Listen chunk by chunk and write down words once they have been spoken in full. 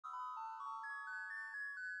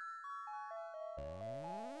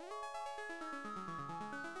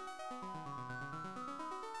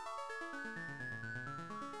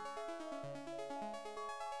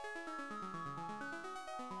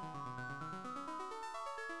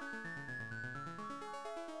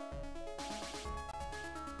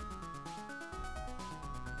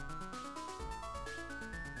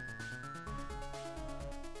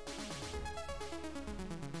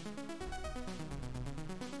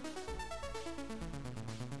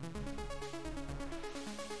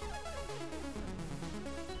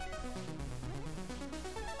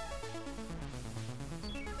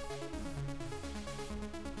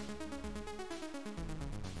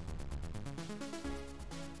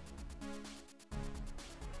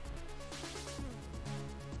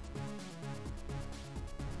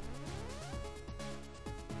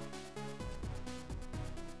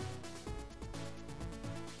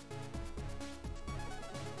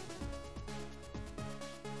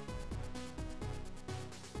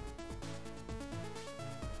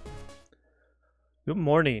Good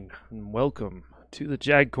morning and welcome to the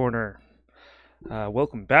JagCorner.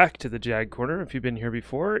 Welcome back to the JagCorner if you've been here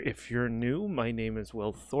before. If you're new, my name is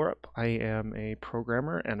Will Thorup. I am a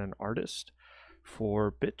programmer and an artist for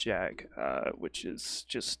BitJag, which is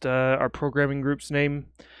just our programming group's name.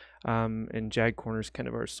 And JagCorner is kind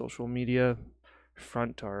of our social media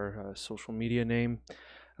front, our social media name.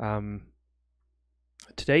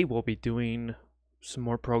 Today we'll be doing some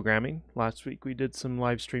more programming. Last week we did some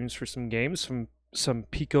live streams for some games, some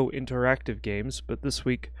Pico interactive games, but this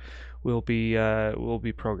week we'll be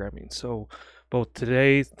programming. So both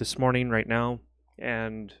today, this morning, right now,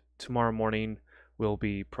 and tomorrow morning we'll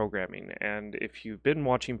be programming. And if you've been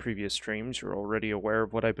watching previous streams, you're already aware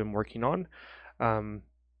of what I've been working on. In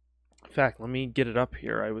fact, let me get it up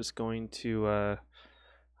here. I was going to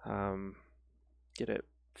get it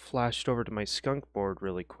flashed over to my skunk board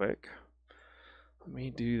really quick. Let me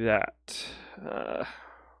do that.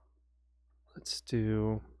 Let's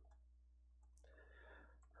do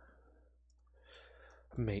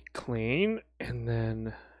make clean, and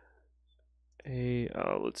then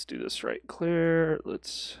let's do this right clear.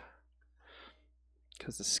 Because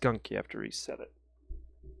the skunk, you have to reset it.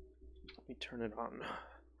 Let me turn it on.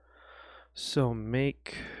 So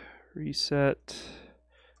make reset,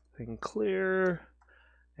 then clear,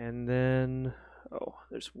 and then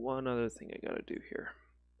there's one other thing I gotta do here.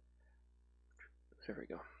 There we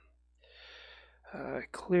go.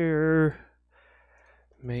 Clear,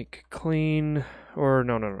 make clean, or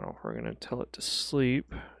no, we're gonna tell it to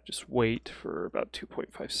sleep. Just wait for about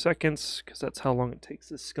 2.5 seconds, because that's how long it takes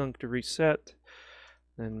the skunk to reset.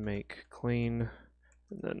 Then make clean,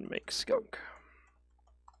 and then make skunk.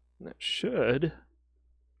 And that should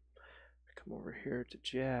come over here to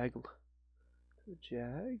Jag. The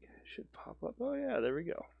Jag should pop up. Oh yeah, there we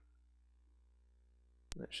go.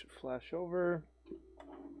 That should flash over.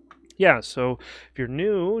 Yeah, so if you're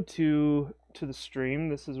new to the stream,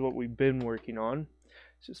 this is what we've been working on.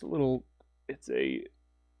 It's just it's a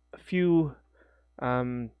few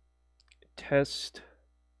test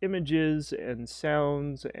images and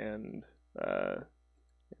sounds and a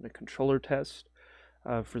controller test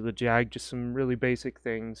for the Jag, just some really basic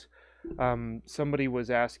things. Somebody was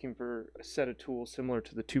asking for a set of tools similar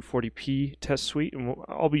to the 240p test suite, and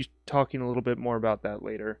I'll be talking a little bit more about that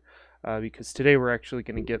later. Because today we're actually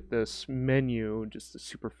going to get this menu, just the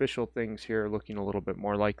superficial things here, looking a little bit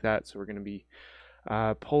more like that. So we're going to be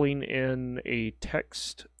pulling in a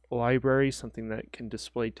text library, something that can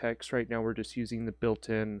display text. Right now we're just using the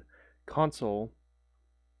built-in console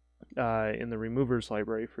in the removers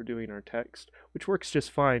library for doing our text, which works just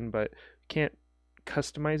fine, but can't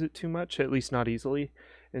customize it too much, at least not easily.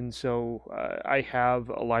 And so I have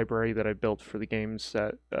a library that I built for the games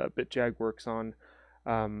that BitJag works on.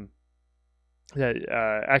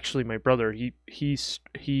 Actually my brother, he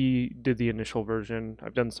did the initial version.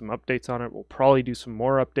 I've done some updates on it. We'll probably do some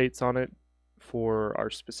more updates on it for our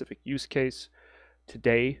specific use case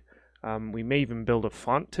today. We may even build a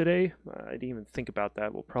font today. I didn't even think about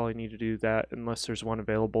that. We'll probably need to do that unless there's one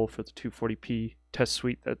available for the 240p test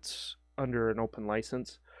suite that's under an open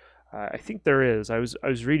license. I think there is. I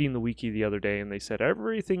was reading the wiki the other day, and they said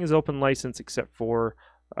everything is open license except for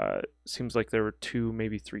seems like there were 2,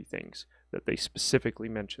 maybe 3 things that they specifically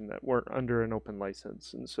mentioned that weren't under an open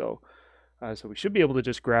license. And so we should be able to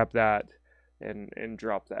just grab that and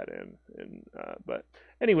drop that in. But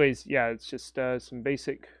anyways, yeah, it's just some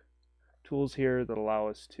basic tools here that allow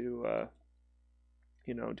us to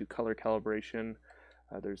do color calibration.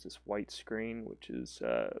 There's this white screen, which is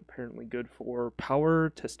apparently good for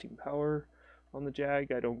testing power on the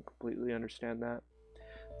Jag. I don't completely understand that.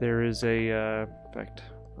 There is in fact,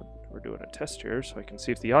 we're doing a test here so I can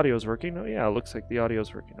see if the audio is working. Oh yeah, it looks like the audio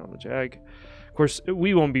is working on the Jag. Of course,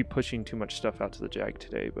 we won't be pushing too much stuff out to the Jag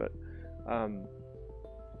today, but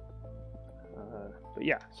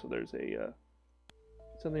yeah, so there's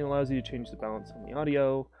something that allows you to change the balance on the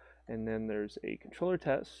audio, and then there's a controller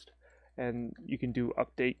test, and you can do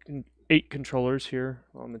update 8 controllers here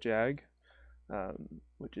on the Jag,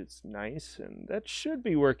 which is nice, and that should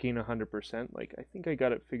be working 100%. Like, I think I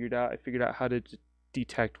got it figured out. I figured out how to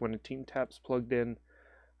detect when a team tap's plugged in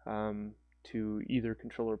to either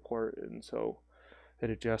controller port, and so it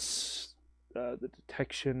adjusts the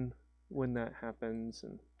detection when that happens.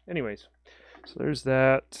 And anyways, so there's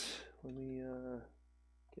that. Let me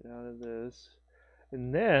get out of this.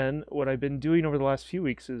 And then what I've been doing over the last few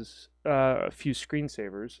weeks is a few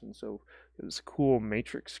screensavers, and so it was a cool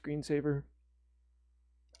Matrix screensaver.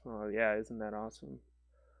 Oh yeah, isn't that awesome?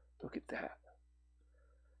 Look at that.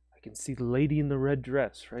 I can see the lady in the red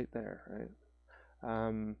dress right there, right?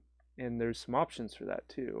 And there's some options for that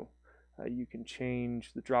too. You can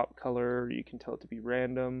change the drop color. You can tell it to be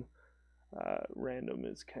random. Random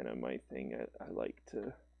is kind of my thing. I like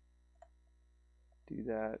to do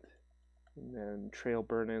that. And then trail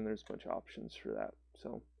burn-in, there's a bunch of options for that.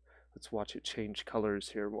 So let's watch it change colors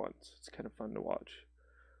here once. It's kind of fun to watch.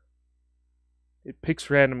 It picks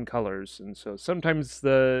random colors, and so sometimes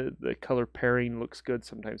the color pairing looks good,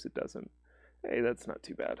 sometimes it doesn't. Hey, that's not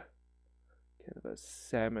too bad. Kind of a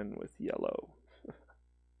salmon with yellow.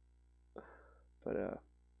 But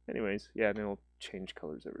anyways, yeah, and it'll change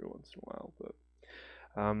colors every once in a while. But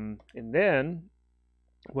and then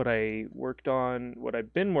what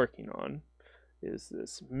I've been working on is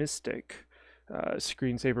this Mystic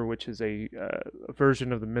screensaver, which is a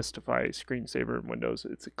version of the Mystify screensaver in Windows.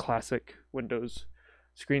 It's a classic Windows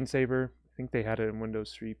screensaver. I think they had it in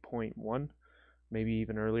Windows 3.1, maybe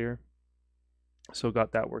even earlier. So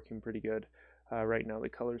got that working pretty good. Right now the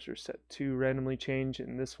colors are set to randomly change,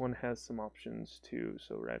 and this one has some options too.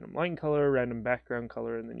 So random line color, random background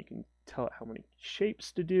color, and then you can tell it how many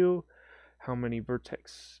shapes to do, how many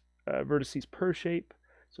vertices per shape.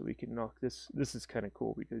 So we can knock this. This is kind of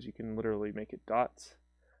cool because you can literally make it dots,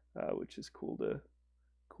 which is cool to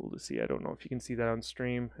see. I don't know if you can see that on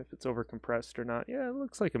stream, if it's over compressed or not. Yeah, it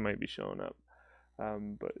looks like it might be showing up,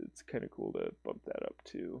 but it's kind of cool to bump that up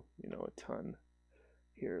to, you know, a ton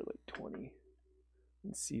here, like 20,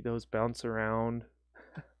 and see those bounce around.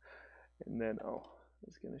 And then I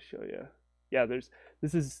was gonna show you. Yeah, this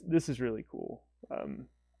is really cool.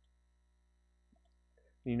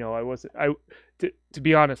 You know, to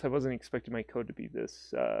be honest, I wasn't expecting my code to be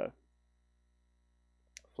this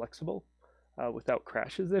flexible without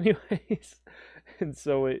crashes anyways. And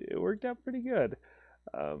so it worked out pretty good.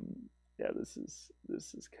 Yeah, this is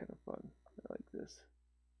kind of fun. I like this.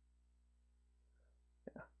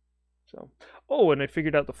 Yeah. So, oh, and I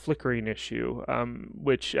figured out the flickering issue,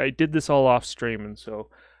 which I did this all off stream, and so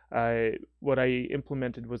what I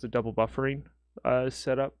implemented was a double buffering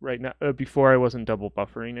setup right now. Before I wasn't double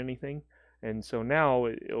buffering anything, and so now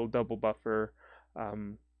it'll double buffer,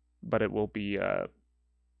 but it will be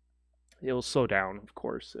it'll slow down, of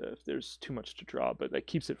course, if there's too much to draw, but that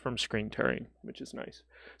keeps it from screen tearing, which is nice.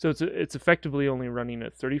 So it's effectively only running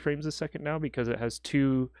at 30 frames a second now because it has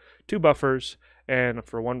two buffers, and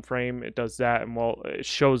for one frame it does that, and while it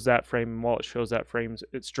shows that frame, and while it shows that frame,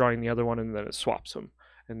 it's drawing the other one, and then it swaps them,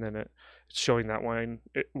 and then it's showing that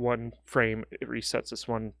one frame, it resets this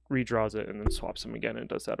one, redraws it, and then swaps them again, and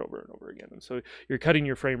does that over and over again. And so you're cutting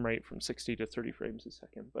your frame rate from 60 to 30 frames a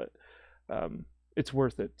second, but it's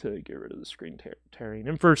worth it to get rid of the screen tearing.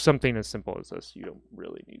 And for something as simple as this, you don't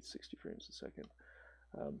really need 60 frames a second.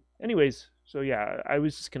 Anyways, so yeah, I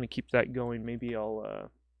was just going to keep that going. Maybe I'll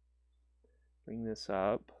bring this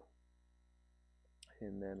up,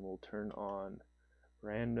 and then we'll turn on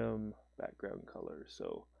random background color.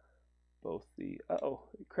 So both the, uh-oh,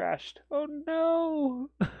 it crashed. Oh no!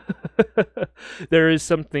 There are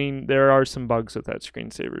some bugs with that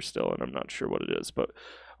screensaver still, and I'm not sure what it is, but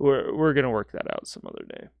we're gonna work that out some other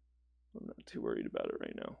day. I'm not too worried about it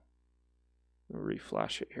right now. I'll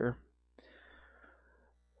reflash it here.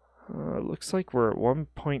 Looks like we're at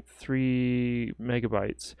 1.3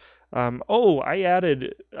 megabytes. I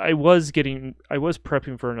was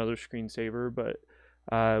prepping for another screensaver, but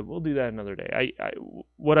we'll do that another day.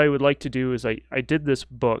 What I would like to do is I did this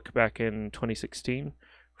book back in 2016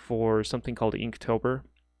 for something called Inktober,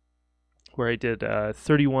 where I did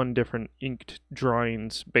 31 different inked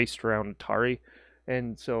drawings based around Atari.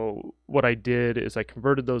 And so what I did is I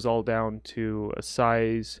converted those all down to a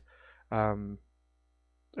size,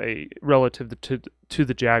 relative to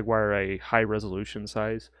the Jaguar, a high resolution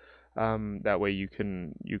size. That way you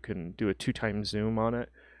can do a 2x zoom on it.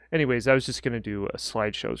 Anyways, I was just going to do a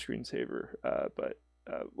slideshow screensaver, but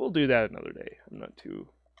we'll do that another day. I'm not too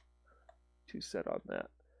set on that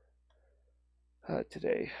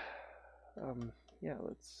today. Yeah,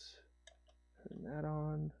 let's turn that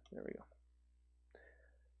on. There we go.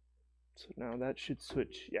 So now that should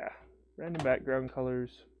switch. Yeah, random background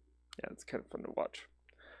colors. Yeah, it's kind of fun to watch.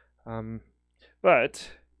 But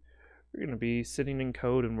we're going to be sitting in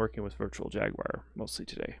code and working with Virtual Jaguar mostly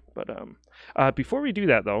today. But before we do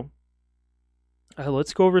that, though,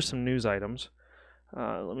 let's go over some news items.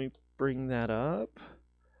 Let me bring that up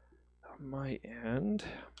on my end.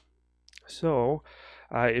 So,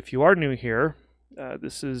 if you are new here,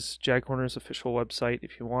 this is JagCorner's official website.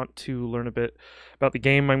 If you want to learn a bit about the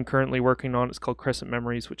game I'm currently working on, it's called Crescent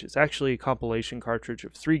Memories, which is actually a compilation cartridge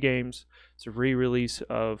of 3 games. It's a re-release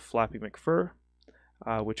of Flappy McFur,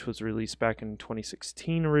 which was released back in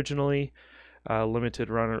 2016 originally. A limited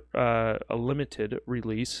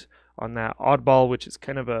release on that. Oddball, which is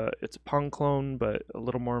kind of it's a Pong clone, but a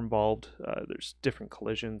little more involved. There's different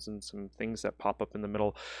collisions and some things that pop up in the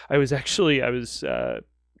middle. I was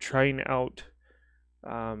trying out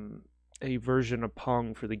a version of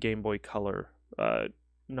Pong for the Game Boy Color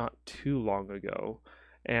not too long ago,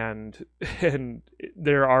 and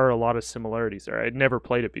there are a lot of similarities there. I'd never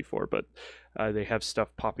played it before, but they have stuff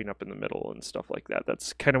popping up in the middle and stuff like that.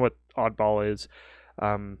 That's kind of what Oddball is.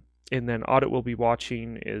 And then Audit Will Be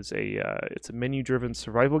Watching is it's a menu-driven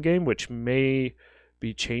survival game, which may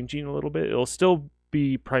be changing a little bit. It'll still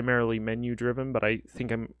be primarily menu-driven, but I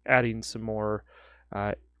think I'm adding some more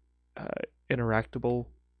interactable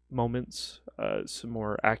moments, some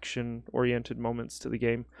more action-oriented moments to the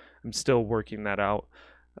game. I'm still working that out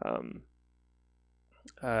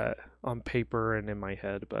on paper and in my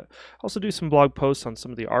head, but I also do some blog posts on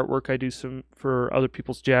some of the artwork I do some for other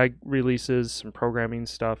people's Jag releases, some programming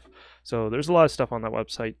stuff. So there's a lot of stuff on that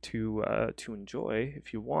website to enjoy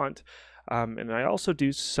if you want. And I also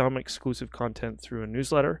do some exclusive content through a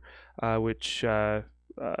newsletter, which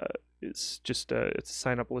it's just it's a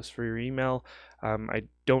sign-up list for your email. I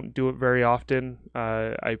don't do it very often.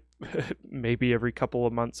 I maybe every couple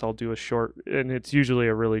of months I'll do a short, and it's usually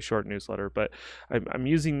a really short newsletter. But I'm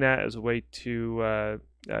using that as a way to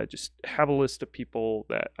just have a list of people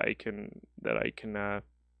that I can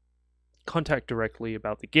contact directly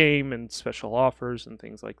about the game and special offers and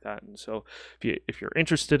things like that. And so if you're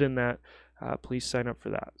interested in that, please sign up for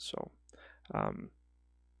that. So.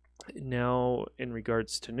 Now, in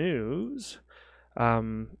regards to news, I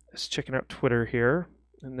was checking out Twitter here,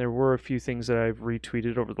 and there were a few things that I've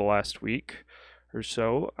retweeted over the last week or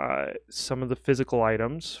so. Some of the physical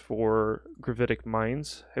items for Gravitic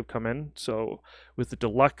Mines have come in. So with the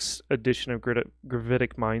deluxe edition of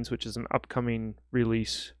Gravitic Mines, which is an upcoming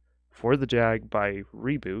release for the Jag by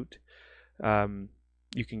Reboot,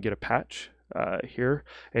 you can get a patch here.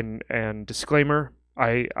 And disclaimer,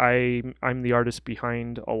 I'm the artist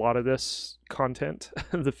behind a lot of this content,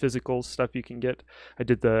 the physical stuff you can get. I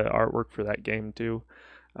did the artwork for that game too,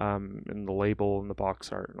 and the label and the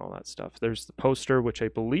box art and all that stuff. There's the poster, which I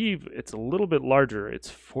believe it's a little bit larger. It's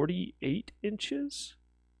 48 inches.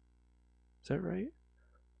 Is that right?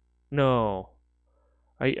 No,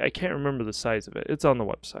 I can't remember the size of it. It's on the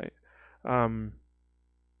website.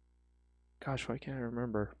 Gosh, why can't I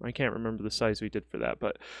remember? I can't remember the size we did for that,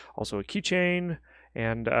 but also a keychain.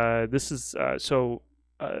 And this is the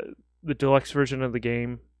deluxe version of the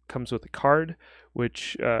game comes with a card,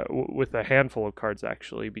 which with a handful of cards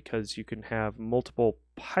actually, because you can have multiple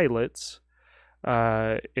pilots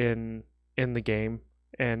in the game,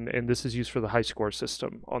 and this is used for the high score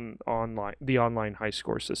system the online high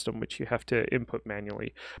score system, which you have to input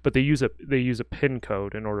manually. But they use a pin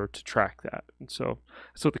code in order to track that, and so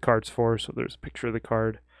that's what the card's for. So there's a picture of the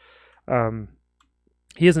card.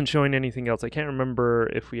 He isn't showing anything else. I can't remember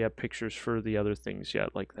if we have pictures for the other things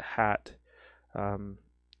yet, like the hat.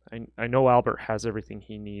 I know Albert has everything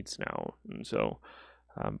he needs now, and so,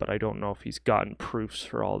 but I don't know if he's gotten proofs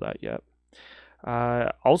for all that yet.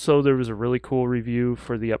 Also, there was a really cool review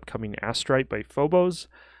for the upcoming Astrite by Phobos,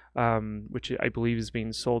 which I believe is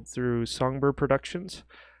being sold through Songbird Productions.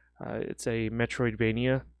 It's a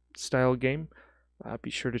Metroidvania style game. Be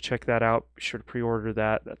sure to check that out. Be sure to pre-order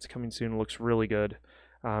that. That's coming soon. It looks really good.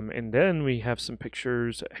 And then we have some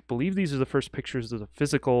pictures. I believe these are the first pictures of the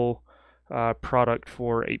physical product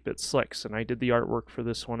for 8-Bit Slicks, and I did the artwork for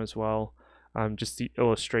this one as well. Just the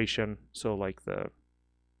illustration, so like the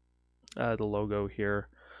logo here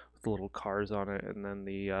with the little cars on it, and then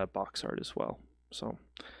the box art as well. So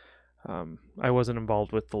I wasn't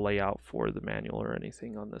involved with the layout for the manual or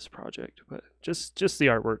anything on this project, but just the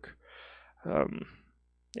artwork.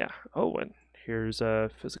 Yeah. Oh, and here's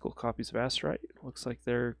physical copies of Astrite. Looks like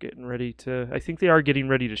they're getting ready to, I think they are getting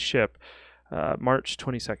ready to ship March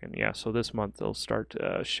 22nd. Yeah, so this month they'll start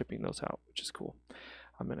shipping those out, which is cool.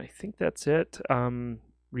 And I think that's it.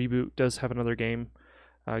 Reboot does have another game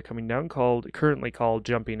coming down currently called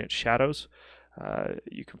Jumping at Shadows.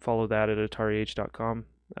 You can follow that at atariage.com.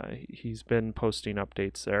 He's been posting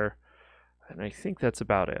updates there, and I think that's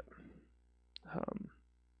about it.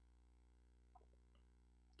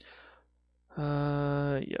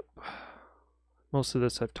 Yep. Most of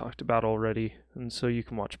this I've talked about already, and so you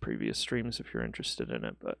can watch previous streams if you're interested in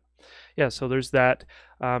it. But yeah, so there's that.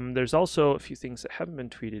 There's also a few things that haven't been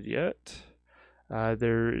tweeted yet.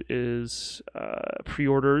 There is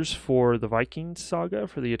pre-orders for the Vikings saga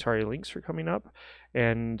for the Atari Lynx are coming up,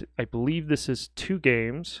 and I believe this is 2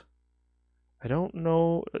 games. I don't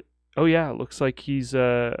know. Oh yeah, it looks like he's.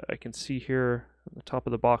 I can see here on the top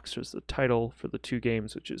of the box there's the title for the 2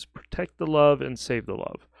 games, which is Protect the Love and Save the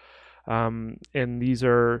Love. And these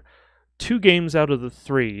are 2 games out of the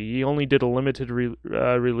 3. He only did a limited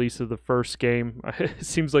release of the first game. It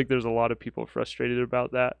seems like there's a lot of people frustrated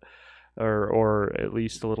about that, or at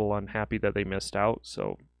least a little unhappy that they missed out.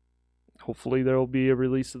 So hopefully there will be a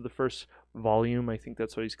release of the first volume. I think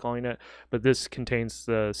that's what he's calling it. But this contains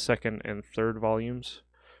the second and third volumes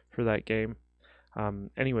for that game.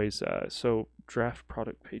 Anyways, so draft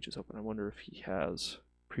product page is open. I wonder if he has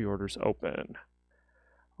pre-orders open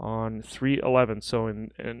on 3/11. So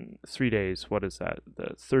in 3 days, what is that?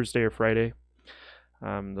 The Thursday or Friday?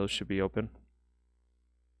 Those should be open.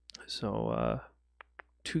 So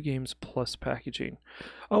 2 games plus packaging.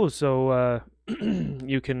 Oh, so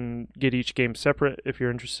you can get each game separate if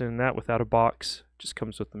you're interested in that without a box. Just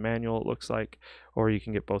comes with the manual, it looks like, or you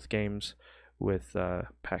can get both games with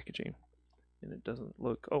packaging. And it doesn't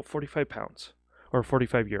look, 45 pounds or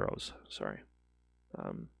 45 euros, sorry.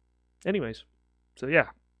 Anyways, so yeah,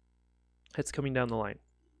 it's coming down the line.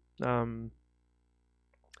 Something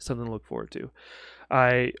to look forward to.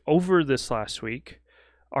 Over this last week,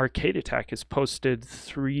 Arcade Attack has posted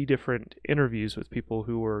 3 different interviews with people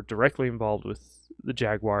who were directly involved with the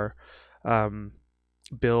Jaguar.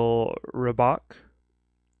 Bill Rabach,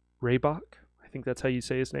 I think that's how you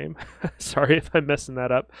say his name. Sorry if I'm messing that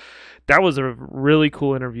up. That was a really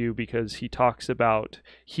cool interview because he talks about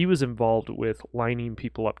he was involved with lining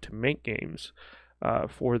people up to make games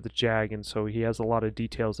for the Jag, and so he has a lot of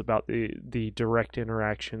details about the direct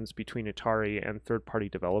interactions between Atari and third-party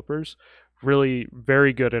developers. Really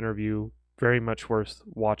very good interview, very much worth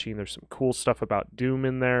watching. There's some cool stuff about Doom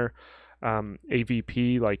in there.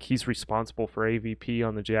 AVP, like he's responsible for AVP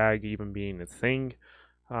on the Jag even being a thing.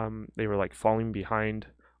 They were like falling behind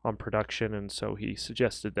on production, and so he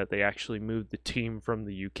suggested that they actually move the team from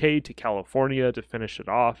the UK to California to finish it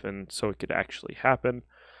off, and so it could actually happen.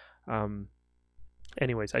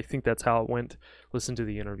 Anyways, I think that's how it went. Listen to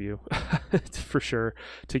the interview for sure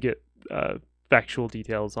to get factual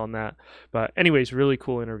details on that. But anyways, really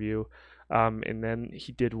cool interview. And then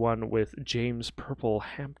he did one with James Purple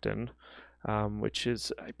Hampton, which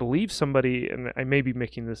is, I believe, somebody, and I may be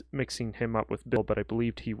mixing him up with Bill, but I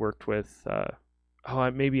believed he worked with,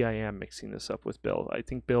 maybe I am mixing this up with Bill. I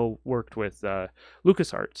think Bill worked with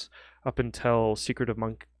LucasArts up until Secret of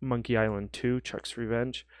Monkey Island 2, Chuck's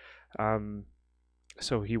Revenge.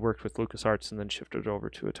 So he worked with LucasArts and then shifted over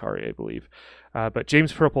to Atari, I believe. But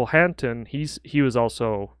James Purple Hampton, he was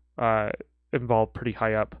also involved pretty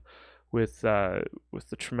high up with the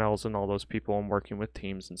Tremels and all those people and working with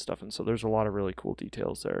teams and stuff. And so there's a lot of really cool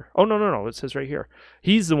details there. Oh, no. It says right here.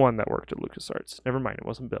 He's the one that worked at LucasArts. Never mind. It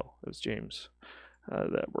wasn't Bill. It was James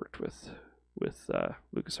that worked with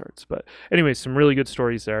LucasArts. But anyway, some really good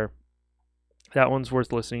stories there. That one's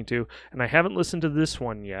worth listening to. And I haven't listened to this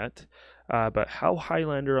one yet. But How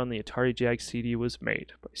Highlander on the Atari Jag CD was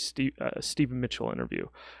made by Stephen Mitchell interview.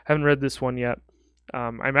 Haven't read this one yet.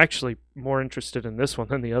 I'm actually more interested in this one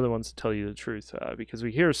than the other ones, to tell you the truth, because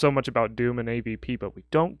we hear so much about Doom and AVP, but we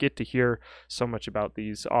don't get to hear so much about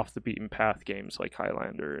these off the beaten path games like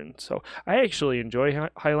Highlander. And so I actually enjoy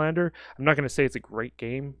Highlander. I'm not going to say it's a great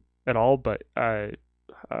game at all, but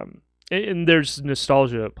and there's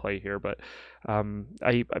nostalgia at play here, but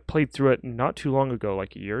I played through it not too long ago,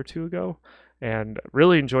 like a year or two ago, and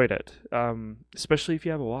really enjoyed it. Especially if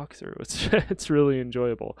you have a walkthrough, it's really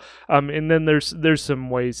enjoyable. And then there's some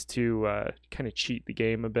ways to kind of cheat the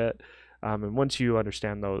game a bit. And once you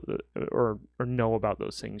understand those or know about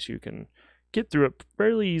those things, you can get through it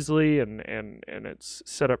fairly easily, and it's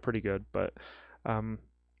set up pretty good. But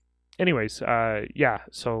anyways, yeah.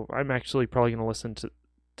 So I'm actually probably gonna listen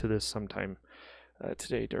to this sometime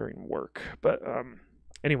today during work. But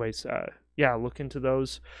anyways, yeah, look into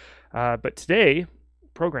those. But today,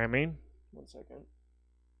 programming, 1 second.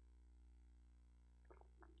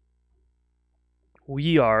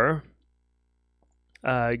 We are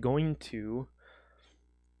going to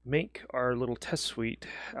make our little test suite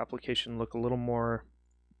application look a little more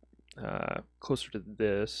closer to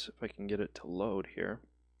this, if I can get it to load here.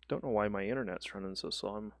 Don't know why my internet's running so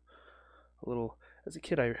slow. I'm a little... As a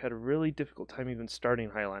kid, I had a really difficult time even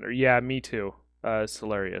starting Highlander. Yeah, me too. It's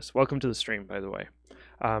hilarious. Welcome to the stream, by the way.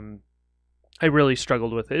 I really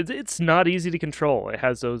struggled with it. It's not easy to control. It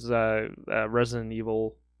has those Resident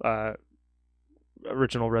Evil,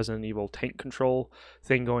 original Resident Evil tank control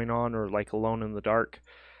thing going on, or like Alone in the Dark,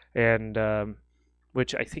 and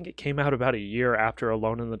which I think it came out about a year after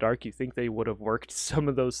Alone in the Dark. You think they would have worked some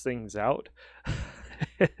of those things out,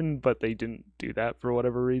 but they didn't do that for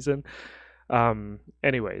whatever reason.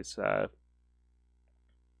 Anyways, but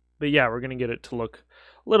yeah, we're gonna get it to look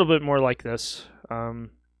a little bit more like this.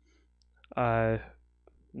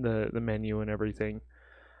 the menu and everything.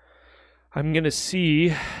 I'm going to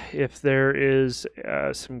see if there is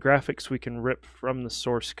some graphics we can rip from the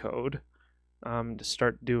source code to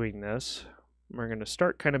start doing this. We're going to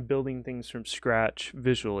start kind of building things from scratch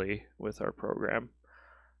visually with our program,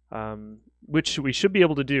 which we should be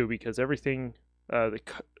able to do because everything,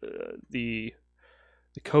 the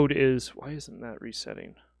code is, why isn't that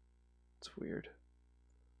resetting? It's weird.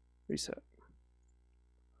 Reset.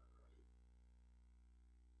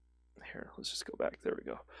 Here, let's just go back. There we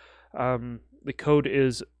go. The code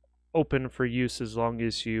is open for use as long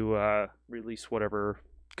as you release whatever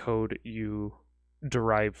code you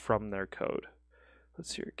derive from their code.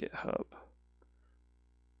 Let's see your GitHub.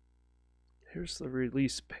 Here's the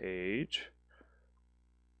release page.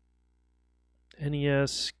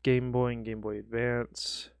 NES, Game Boy, and Game Boy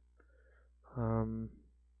Advance.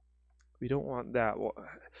 We don't want that. Well,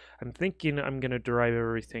 I'm thinking I'm going to derive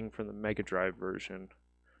everything from the Mega Drive version.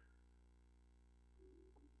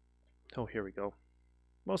 Oh, here we go.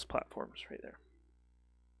 Most platforms right there.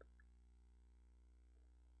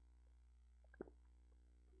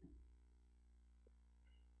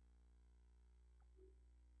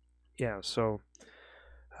 Yeah, so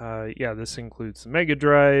yeah, this includes the Mega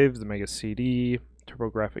Drive, the Mega CD,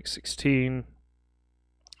 TurboGrafx 16,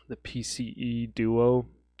 the PCE Duo.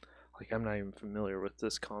 Like, I'm not even familiar with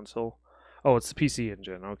this console. Oh, it's the PC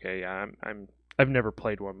Engine. Okay, yeah, I've never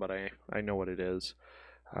played one, but I know what it is.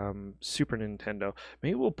 Super Nintendo.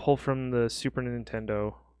 Maybe we'll pull from the Super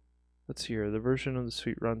Nintendo. Let's see here. The version of the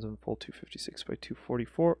suite runs in full 256 by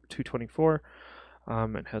 224.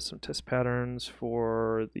 It has some test patterns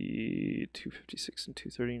for the 256 and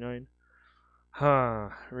 239.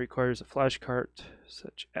 It requires a flash cart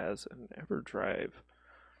such as an EverDrive.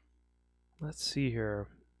 Let's see here.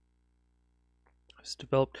 It's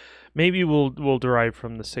developed. Maybe we'll derive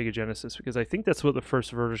from the Sega Genesis because I think that's what the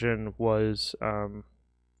first version was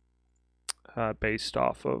based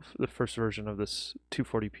off of. The first version of this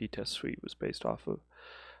 240p test suite was based off of.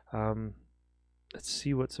 Let's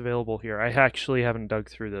see what's available here. I actually haven't dug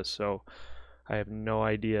through this, so I have no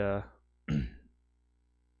idea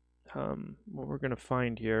what we're going to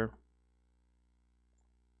find here.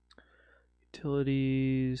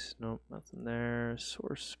 Utilities, nope, nothing there.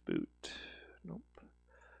 Source boot, nope,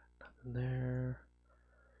 nothing there.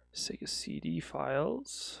 Sega CD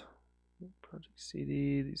files, Project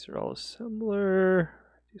CD, these are all assembler.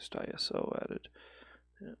 Just ISO added.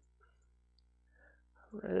 Yeah.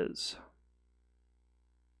 Res.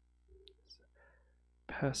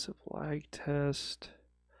 Passive lag test.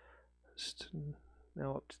 Just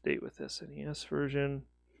now up to date with SNES version.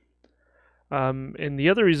 And the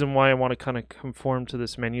other reason why I want to kind of conform to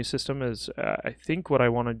this menu system is I think what I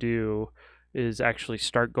want to do is actually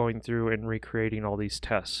start going through and recreating all these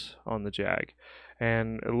tests on the Jag.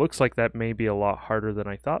 And it looks like that may be a lot harder than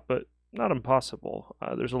I thought, but not impossible.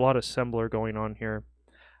 There's a lot of assembler going on here.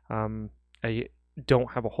 I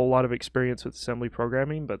don't have a whole lot of experience with assembly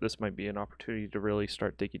programming, but this might be an opportunity to really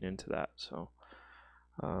start digging into that. So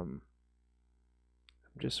I'm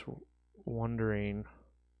just wondering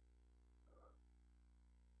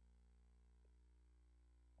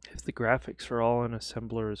if the graphics are all in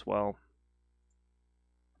assembler as well.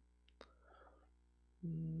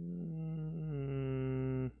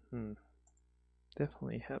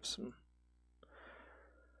 Definitely have some.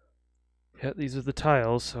 Yeah, these are the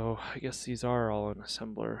tiles, so I guess these are all in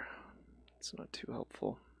assembler. It's not too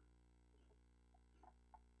helpful.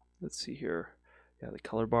 Let's see here. Yeah, the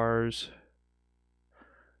color bars.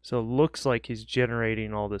 So it looks like he's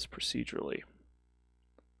generating all this procedurally.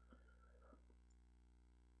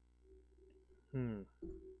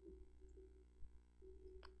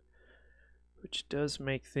 Which does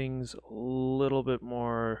make things a little bit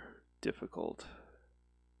more difficult.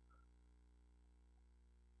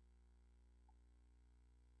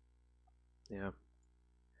 Yeah.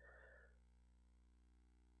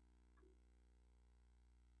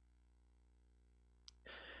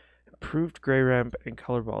 Improved gray ramp and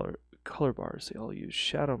color bars. They all use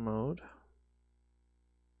shadow mode.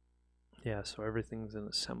 Yeah, so everything's in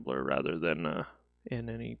assembler rather than in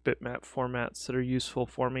any bitmap formats that are useful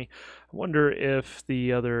for me. I wonder if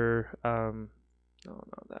the other, no,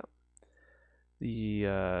 not that.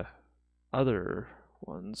 The other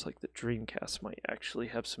ones, like the Dreamcast, might actually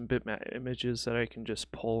have some bitmap images that I can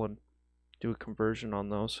just pull and do a conversion on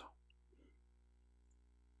those.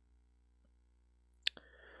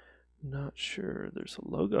 Not sure. There's a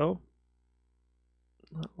logo.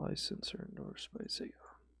 Not licensed or endorsed by Sega.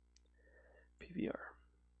 PVR.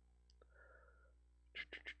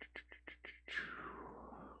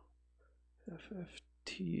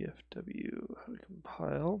 TFW, how to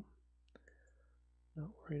compile. Not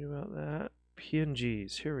worried about that.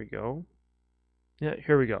 PNGs, here we go. Yeah,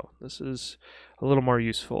 here we go. This is a little more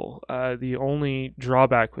useful. The only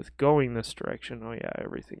drawback with going this direction, oh yeah,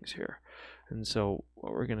 everything's here. And so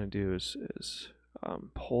what we're going to do is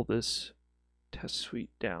pull this test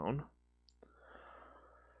suite down.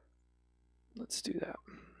 Let's do that.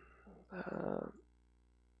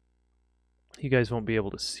 You guys won't be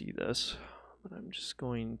able to see this, but I'm just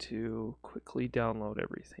going to quickly download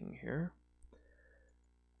everything here.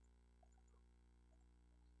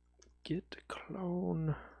 Git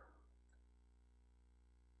clone.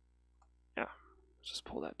 Yeah, just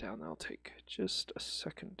pull that down. That'll take just a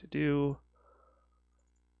second to do.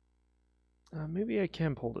 Maybe I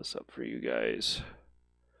can pull this up for you guys.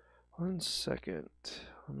 1 second.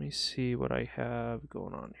 Let me see what I have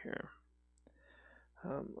going on here.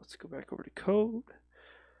 Let's go back over to code.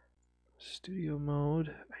 Studio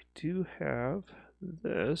mode. I do have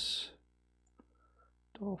this.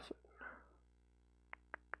 Dolphin.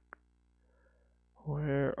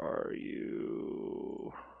 Where are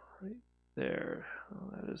you? Right there.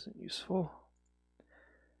 Oh, that isn't useful.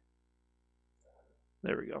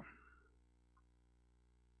 There we go.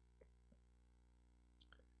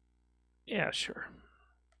 Yeah, sure.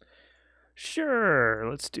 Sure,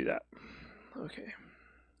 let's do that. Okay.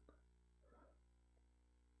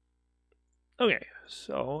 Okay,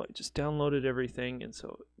 so I just downloaded everything, and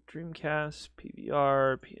so Dreamcast,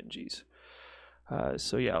 PVR, PNGs.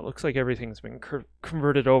 So yeah, it looks like everything's been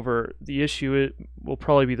converted over. The issue will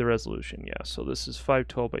probably be the resolution. Yeah, so this is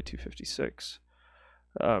 512 by 256,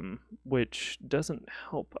 which doesn't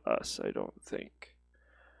help us, I don't think,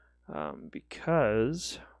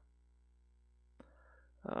 because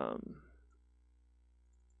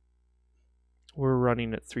we're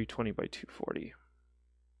running at 320 by 240.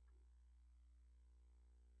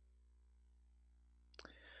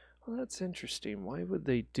 Well, that's interesting. Why would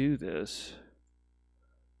they do this?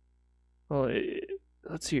 Well,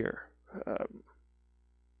 let's see here.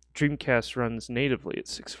 Dreamcast runs natively at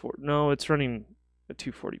 640. No, it's running a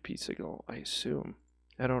 240p signal, I assume.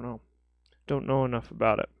 I don't know. Don't know enough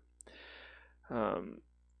about it.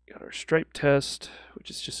 Got our stripe test, which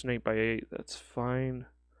is just an 8x8. That's fine.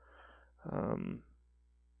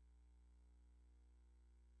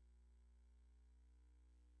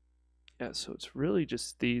 Yeah, so it's really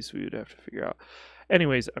just these we would have to figure out.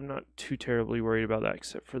 Anyways, I'm not too terribly worried about that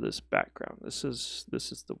except for this background. This is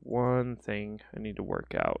the one thing I need to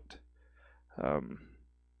work out.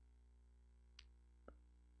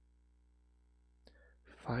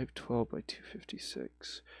 512 by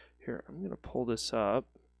 256. Here, I'm gonna pull this up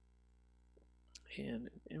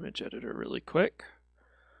in an image editor really quick.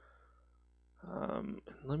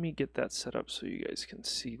 Let me get that set up so you guys can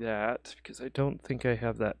see that, because I don't think I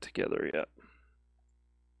have that together yet.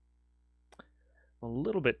 I'm a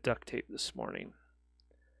little bit duct tape this morning.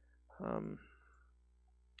 Let's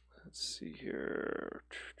see here.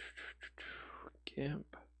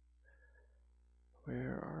 GIMP.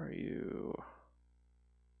 Where are you?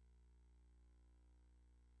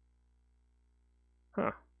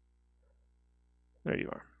 Huh. There you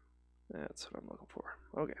are. That's what I'm looking for.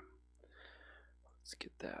 Okay. Let's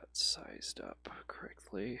get that sized up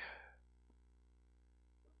correctly.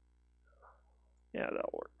 Yeah,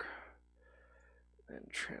 that'll work.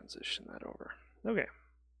 And transition that over. Okay.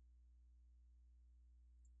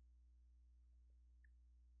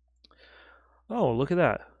 Oh, look at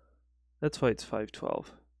that. That's why it's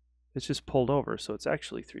 512. It's just pulled over, so it's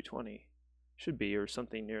actually 320. Should be, or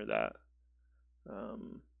something near that.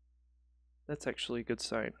 That's actually a good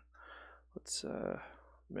sign. Let's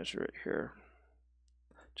measure it here.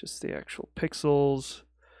 Just the actual pixels,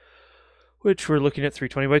 which we're looking at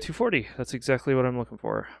 320 by 240. That's exactly what I'm looking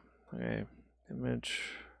for. Okay,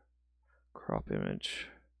 image, crop image,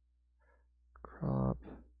 crop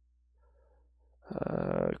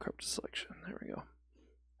to selection. There we go.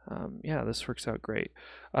 Yeah, this works out great.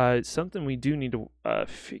 Something we do need to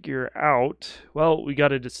figure out. Well, we got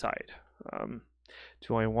to decide.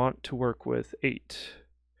 Do I want to work with an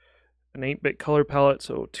 8-bit color palette,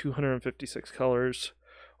 so 256 colors,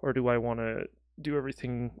 or do I want to do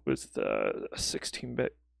everything with a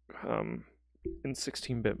 16-bit in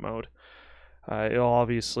 16-bit mode? It'll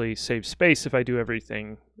obviously save space if I do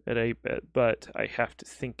everything at 8-bit, but I have to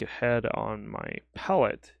think ahead on my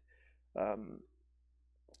palette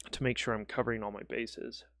to make sure I'm covering all my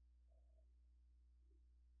bases.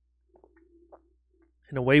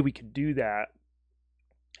 And a way we could do that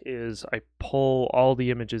is I pull all the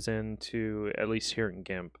images into, at least here in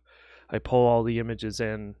GIMP, I pull all the images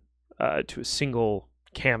in to a single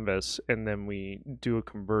canvas, and then we do a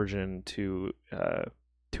conversion to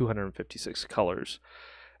 256 colors,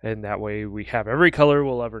 and that way we have every color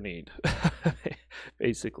we'll ever need,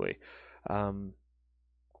 basically.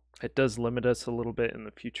 It does limit us a little bit in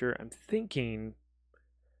the future. I'm thinking,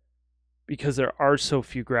 because there are so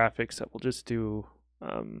few graphics, that we'll just do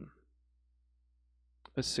a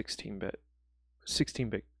 16-bit.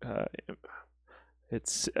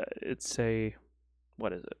 It's a,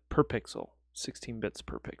 what is it, per pixel, 16 bits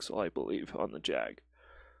per pixel, I believe, on the Jag.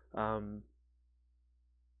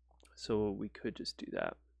 So we could just do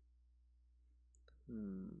that.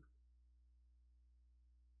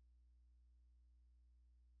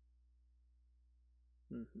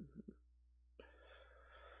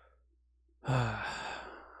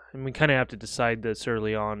 And we kind of have to decide this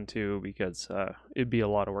early on too, because it'd be a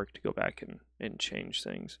lot of work to go back and change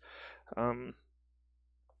things. I'm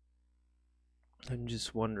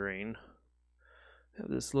just wondering, we have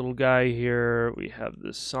this little guy here, we have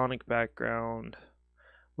this Sonic background,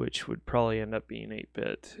 which would probably end up being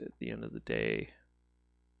 8-bit at the end of the day.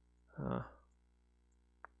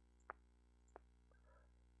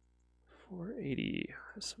 480,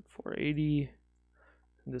 some 480.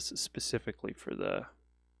 And this is specifically for the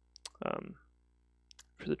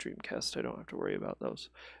Dreamcast. I don't have to worry about those.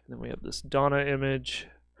 And then we have this Donna image.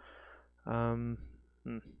 I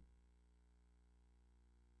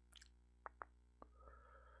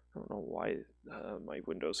don't know why my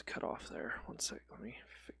window's cut off there. One sec, let me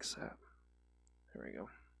fix that. There we go.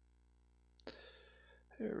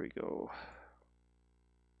 There we go.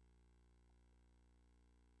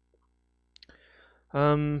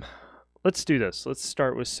 Let's do this. Let's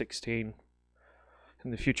start with 16.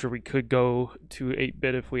 In the future, we could go to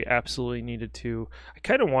 8-bit if we absolutely needed to. I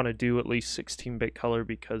kind of want to do at least 16-bit color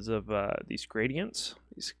because of these gradients,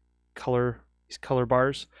 these color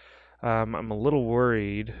bars. I'm a little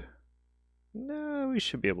worried. No, we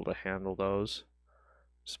should be able to handle those.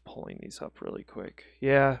 Just pulling these up really quick.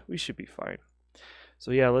 Yeah, we should be fine.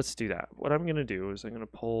 So yeah, let's do that. What I'm gonna do is I'm gonna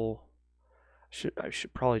pull. I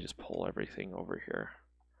should probably just pull everything over here.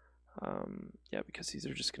 Yeah, because these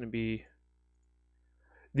are just gonna be.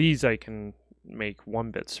 These I can make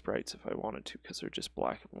 1-bit sprites if I wanted to, because they're just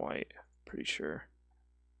black and white. Pretty sure.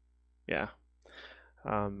 Yeah.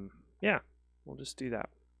 Yeah, we'll just do that.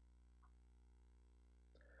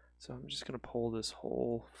 So I'm just going to pull this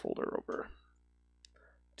whole folder over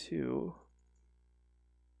to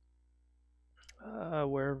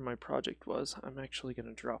wherever my project was. I'm actually going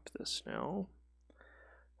to drop this now.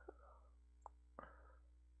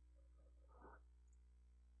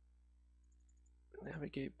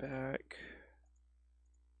 Navigate back.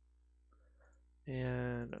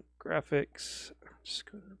 And graphics. I'm just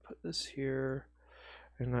going to put this here.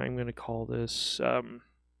 And I'm going to call this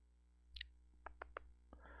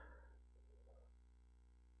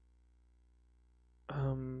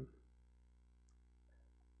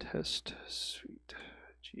test suite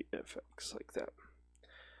GFX, like that.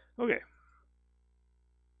 Okay.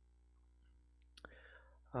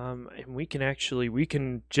 And we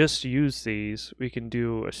can just use these. We can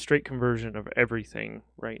do a straight conversion of everything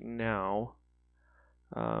right now.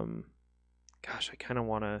 Gosh, I kind of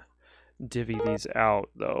want to divvy these out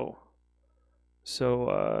though.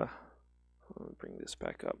 So let me bring this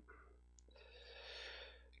back up.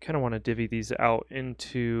 Kind of want to divvy these out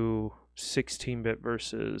into 16-bit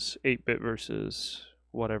versus 8-bit versus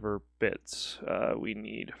whatever bits we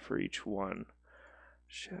need for each one.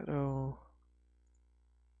 Shadow.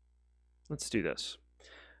 Let's do this.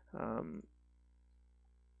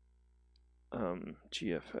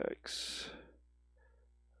 GFX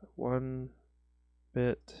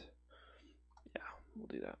 1-bit. Yeah, we'll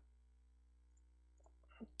do that.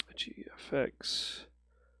 GFX.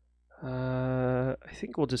 I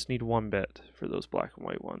think we'll just need 1-bit for those black and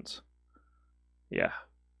white ones. Yeah,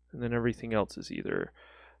 and then everything else is either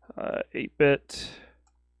 8-bit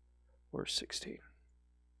or 16.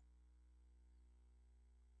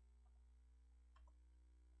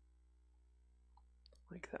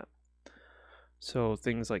 Like that. So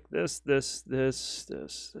things like this.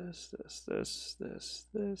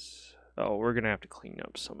 Oh, we're gonna have to clean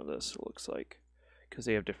up some of this, it looks like, because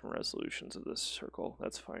they have different resolutions of this circle.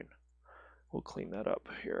 That's fine. We'll clean that up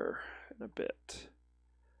here in a bit.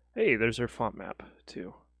 Hey, there's our font map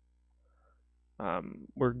too.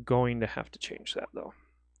 We're going to have to change that though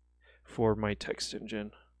for my text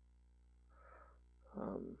engine.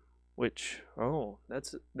 Which, oh,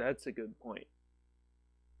 that's a good point.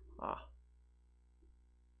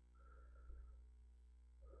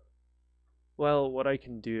 Well, what I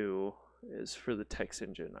can do is for the text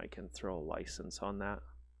engine, I can throw a license on that,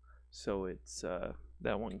 so it's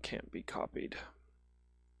that one can't be copied.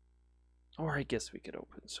 Or I guess we could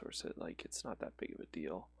open source it. Like, it's not that big of a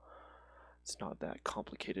deal. It's not that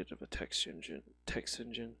complicated of a text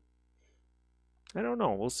engine. I don't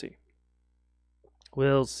know. We'll see.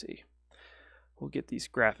 We'll see. We'll get these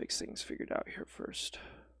graphics things figured out here first.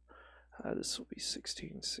 This will be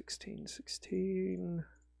 16, 16, 16.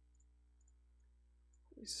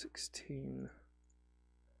 16.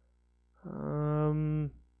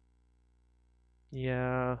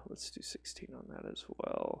 Yeah, let's do 16 on that as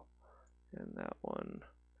well. And that one,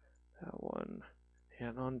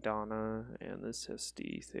 and on Donna, and this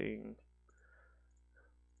SD thing.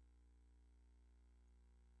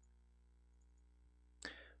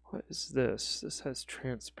 What is this? This has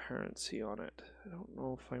transparency on it. I don't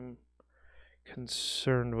know if I'm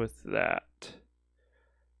concerned with that.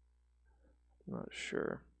 Not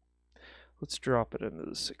sure. Let's drop it into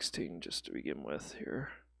the 16 just to begin with here.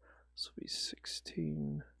 This will be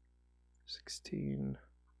 16, 16,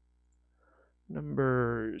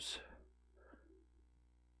 numbers.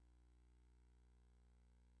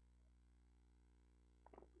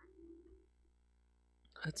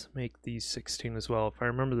 Let's make these 16 as well. If I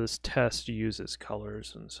remember, this test uses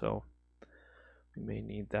colors, and so we may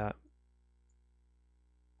need that.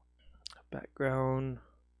 Background,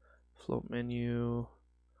 float menu.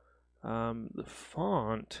 The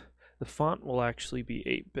font will actually be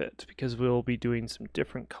 8-bit because we'll be doing some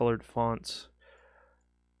different colored fonts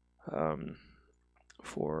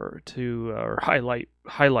highlight.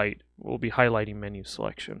 We'll be highlighting menu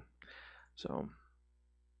selection. So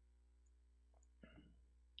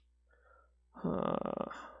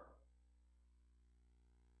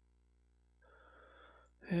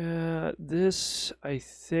this, I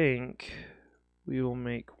think we will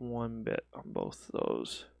make 1-bit on both of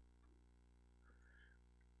those.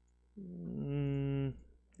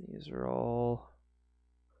 These are all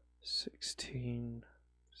 16,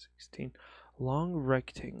 16. Long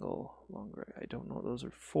rectangle. I don't know what those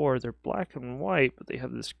are for. They're black and white, but they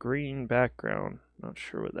have this green background. Not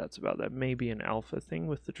sure what that's about. That may be an alpha thing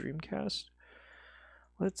with the Dreamcast.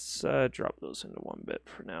 Let's drop those into 1-bit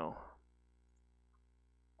for now.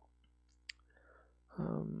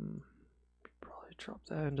 Probably drop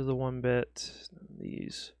that into the 1-bit.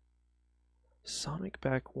 These Sonic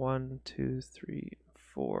back 1, 2, 3,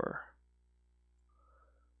 4.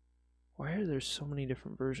 Why are there so many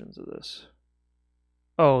different versions of this?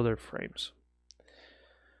 Oh, they're frames.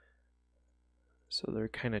 So they're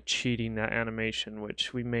kind of cheating that animation,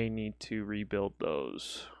 which we may need to rebuild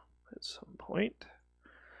those at some point.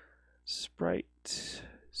 Sprite,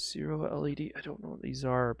 0 LED. I don't know what these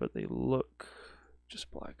are, but they look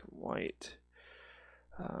just black and white.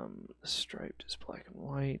 Striped is black and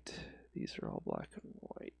white. These are all black and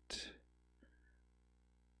white.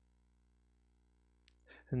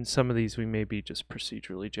 And some of these we may be just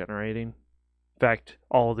procedurally generating. In fact,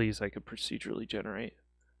 all of these I could procedurally generate.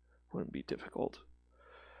 Wouldn't be difficult.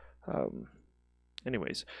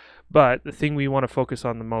 Anyways, but the thing we want to focus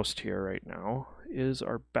on the most here right now is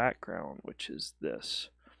our background, which is this.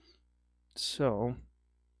 So,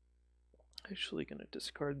 actually going to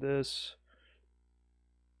discard this.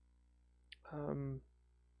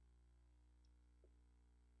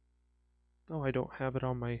 Oh, I don't have it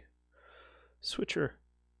on my switcher.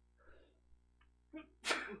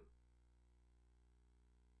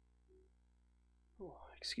 Oh,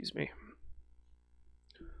 excuse me.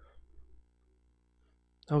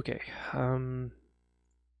 Okay, go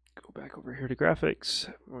back over here to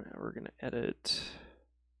graphics. We're going to edit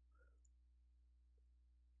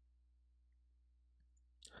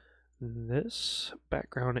this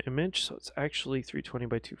background image, so it's actually 320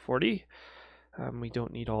 by 240. We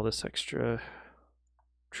don't need all this extra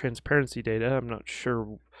transparency data. I'm not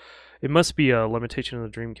sure. It must be a limitation of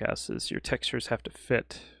the Dreamcast, is your textures have to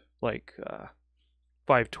fit like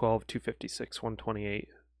 512, 256, 128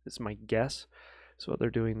 is my guess. Is what they're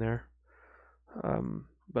doing there.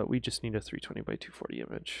 But we just need a 320 by 240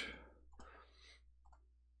 image.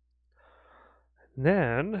 And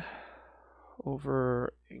then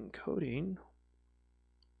over encoding,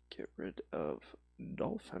 get rid of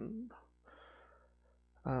dolphin.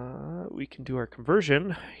 We can do our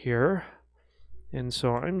conversion here. And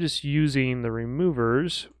so I'm just using the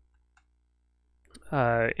removers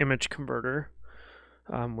image converter,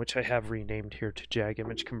 which I have renamed here to Jag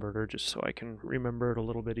Image Converter, just so I can remember it a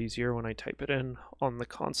little bit easier when I type it in on the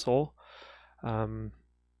console.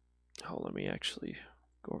 Let me actually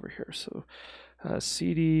go over here. So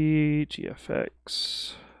CD,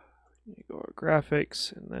 GFX, you go to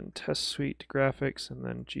graphics, and then test suite graphics, and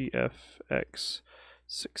then GFX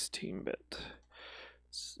 16-bit.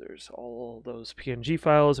 there's all those PNG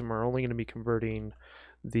files, and we're only going to be converting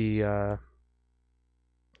the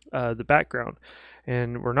background,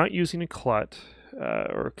 and we're not using a CLUT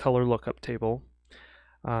or a color lookup table,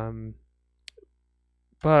 but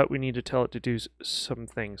we need to tell it to do some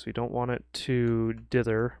things. We don't want it to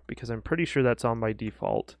dither, because I'm pretty sure that's on by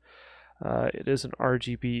default. It is an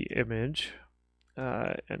RGB image,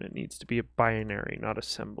 and it needs to be a binary, not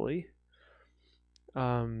assembly.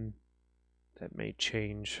 That may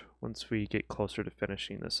change once we get closer to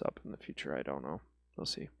finishing this up in the future. I don't know. We'll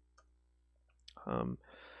see.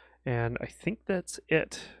 And I think that's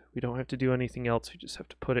it. We don't have to do anything else. We just have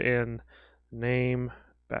to put it in name,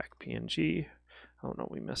 back PNG. Oh no,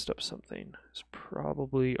 we messed up something. It's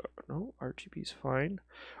probably, no, RGB is fine.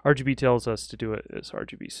 RGB tells us to do it as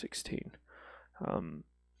RGB 16.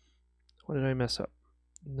 What did I mess up?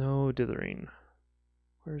 No dithering.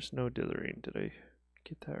 Where's no dithering? Did I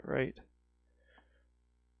get that right?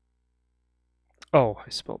 Oh, I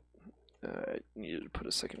spelled, I needed to put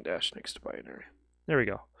a second dash next to binary. There we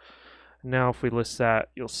go. Now if we list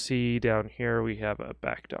that, you'll see down here we have a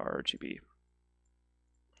back.rgb.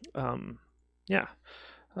 Yeah.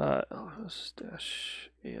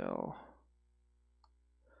 ls-al.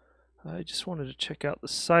 I just wanted to check out the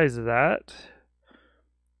size of that.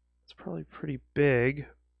 It's probably pretty big.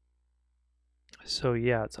 So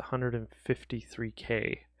yeah, it's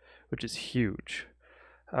 153K, which is huge.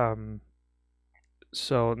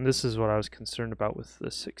 So and this is what I was concerned about with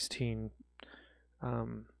the 16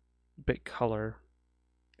 bit color.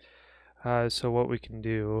 So what we can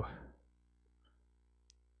do,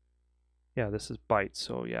 yeah, this is bytes,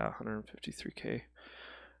 so yeah, 153K.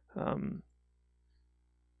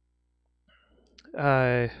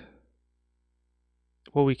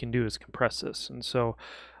 What we can do is compress this, and so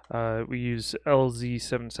we use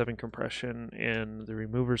LZ77 compression in the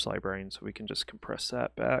removers library, and so we can just compress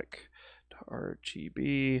that back to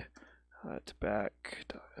RGB to back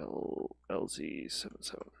to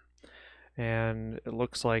LZ77. And it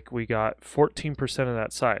looks like we got 14% of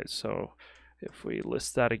that size. So if we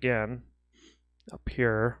list that again up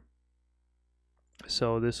here,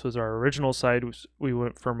 so this was our original size. We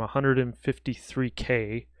went from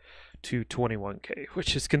 153K to 21K,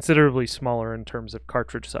 which is considerably smaller in terms of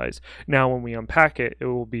cartridge size. Now when we unpack it, it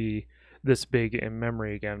will be this big in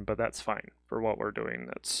memory again, but that's fine for what we're doing.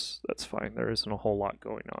 That's fine. There isn't a whole lot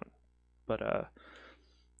going on. But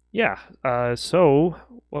yeah, so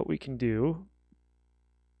what we can do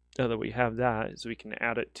now that we have that is we can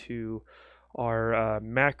add it to our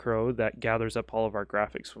macro that gathers up all of our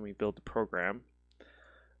graphics when we build the program.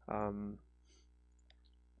 I'm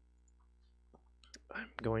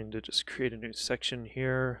going to just create a new section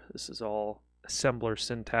here. This is all assembler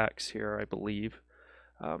syntax here, I believe.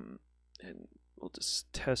 And we'll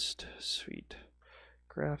just test suite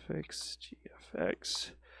graphics,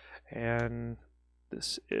 GFX, and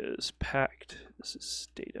this is packed. This is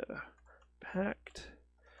data packed.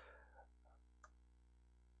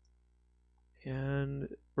 And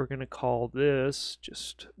we're going to call this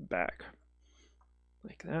just back,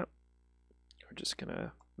 like that. We're just going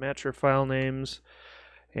to match our file names,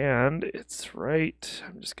 and it's right.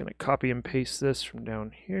 I'm just going to copy and paste this from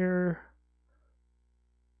down here.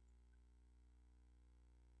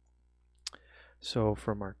 So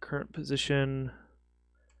from our current position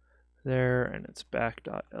there, and it's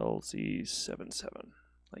back.lz77,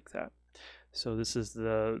 like that. So this is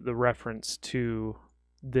the reference to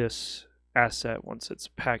this asset. Once it's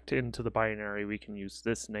packed into the binary, we can use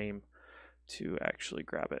this name to actually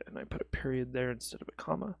grab it, and I put a period there instead of a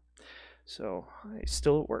comma. So I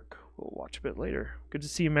still at work. We'll watch a bit later. Good to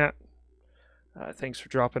see you, Matt. Thanks for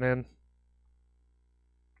dropping in.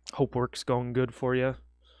 Hope work's going good for you.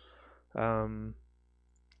 We're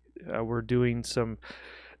doing some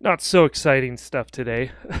not so exciting stuff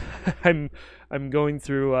today. I'm going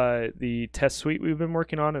through the test suite we've been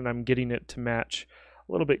working on, and I'm getting it to match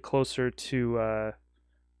a little bit closer to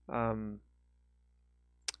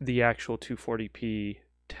the actual 240p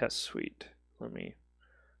test suite. Let me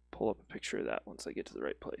pull up a picture of that once I get to the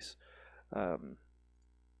right place,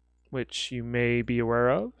 which you may be aware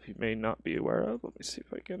of, you may not be aware of. Let me see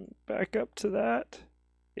if I can back up to that.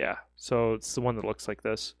 Yeah, so it's the one that looks like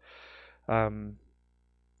this. Yeah,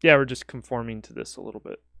 we're just conforming to this a little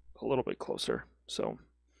bit closer. So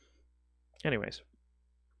anyways,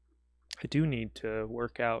 I do need to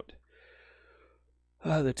work out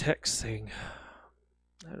the text thing.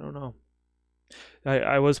 I don't know.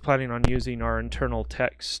 I was planning on using our internal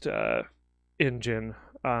text engine,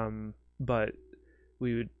 but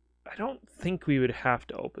I don't think we would have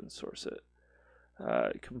to open source it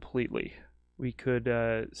completely. we could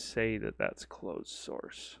say that that's closed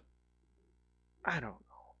source. I don't know.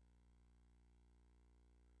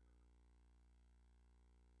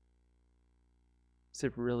 Is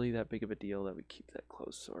it really that big of a deal that we keep that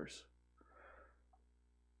closed source?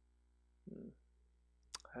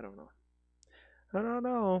 I don't know. I don't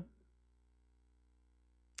know.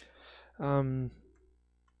 I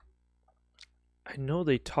know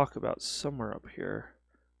they talk about somewhere up here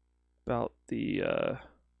about the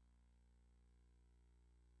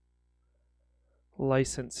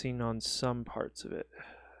licensing on some parts of it.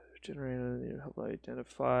 Generated, help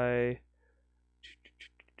identify.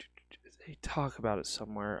 They talk about it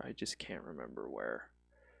somewhere. I just can't remember where.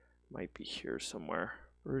 Might be here somewhere.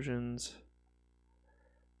 Versions.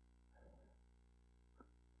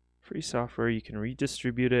 Free software, you can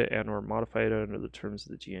redistribute it and or modify it under the terms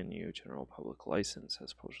of the GNU General Public License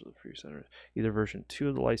as opposed to the Free Center. Either version 2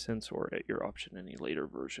 of the license or at your option any later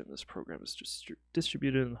version. This program is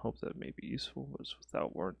distributed in the hope that it may be useful, but it's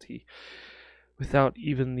without warranty. Without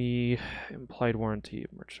even the implied warranty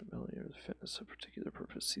of merchantability or the fitness of a particular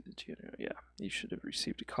purpose. See the GNU. Yeah, you should have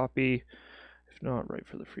received a copy. If not, write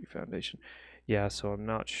for the Free Foundation. Yeah, so I'm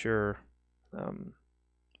not sure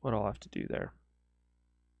what I'll have to do there.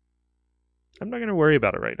 I'm not going to worry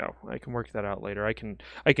about it right now. I can work that out later. I can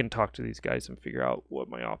talk to these guys and figure out what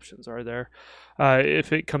my options are there.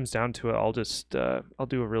 If it comes down to it, I'll just I'll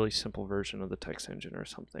do a really simple version of the text engine or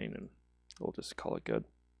something, and we'll just call it good.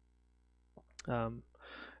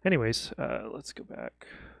 Anyways, let's go back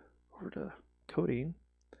over to coding.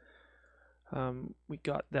 We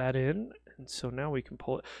got that in, and so now we can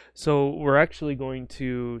pull it. So we're actually going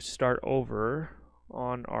to start over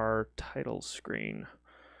on our title screen.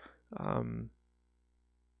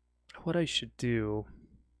 What I should do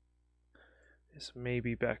is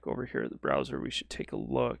maybe back over here at the browser, we should take a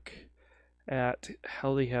look at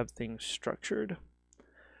how they have things structured.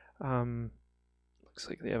 Looks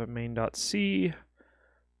like they have a main.c,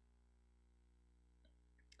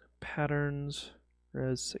 patterns,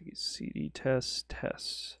 res, cd test,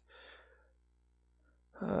 tests.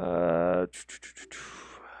 Time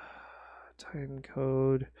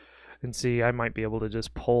code. And see, I might be able to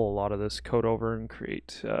just pull a lot of this code over and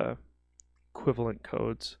create equivalent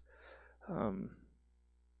codes.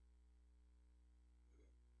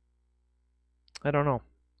 I don't know.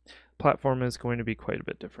 Platform is going to be quite a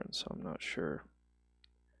bit different, so I'm not sure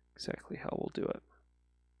exactly how we'll do it.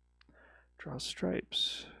 Draw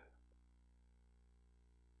stripes.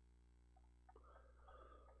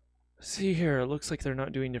 See here, it looks like they're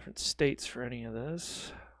not doing different states for any of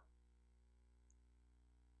this.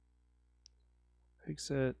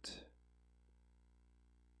 Exit.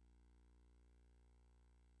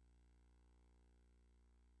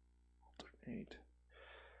 Alternate.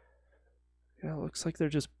 Yeah, it looks like they're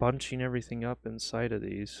just bunching everything up inside of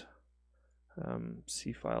these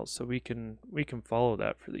C files, so we can follow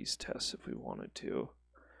that for these tests if we wanted to.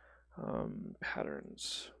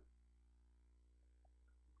 Patterns,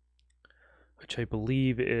 which I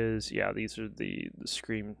believe is, yeah, these are the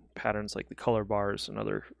screen patterns, like the color bars and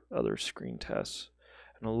other screen tests.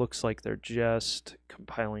 And it looks like they're just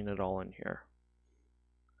compiling it all in here.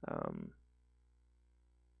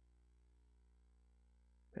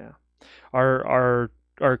 Yeah, our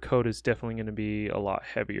code is definitely going to be a lot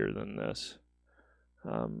heavier than this.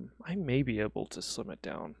 I may be able to slim it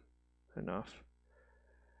down enough.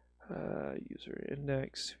 User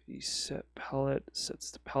index, set palette,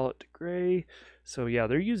 sets the palette to gray. So yeah,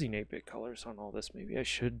 they're using 8-bit colors on all this. Maybe I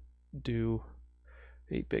should do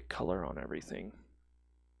 8-bit color on everything.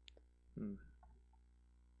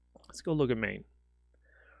 Let's go look at main.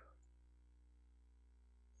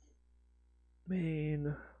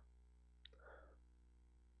 Main.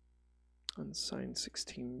 Unsigned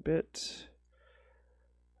 16-bit.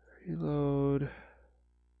 Reload.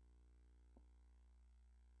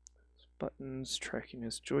 Buttons, tracking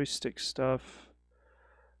his joystick stuff.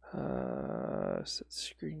 Set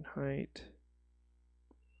screen height.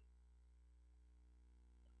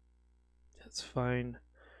 That's fine.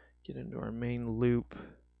 Get into our main loop.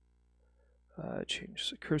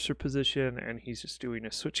 Change the cursor position, and he's just doing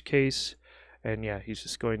a switch case. And yeah, he's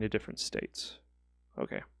just going to different states.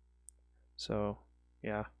 Okay. So,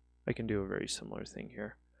 yeah, I can do a very similar thing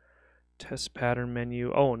here. Test pattern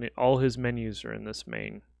menu. Oh, and all his menus are in this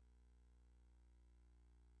main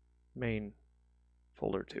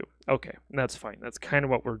folder too. Okay, that's fine. That's kind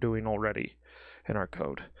of what we're doing already in our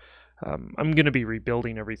code. I'm going to be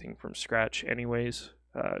rebuilding everything from scratch anyways,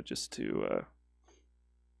 just to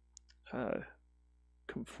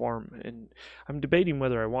conform. And I'm debating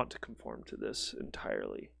whether I want to conform to this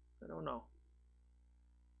entirely. I don't know.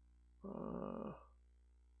 Draw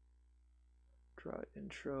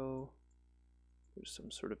intro. There's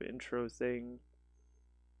some sort of intro thing.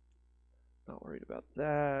 Not worried about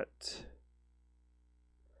that.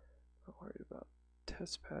 Not worried about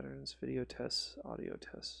test patterns, video tests, audio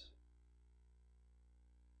tests.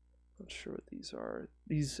 Not sure what these are.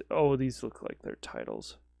 These look like they're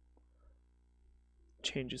titles.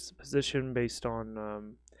 Changes the position based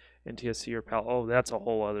on NTSC or PAL. Oh, that's a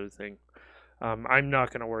whole other thing. I'm not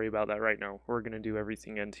going to worry about that right now. We're going to do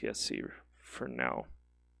everything NTSC for now.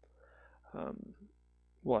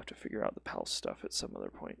 We'll have to figure out the PAL stuff at some other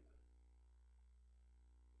point.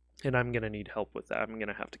 And I'm going to need help with that. I'm going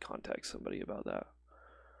to have to contact somebody about that.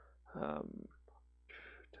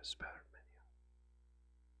 Test pattern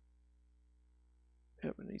menu.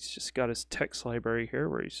 Yep, and he's just got his text library here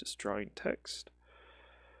where he's just drawing text.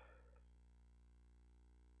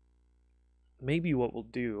 Maybe what we'll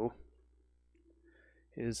do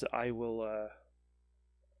is I will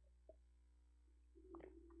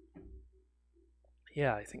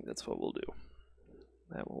yeah, I think that's what we'll do.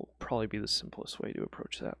 That will probably be the simplest way to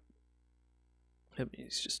approach that. I mean,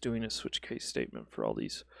 he's just doing a switch case statement for all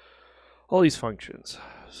these functions.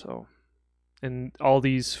 So, and all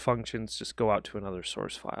these functions just go out to another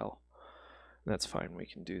source file. And that's fine, we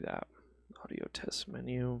can do that. Audio test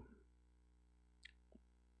menu.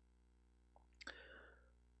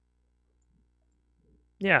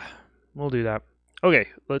 Yeah, we'll do that. Okay,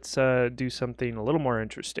 let's do something a little more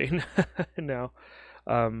interesting now.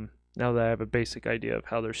 Now that I have a basic idea of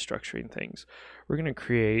how they're structuring things, we're going to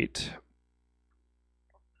create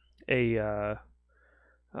a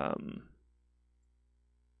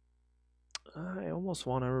I almost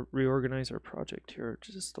want to reorganize our project here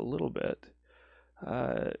just a little bit,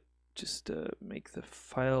 just to make the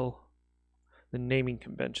file, the naming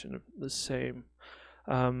convention the same.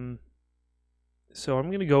 So I'm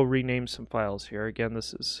going to go rename some files here. Again,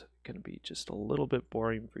 this is going to be just a little bit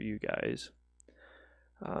boring for you guys,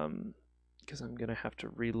 because I'm going to have to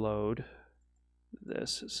reload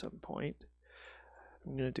this at some point.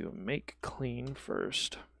 I'm going to do a make clean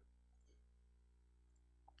first.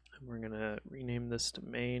 And we're going to rename this to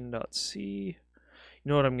main.c. You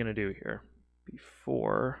know what I'm going to do here?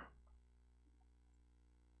 Before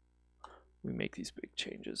we make these big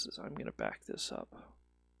changes is I'm going to back this up.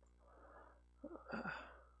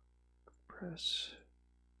 Press.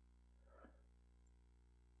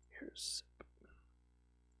 Here's.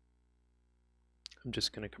 I'm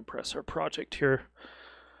just going to compress our project here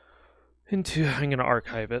into, I'm going to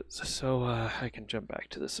archive it so I can jump back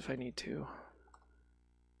to this if I need to.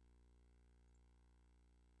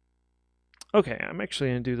 Okay, I'm actually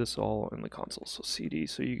going to do this all in the console, so CD,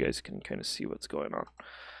 so you guys can kind of see what's going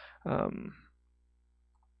on.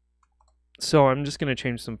 So I'm just going to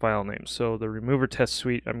change some file names. So the remover test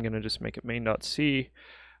suite, I'm going to just make it main.c.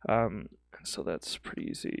 And so that's pretty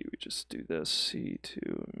easy. We just do this, c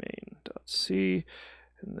to main.c,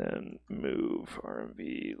 and then move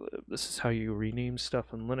rmv lib. This is how you rename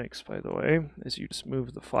stuff in Linux, by the way, is you just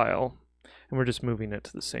move the file. And we're just moving it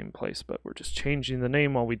to the same place, but we're just changing the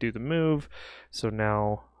name while we do the move. So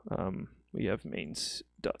now we have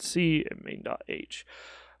main.c and main.h.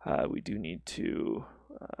 We do need to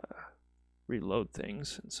reload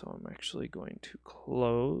things, and so I'm actually going to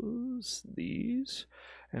close these,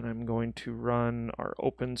 and I'm going to run our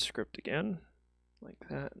open script again, like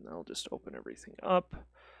that, and I'll just open everything up.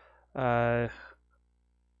 Collapse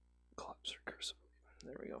recursively.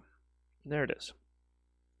 There we go. There it is.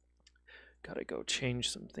 Gotta go change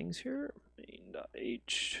some things here.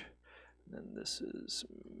 Main.h, and then this is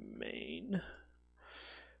main,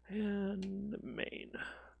 and main.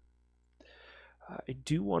 I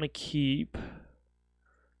do want to keep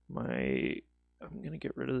my, I'm going to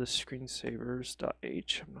get rid of the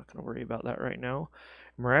screensavers.h. I'm not going to worry about that right now.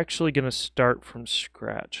 And we're actually going to start from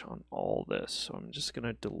scratch on all this. So I'm just going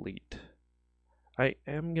to delete. I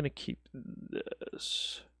am going to keep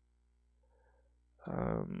this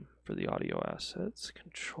for the audio assets,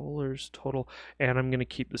 controllers, total, and I'm going to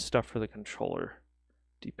keep the stuff for the controller.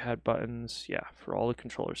 D-pad buttons, yeah, for all the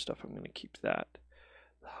controller stuff, I'm going to keep that.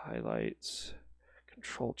 The highlights.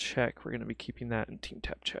 Control check, we're going to be keeping that, in team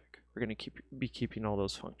tab check. We're going to be keeping all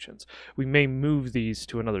those functions. We may move these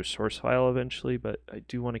to another source file eventually, but I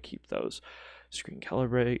do want to keep those. Screen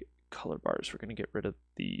calibrate, color bars, we're going to get rid of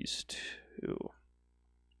these two,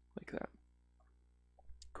 like that.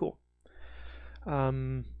 Cool.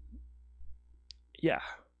 Yeah,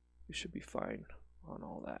 we should be fine on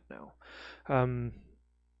all that now.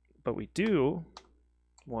 But we do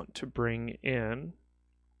want to bring in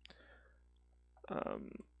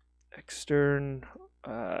extern,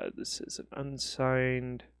 this is an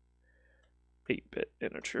unsigned 8-bit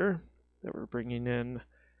integer that we're bringing in,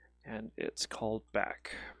 and it's called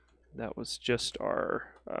back. That was just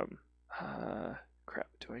our, crap,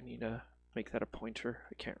 do I need to make that a pointer?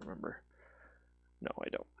 I can't remember. No, I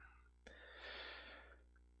don't.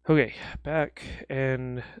 Okay, back,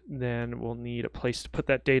 and then we'll need a place to put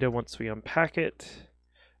that data once we unpack it,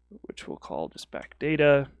 which we'll call just back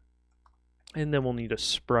data. And then we'll need a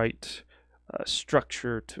sprite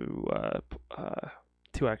structure to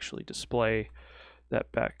actually display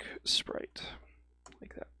that back sprite,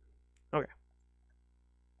 like that. Okay,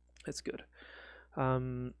 that's good.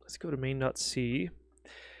 Let's go to main.c.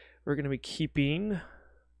 We're going to be keeping,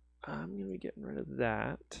 I'm going to be getting rid of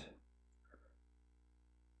that.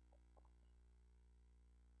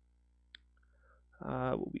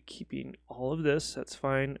 We'll be keeping all of this, that's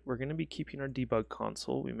fine. We're going to be keeping our debug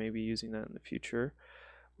console. We may be using that in the future.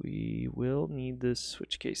 We will need this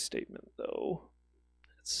switch case statement though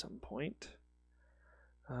at some point.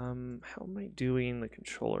 How am I doing the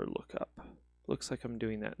controller lookup? Looks like I'm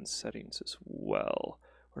doing that in settings as well.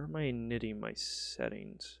 Where am I knitting my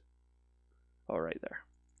settings? Oh, right there.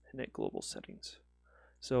 Knit global settings.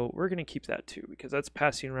 So we're going to keep that too because that's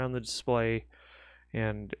passing around the display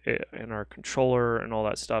and our controller and all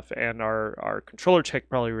that stuff, and our controller check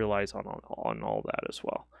probably relies on all that as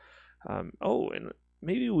well. Oh, and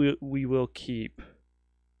maybe we will keep.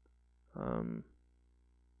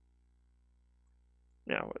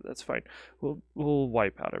 Yeah, that's fine. We'll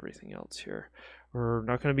wipe out everything else here. We're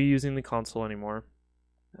not going to be using the console anymore,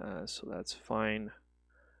 so that's fine.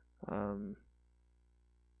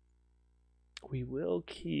 We will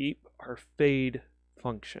keep our fade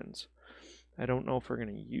functions. I don't know if we're going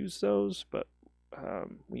to use those, but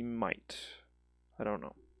we might. I don't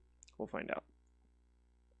know. We'll find out.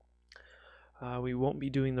 We won't be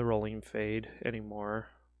doing the rolling fade anymore.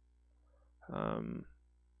 We'll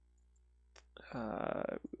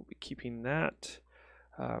be keeping that.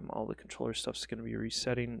 All the controller stuff's going to be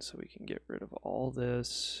resetting, so we can get rid of all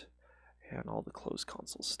this and all the closed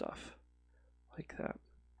console stuff, like that.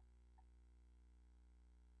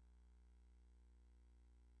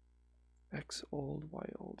 X old, Y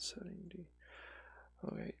old setting D.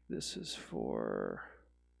 Okay, this is for.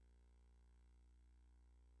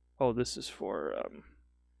 Oh, this is for.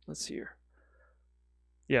 Let's see here.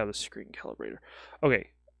 Yeah, the screen calibrator.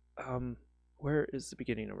 Okay, where is the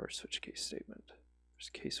beginning of our switch case statement? There's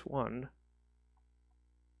case 1.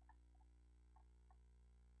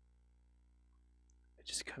 I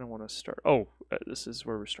just kind of want to start. Oh, this is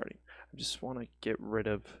where we're starting. I just want to get rid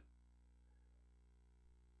of.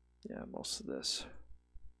 Yeah, most of this.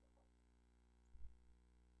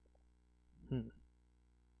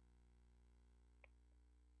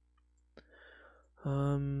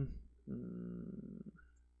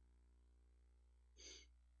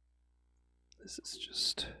 This is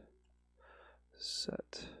just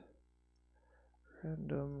set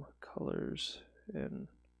random colors in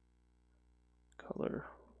color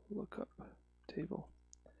lookup table.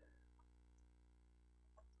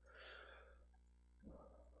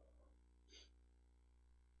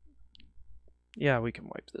 Yeah, we can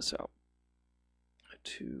wipe this out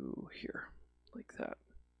to here, like that.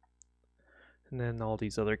 And then all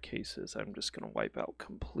these other cases, I'm just going to wipe out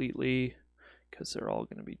completely because they're all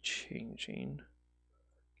going to be changing.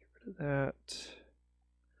 Get rid of that.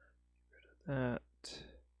 Get rid of that.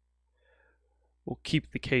 We'll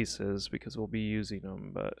keep the cases because we'll be using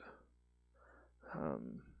them, but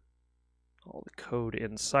all the code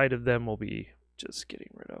inside of them will be just getting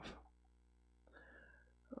rid of.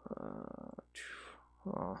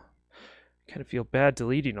 I kind of feel bad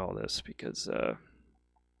deleting all this because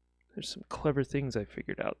there's some clever things I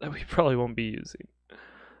figured out that we probably won't be using.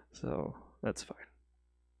 So that's fine.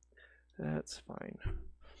 That's fine.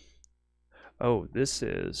 Oh, this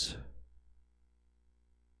is.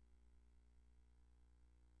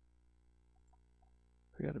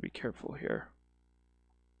 We got to be careful here.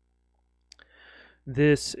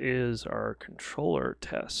 This is our controller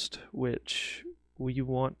test, which we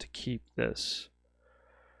want to keep this.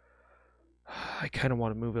 I kind of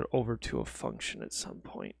want to move it over to a function at some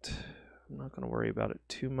point. I'm not going to worry about it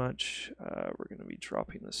too much. We're going to be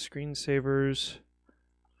dropping the screensavers.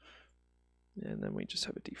 And then we just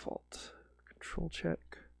have a default control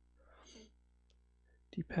check.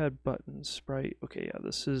 D-pad button sprite. Okay, yeah,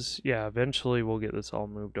 this is, yeah, eventually we'll get this all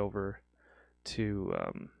moved over to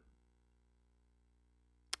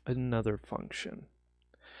another function.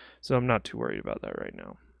 So I'm not too worried about that right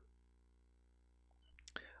now.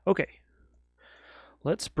 Okay.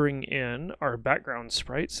 Let's bring in our background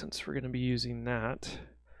sprite since we're going to be using that.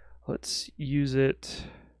 Let's use it.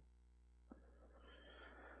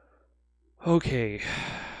 Okay,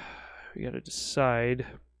 we got to decide,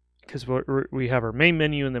 because we have our main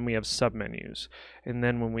menu and then we have submenus, and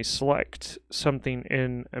then when we select something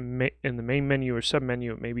in in the main menu or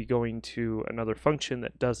submenu, it may be going to another function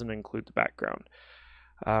that doesn't include the background.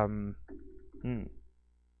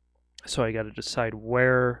 So I got to decide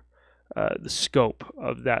where the scope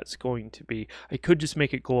of that's going to be. I could just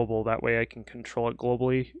make it global, that way I can control it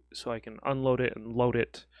globally, so I can unload it and load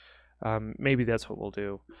it. Maybe that's what we'll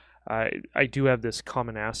do. I do have this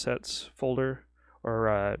common assets folder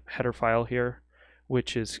or header file here,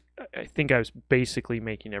 which is, I think I was basically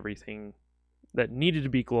making everything that needed to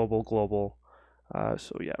be global.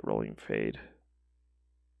 So yeah, rolling fade.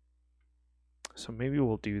 So maybe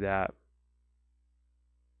we'll do that.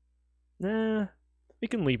 Nah, we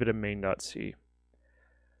can leave it at main.c.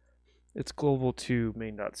 It's global to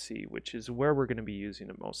main.c, which is where we're going to be using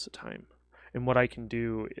it most of the time. And what I can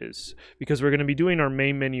do is, because we're going to be doing our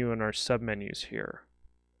main menu and our submenus here,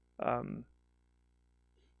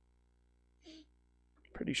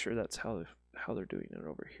 pretty sure that's how they're doing it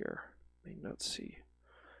over here. Main.c,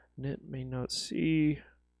 knit main.c.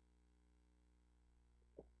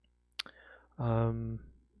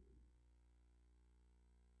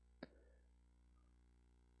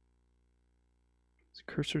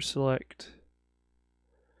 Cursor select,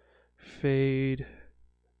 fade,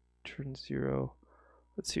 turn 0.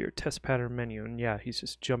 Let's see your test pattern menu, and yeah, he's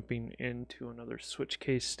just jumping into another switch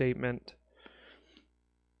case statement.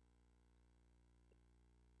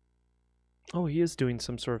 Oh, he is doing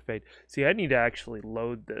some sort of fade. See, I need to actually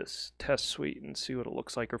load this test suite and see what it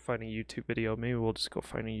looks like, or find a YouTube video. Maybe we'll just go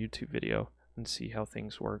find a YouTube video and see how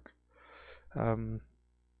things work.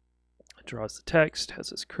 Draws the text, has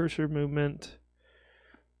this cursor movement.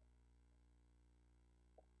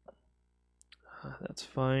 That's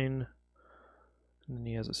fine. And then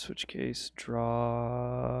he has a switch case,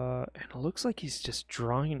 draw, and it looks like he's just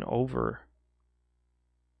drawing over.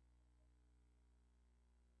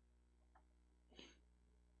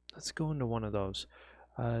 Let's go into one of those.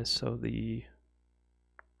 So the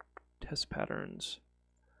test patterns.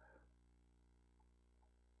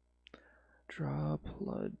 Draw,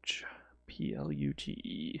 pludge,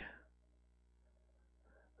 P-L-U-G-E.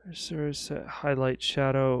 There's a highlight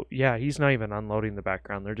shadow. Yeah, he's not even unloading the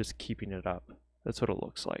background. They're just keeping it up. That's what it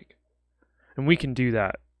looks like. And we can do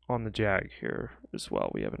that on the Jag here as well.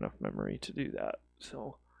 We have enough memory to do that.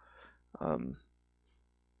 So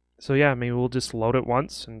yeah, maybe we'll just load it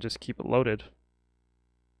once and just keep it loaded.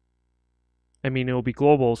 I mean, it'll be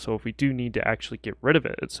global, so if we do need to actually get rid of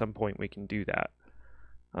it at some point, we can do that.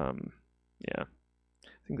 Yeah,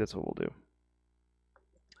 I think that's what we'll do.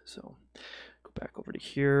 So go back over to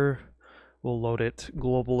here. We'll load it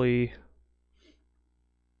globally.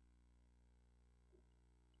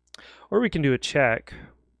 Or we can do a check.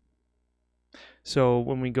 So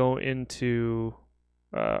when we go into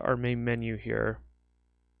our main menu here,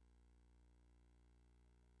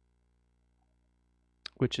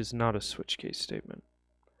 which is not a switch case statement.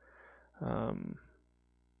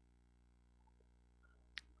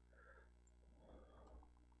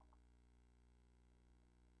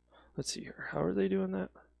 Let's see here. How are they doing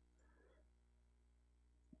that?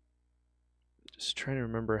 Just trying to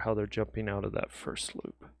remember how they're jumping out of that first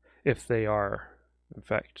loop. If they are, in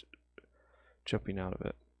fact, jumping out of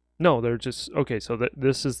it. No, they're just, okay, so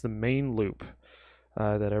this is the main loop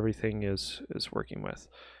that everything is working with.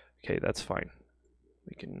 Okay, that's fine.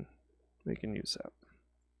 We can use that.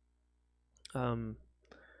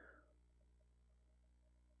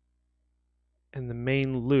 And the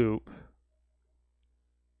main loop,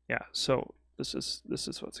 yeah, so this is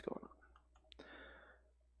what's going on.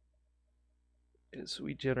 Is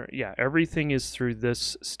we generate, yeah, everything is through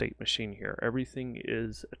this state machine here. Everything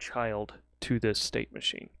is a child to this state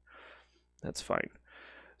machine. That's fine.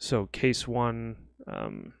 So case one,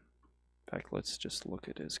 in fact, let's just look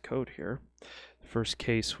at his code here. The first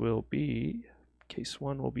case will be, case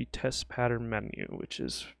one will be test pattern menu, which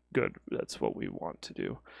is good. That's what we want to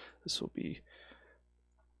do. This will be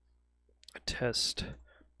a test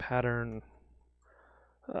pattern,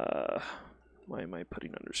 why am I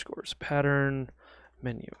putting underscores? Pattern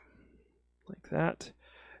menu, like that.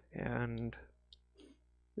 And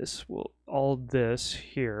this will, all this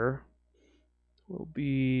here will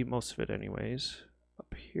be, most of it anyways,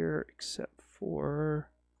 up here, except for,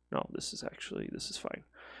 no, this is fine,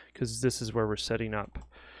 because this is where we're setting up,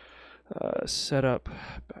 set up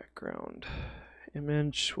background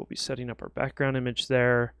image. We'll be setting up our background image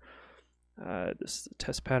there. This is the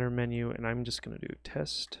test pattern menu, and I'm just going to do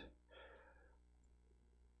test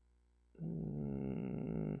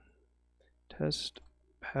test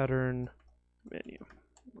pattern menu,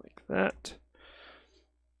 like that.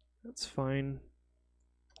 That's fine.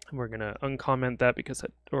 We're going to uncomment that because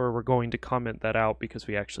we're going to comment that out because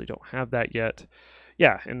we actually don't have that yet.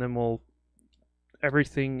 Yeah, and then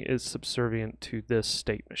everything is subservient to this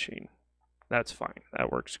state machine. That's fine.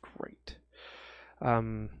 That works great.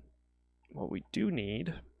 What we do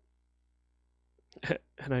need,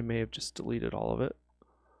 and I may have just deleted all of it.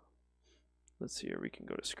 Let's see here. We can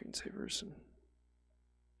go to screensavers and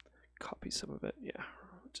copy some of it. Yeah,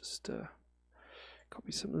 just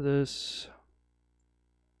copy some of this,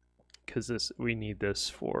 because we need this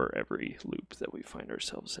for every loop that we find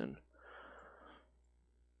ourselves in.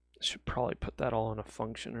 Should probably put that all in a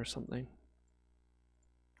function or something.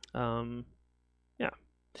 Yeah,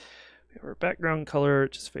 we have our background color.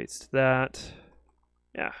 It just fades to that.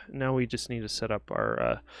 Yeah, now we just need to set up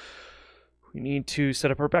our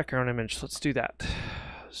background image. Let's do that.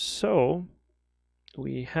 So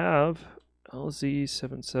we have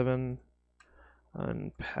LZ77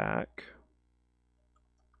 unpack,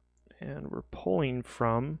 and we're pulling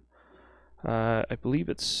from I believe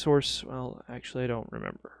it's source. Well, actually I don't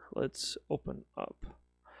remember. Let's open up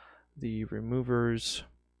the removers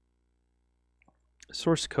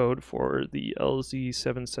source code for the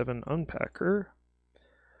LZ77 unpacker,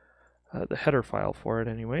 the header file for it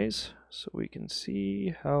anyways, so we can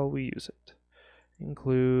see how we use it.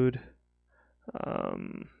 Include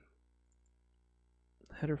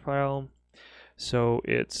header file. So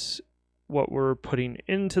it's what we're putting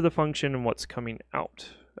into the function and what's coming out,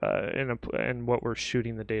 and what we're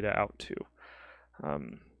shooting the data out to.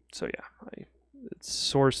 So yeah, it's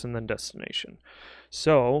source and then destination.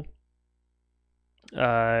 So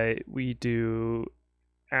we do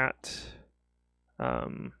at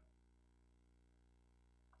oh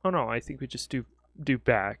no, I think we just do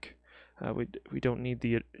back. We don't need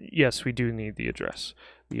the, yes, we do need the address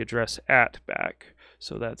at back.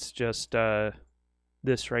 So that's just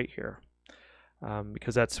this right here,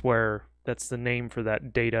 because that's the name for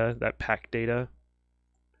that data, that pack data.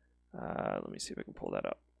 Let me see if I can pull that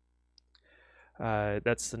up.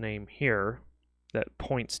 That's the name here that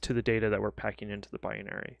points to the data that we're packing into the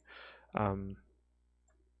binary.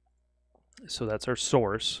 So that's our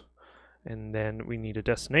source. And then we need a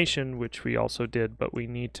destination, which we also did, but we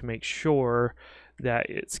need to make sure that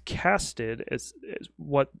it's casted as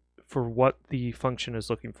what the function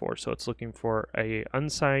is looking for. So it's looking for a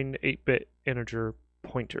unsigned 8-bit integer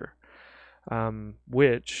pointer,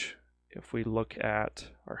 which, if we look at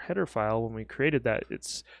our header file, when we created that,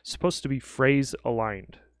 it's supposed to be phrase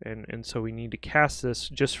aligned. And so we need to cast this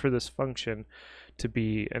just for this function to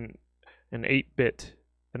be an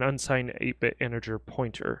unsigned 8-bit integer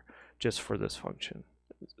pointer just for this function,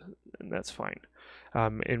 and that's fine.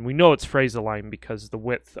 And we know it's phrase aligned because the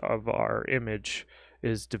width of our image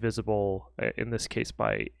is divisible, in this case,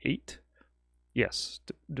 by 8. Yes,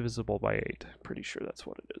 divisible by 8. Pretty sure that's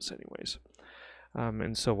what it is anyways.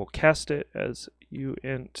 And so we'll cast it as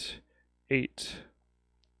uint 8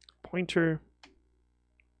 pointer,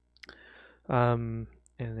 and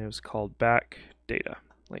it was called back data,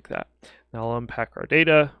 like that. Now I'll unpack our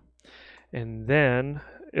data, and then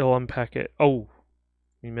it'll unpack it. Oh,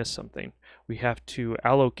 we missed something. We have to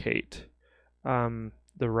allocate the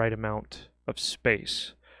right amount of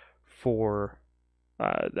space for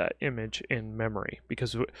that image in memory,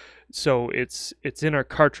 because so it's in our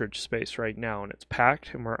cartridge space right now, and it's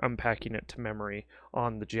packed, and we're unpacking it to memory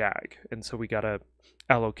on the Jag, and so we gotta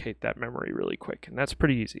allocate that memory really quick, and that's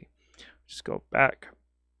pretty easy. Just go back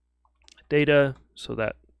data, so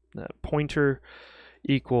that pointer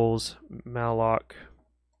equals malloc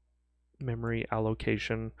memory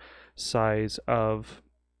allocation size of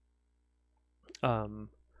and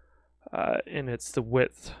it's the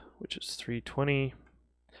width, which is 320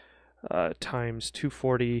 times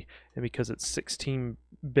 240, and because it's 16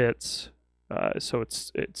 bits, so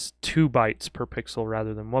it's 2 bytes per pixel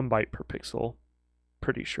rather than 1 byte per pixel.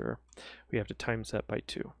 Pretty sure we have to times that by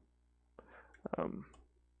 2. And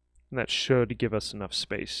that should give us enough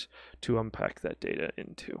space to unpack that data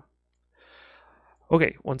into.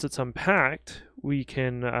 Okay, once it's unpacked, we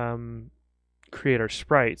can create our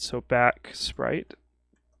sprite. So back sprite,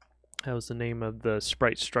 that was the name of the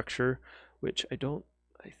sprite structure, which I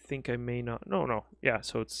think I may not, no, yeah,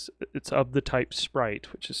 so it's of the type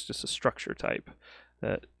sprite, which is just a structure type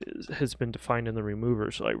that has been defined in the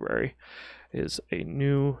removers library, is a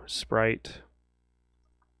new sprite,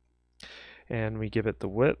 and we give it the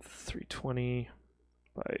width, 320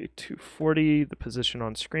 by 240, the position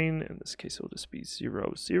on screen, in this case it will just be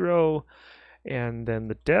 0, 0, and then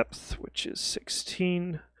the depth, which is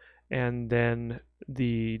 16, and then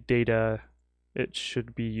the data it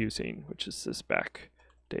should be using, which is this back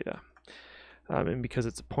data. And because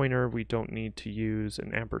it's a pointer, we don't need to use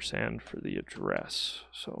an ampersand for the address,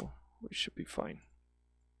 so we should be fine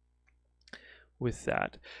with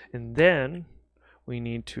that. And then we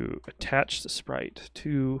need to attach the sprite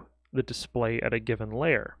to the display at a given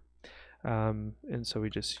layer. And so we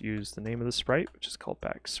just use the name of the sprite, which is called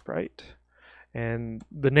backSprite. And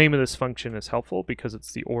the name of this function is helpful because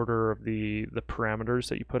it's the order of the parameters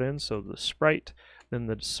that you put in. So the sprite, then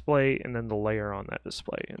the display, and then the layer on that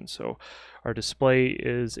display. And so our display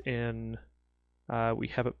is in, we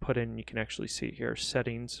have it put in, you can actually see here,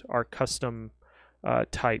 settings, our custom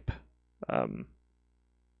type for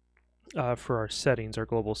our settings, our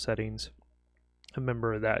global settings. A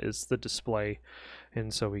member of that is the display,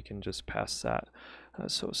 and so we can just pass that.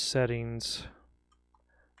 So settings,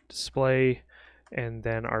 display, and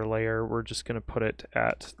then our layer, we're just going to put it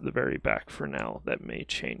at the very back for now. That may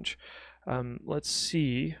change. Let's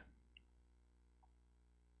see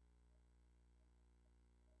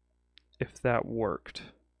if that worked.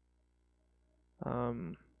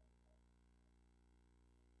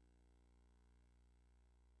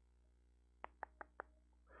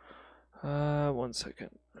 One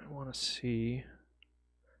second. I want to see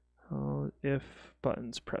if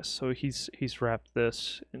buttons press. So he's wrapped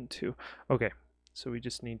this into. Okay, so we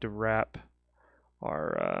just need to wrap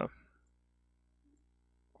our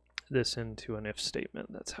this into an if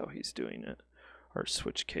statement. That's how he's doing it. Our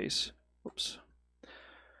switch case. Oops.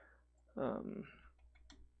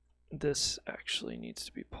 This actually needs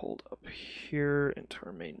to be pulled up here into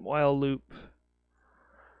our main while loop,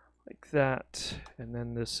 like that. And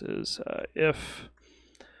then this is if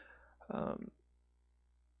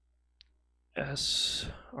S,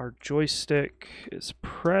 our joystick is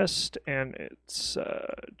pressed, and it's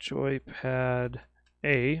joypad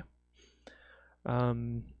A.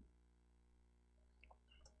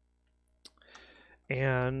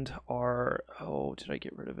 And our, oh, did I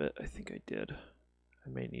get rid of it? I think I did. I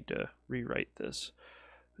may need to rewrite this.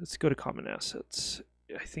 Let's go to common assets.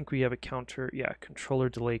 I think we have a counter, yeah, controller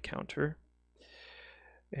delay counter.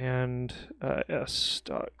 And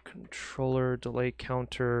s.controller delay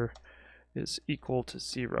counter is equal to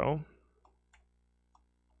 0.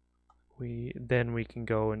 Then we can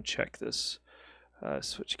go and check this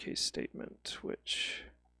switch case statement, which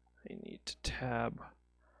I need to tab.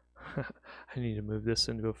 I need to move this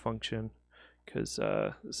into a function because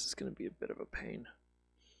this is going to be a bit of a pain.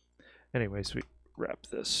 Anyways, we wrap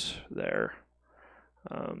this there.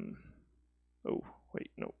 Oh,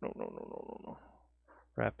 wait, no.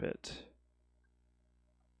 Wrap it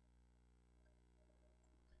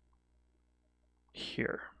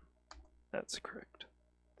here. That's correct.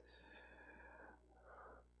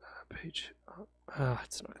 Page.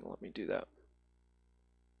 It's not going to let me do that.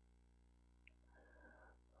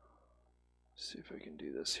 See if I can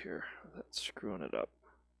do this here. That's screwing it up.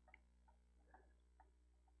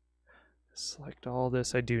 Select all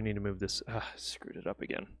this. I do need to move this. Screwed it up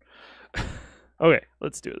again. Okay,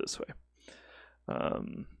 let's do it this way.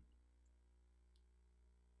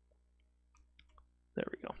 There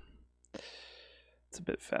we go. It's a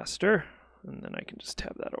bit faster, and then I can just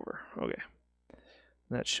tab that over. Okay,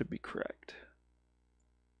 that should be correct.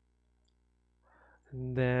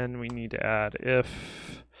 And then we need to add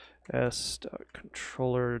if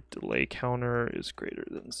s.controller delay counter is greater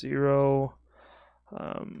than 0.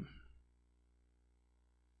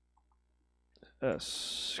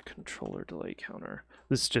 S controller delay counter.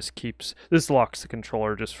 This just keeps, this locks the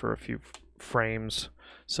controller just for a few frames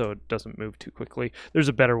so it doesn't move too quickly. There's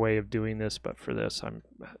a better way of doing this, but for this,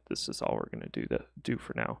 this is all we're going to do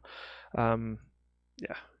for now.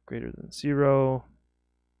 Yeah, greater than 0.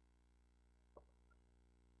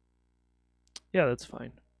 Yeah, that's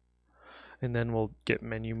fine. And then we'll get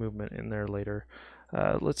menu movement in there later.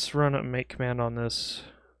 Let's run a make command on this.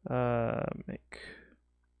 Make.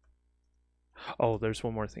 Oh, there's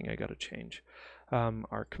one more thing I got to change.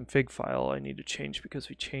 Our config file I need to change because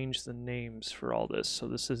we changed the names for all this. So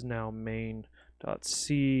this is now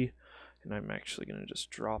main.c, and I'm actually going to just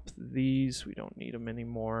drop these. We don't need them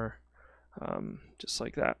anymore. Just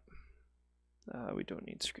like that. We don't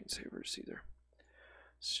need screensavers either.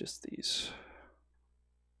 It's just these.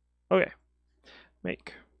 Okay.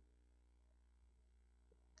 Make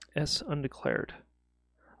s undeclared.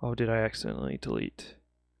 Oh, did I accidentally delete?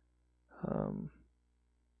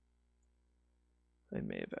 I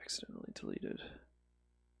may have accidentally deleted.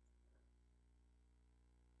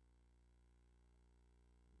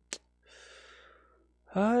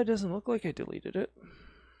 It doesn't look like I deleted it.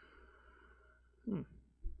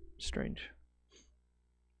 Strange.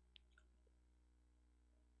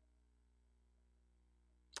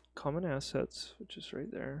 common assets, which is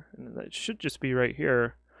right there, and that should just be right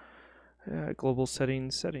here. Global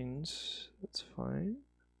settings, that's fine.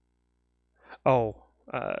 Oh,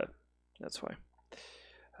 that's why.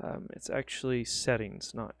 It's actually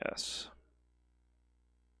settings, not S.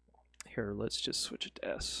 Here, let's just switch it to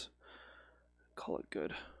S. Call it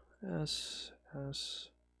good. S.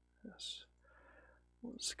 Let's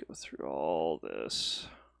go through all this.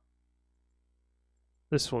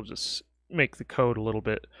 This will just make the code a little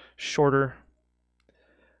bit shorter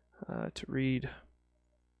to read.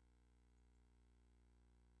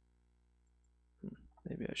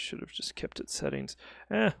 Maybe I should have just kept it settings.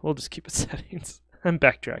 We'll just keep it settings. I'm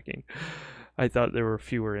backtracking. I thought there were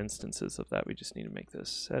fewer instances of that. We just need to make this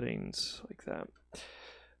settings like that.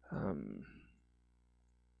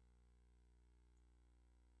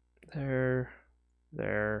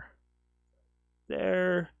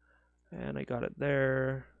 There, and I got it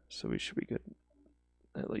there, so we should be good,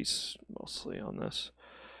 at least mostly on this.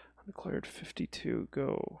 Undeclared 52,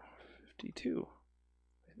 go 52,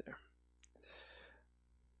 right there.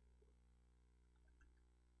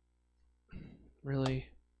 Really?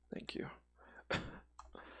 Thank you.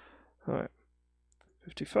 All right,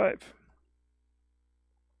 55.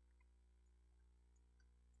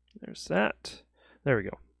 There's that. There we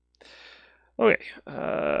go. Okay,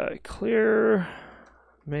 clear,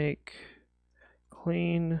 make,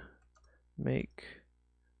 clean, make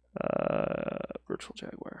virtual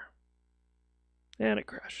Jaguar. And it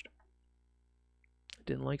crashed.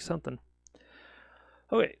 Didn't like something.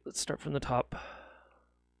 Okay, let's start from the top.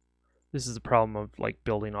 This is the problem of like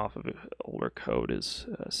building off of older code is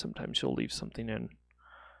sometimes you'll leave something in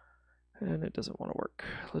and it doesn't want to work.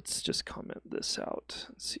 Let's just comment this out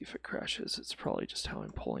and see if it crashes. It's probably just how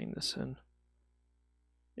I'm pulling this in.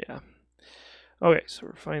 Yeah. Okay, so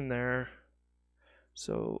we're fine there.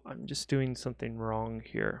 So I'm just doing something wrong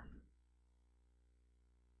here.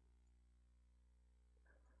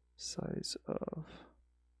 Size of...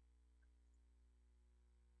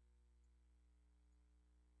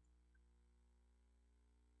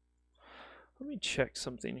 Let me check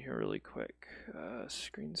something here really quick.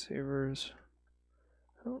 Screensavers.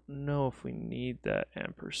 I don't know if we need that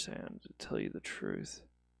ampersand, to tell you the truth.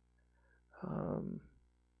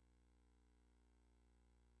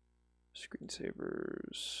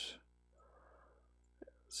 Screensavers.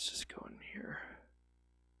 Let's just go in here.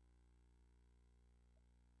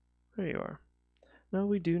 There you are. No,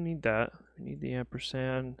 we do need that. We need the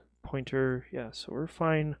ampersand pointer. Yeah, so we're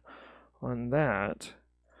fine on that.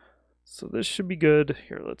 So this should be good.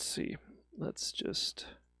 Here, let's see. Let's just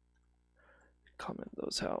comment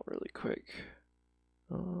those out really quick.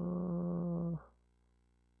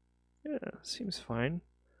 Yeah, seems fine.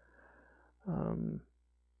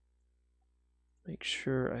 Make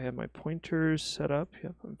sure I have my pointers set up.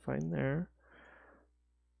 Yep, I'm fine there.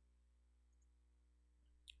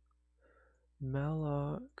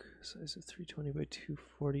 Malloc, size of 320 by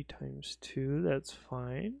 240 times 2, that's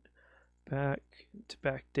fine. Back to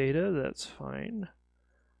back data, that's fine.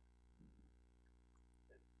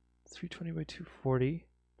 320 by 240,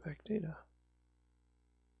 back data.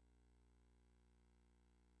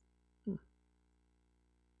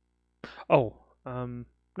 Oh,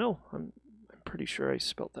 no, I'm pretty sure I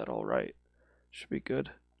spelt that all right. Should be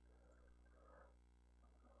good.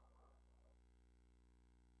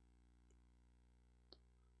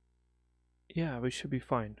 Yeah, we should be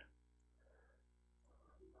fine.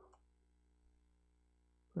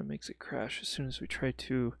 That makes it crash as soon as we try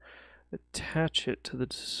to attach it to the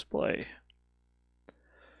display.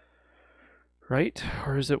 Right?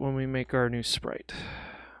 Or is it when we make our new sprite?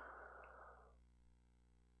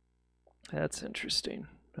 That's interesting.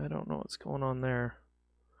 I don't know what's going on there.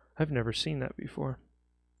 I've never seen that before.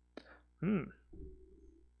 Here,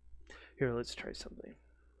 let's try something.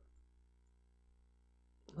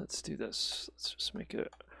 Let's do this. Let's just make it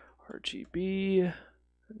RGB,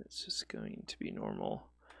 and it's just going to be normal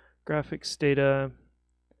graphics data.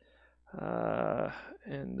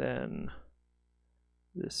 And then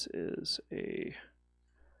this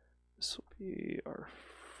will be our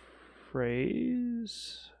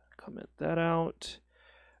phrase. Comment that out.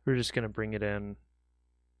 We're just going to bring it in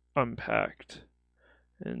unpacked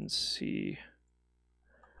and see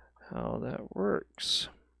how that works.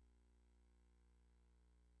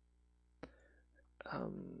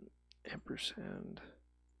 Ampersand.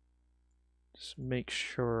 Just make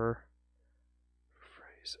sure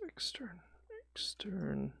phrase extern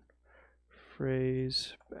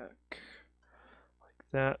phrase back like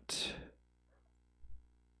that.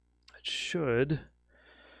 It should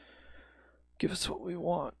give us what we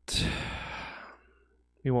want.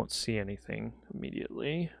 We won't see anything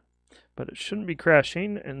immediately, but it shouldn't be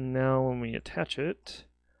crashing. And now when we attach it,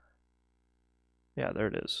 yeah, there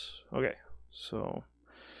it is. Okay, so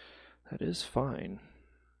that is fine.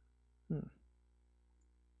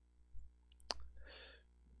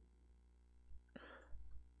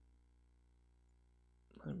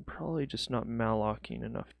 I'm probably just not mallocking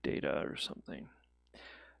enough data or something.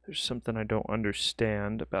 There's something I don't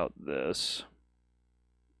understand about this.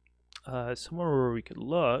 Somewhere where we could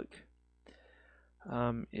look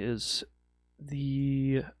is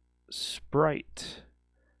the sprite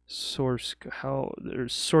source. How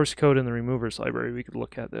there's source code in the removers library we could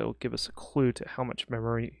look at that'll give us a clue to how much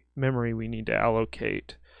memory we need to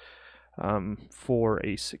allocate for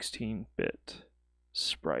a 16-bit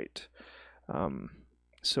sprite.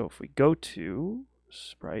 So if we go to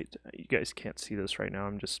sprite, you guys can't see this right now,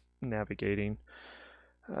 I'm just navigating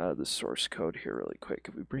the source code here really quick.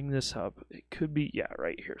 If we bring this up, it could be, yeah,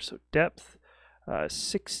 right here. So depth,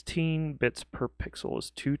 16 bits per pixel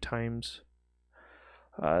is 2 times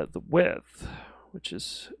the width, which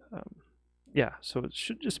is, yeah, so it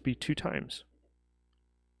should just be 2 times.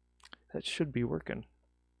 That should be working.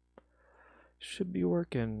 Should be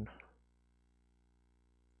working.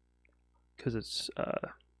 Because it's,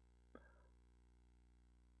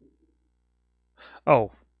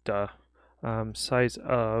 oh, duh. Size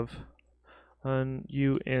of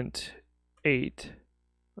uint 8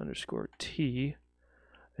 underscore t,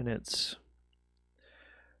 and it's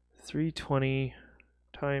 320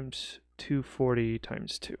 times 240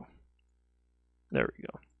 times 2. There we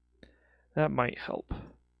go. That might help.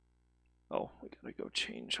 Oh, we gotta go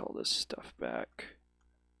change all this stuff back.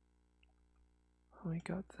 We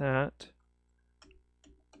got that.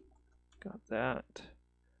 Got that.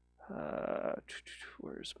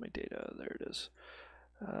 Where's my data? There it is.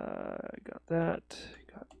 Got that.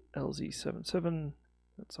 Got LZ77.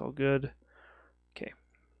 That's all good. Okay.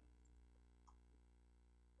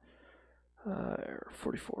 Error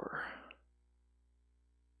 44.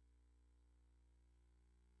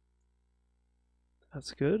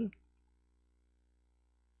 That's good.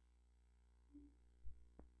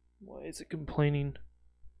 Why is it complaining?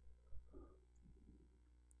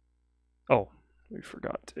 Oh, we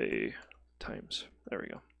forgot a times. There we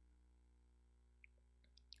go.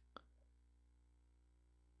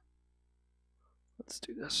 Let's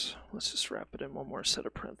do this. Let's just wrap it in one more set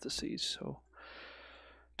of parentheses. So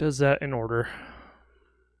does that in order.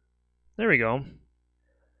 There we go.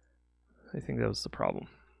 I think that was the problem.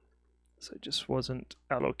 So I just wasn't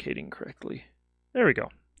allocating correctly. There we go.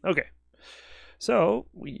 Okay. So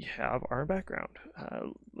we have our background.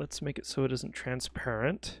 Let's make it so it isn't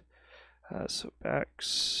transparent. So back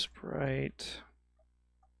sprite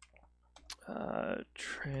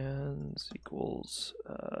trans equals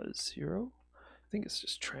 0. I think it's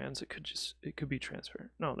just trans. It could be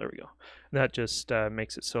transparent. No, there we go. And that just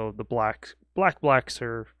makes it so the blacks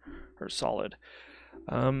are solid.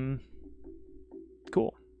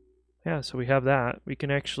 Cool. Yeah, so we have that. We can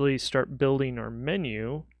actually start building our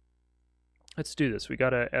menu. Let's do this. We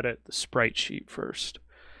gotta edit the sprite sheet first.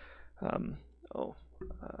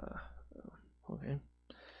 Okay.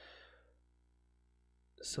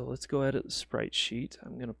 So let's go edit the sprite sheet.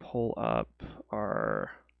 I'm gonna pull up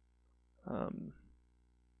our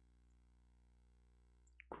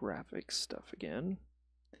graphics stuff again.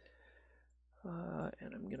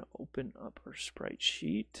 And I'm gonna open up our sprite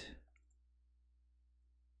sheet.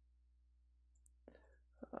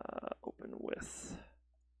 Open with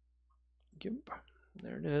GIMP.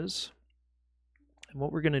 There it is. And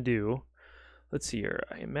what we're gonna do, let's see here.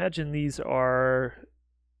 I imagine these are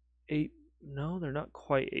 8. No, they're not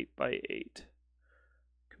quite 8 by 8.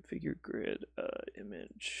 Configure grid,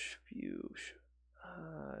 image, view,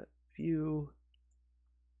 view,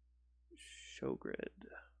 show grid.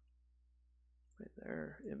 Right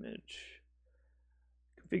there, image,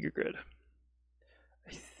 configure grid.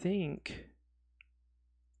 I think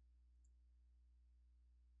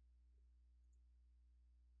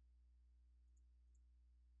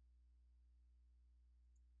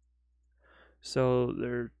so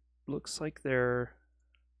there looks like they're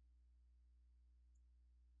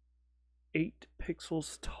 8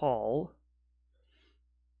 pixels tall.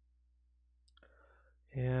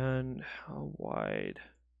 And how wide?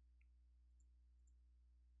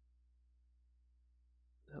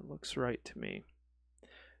 That looks right to me.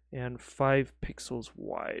 And 5 pixels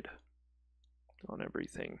wide on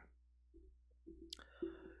everything.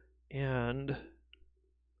 And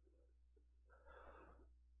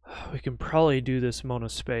we can probably do this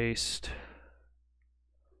monospaced.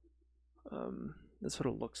 That's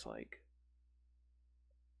what it looks like.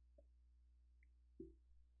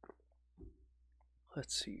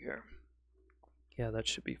 Let's see here. Yeah, that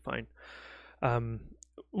should be fine.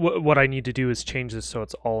 What I need to do is change this so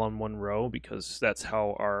it's all on one row, because that's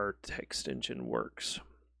how our text engine works.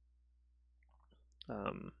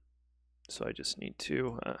 So I just need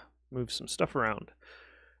to move some stuff around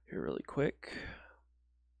here really quick.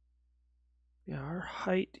 Yeah,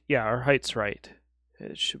 our height's right.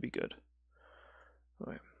 It should be good.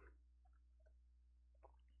 Okay.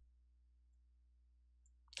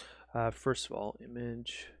 First of all,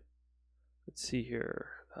 image. Let's see here.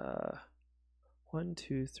 1,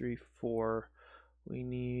 2, 3, 4. We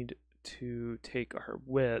need to take our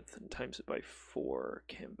width and times it by 4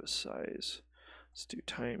 canvas size. Let's do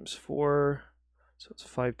times 4. So it's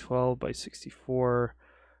 512 by 64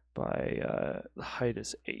 by the height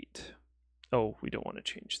is 8. Oh, we don't want to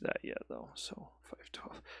change that yet though. So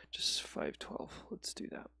 512, just 512. Let's do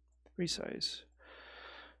that. Resize.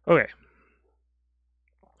 Okay.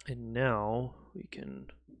 And now we can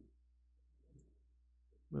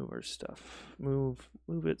move our stuff. Move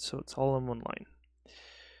it so it's all on one line.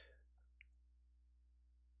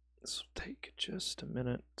 This will take just a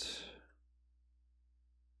minute.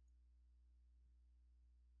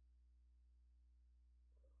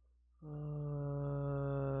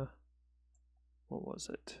 What was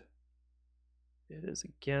it? It is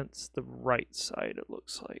against the right side, it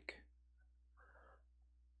looks like.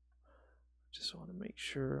 Just want to make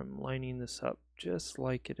sure I'm lining this up just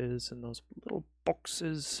like it is in those little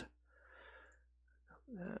boxes.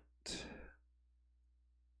 That.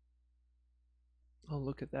 Oh,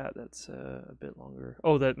 look at that. That's a bit longer.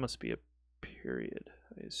 Oh, that must be a period,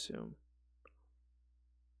 I assume.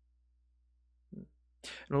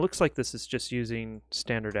 And it looks like this is just using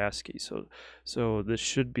standard ASCII, so this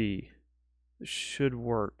should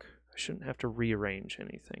work. I shouldn't have to rearrange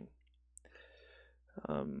anything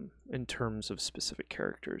in terms of specific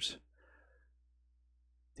characters.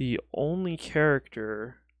 The only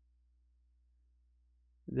character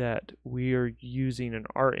that we are using in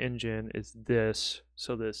our engine is this.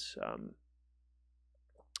 So this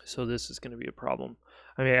is going to be a problem.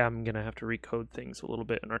 I mean, I'm going to have to recode things a little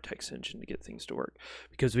bit in our text engine to get things to work,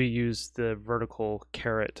 because we use the vertical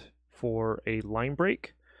caret for a line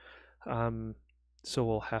break. So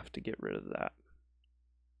we'll have to get rid of that.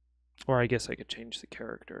 Or I guess I could change the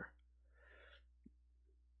character.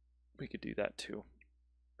 We could do that too.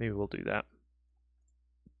 Maybe we'll do that.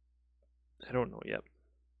 I don't know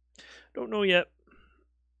yet.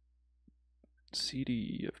 C, D,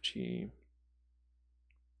 E, F, G.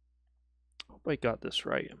 Hope I got this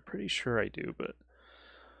right. I'm pretty sure I do, but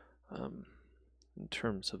in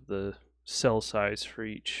terms of the cell size for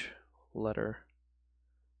each letter,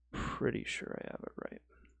 pretty sure I have it right.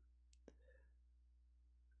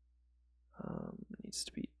 It needs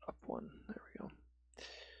to be up one. There we go.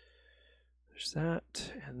 There's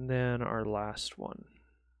that, and then our last one.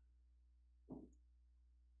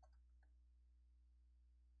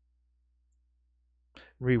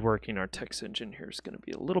 Reworking our text engine here is going to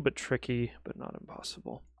be a little bit tricky, but not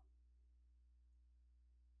impossible.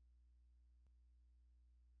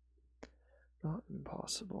 Not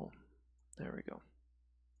impossible. There we go.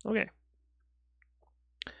 Okay.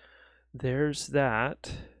 There's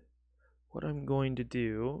that. What I'm going to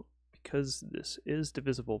do, because this is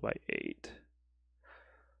divisible by 8.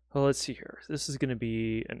 Well, let's see here. This is going to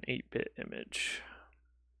be an 8-bit image.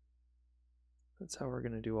 That's how we're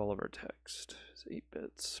going to do all of our text. It's 8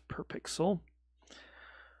 bits per pixel.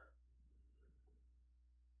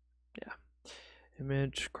 Yeah.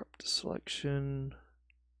 Image, crop to selection.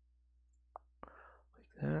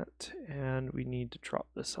 Like that. And we need to drop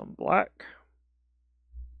this on black.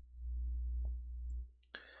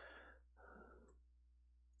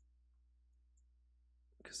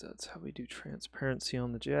 Because that's how we do transparency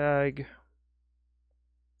on the Jag.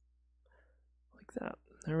 Like that.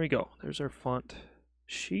 There we go. There's our font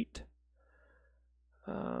sheet,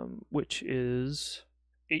 which is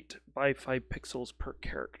 8 by 5 pixels per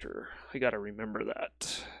character. I gotta remember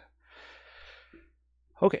that.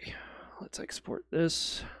 Okay, let's export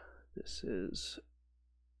this.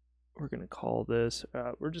 We're gonna call this,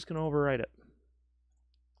 we're just gonna overwrite it.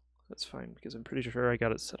 That's fine, because I'm pretty sure I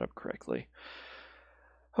got it set up correctly.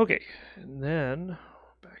 Okay, and then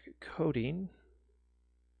back at coding,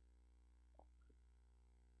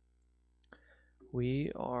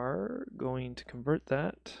 we are going to convert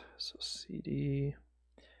that. So CD,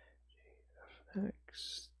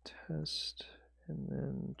 GFX, test, and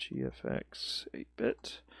then GFX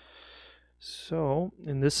 8-bit. So,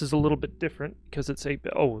 and this is a little bit different because it's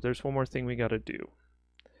 8-bit. Oh, there's one more thing we got to do.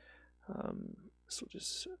 So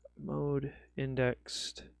just mode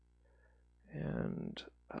indexed and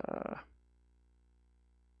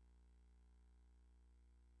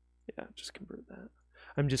Yeah, just convert that.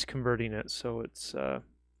 I'm just converting it so it's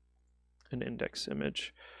an index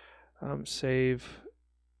image. Save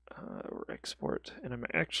or export, and I'm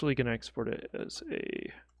actually going to export it as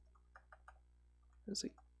a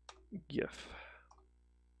GIF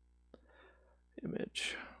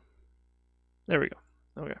image. There we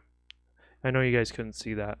go. Okay. I know you guys couldn't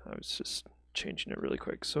see that. I was just changing it really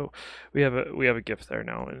quick. So we have a GIF there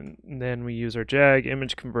now, and then we use our Jag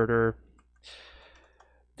image converter.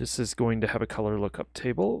 This is going to have a color lookup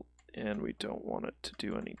table, and we don't want it to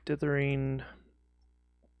do any dithering,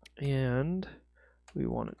 and we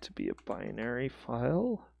want it to be a binary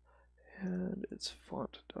file, and it's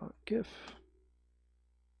font.gif.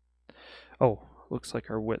 Oh, looks like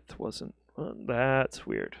our width wasn't. That's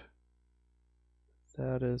weird.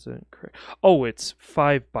 That isn't correct. Oh, it's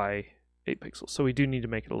 5 by 8 pixels, so we do need to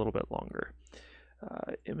make it a little bit longer.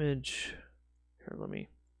 Image. Here, let me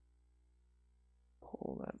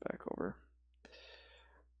pull that back over.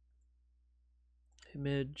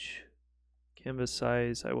 Image, canvas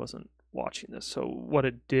size. I wasn't watching this, so what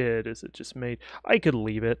it did is it just made. I could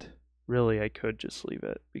leave it. Really, I could just leave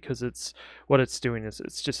it because it's what it's doing is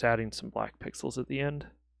it's just adding some black pixels at the end.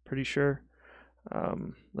 Pretty sure.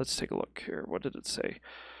 Let's take a look here. What did it say?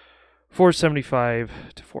 475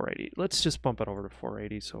 to 480. Let's just bump it over to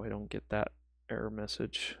 480 so I don't get that error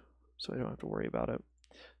message, so I don't have to worry about it.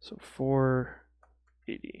 So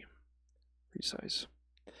 480 resize,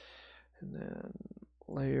 and then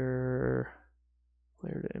layer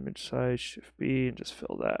to image size, Shift B, and just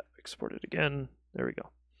fill that. Export it again. There we go.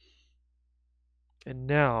 And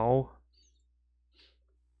now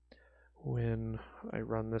when I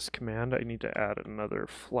run this command, I need to add another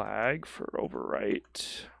flag for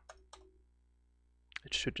overwrite.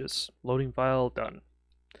 It should just loading file, done.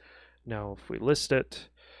 Now if we list it,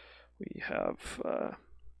 we have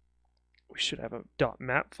we should have a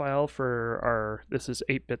 .map file for our, this is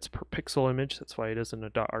 8 bits per pixel image, that's why it isn't a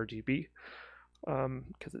 .rgb,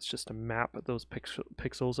 because it's just a map of those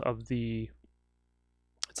pixels of the,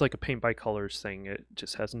 it's like a paint by colors thing. It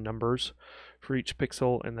just has numbers for each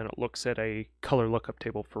pixel, and then it looks at a color lookup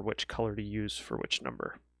table for which color to use for which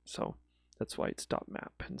number. So that's why it's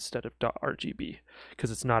 .map instead of .rgb,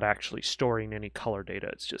 because it's not actually storing any color data.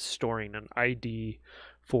 It's just storing an ID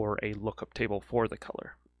for a lookup table for the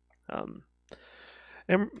color.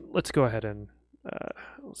 And let's go ahead and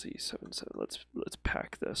LZ77. Let's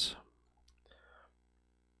pack this.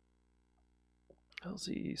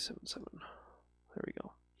 LZ77. There we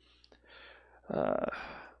go. I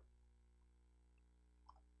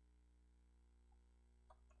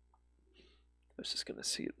was just gonna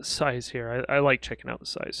see the size here. I like checking out the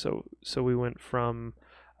size. So we went from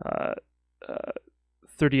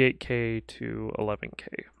 38K to 11K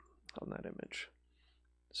on that image.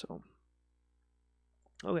 So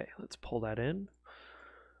okay, let's pull that in.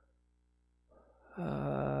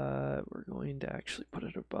 We're going to actually put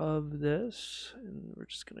it above this, and we're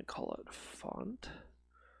just gonna call it font.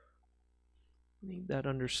 Need that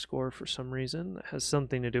underscore for some reason. That has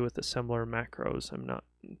something to do with assembler macros. I'm not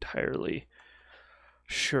entirely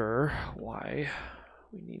sure why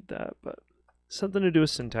we need that, but something to do with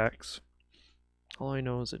syntax. All I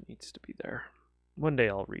know is it needs to be there. One day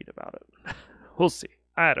I'll read about it. We'll see.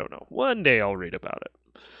 I don't know. One day I'll read about it.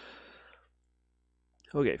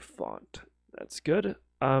 Okay, font. That's good.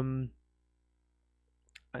 I'm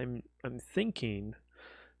thinking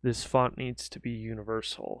this font needs to be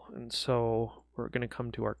universal, and so we're going to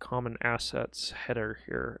come to our common assets header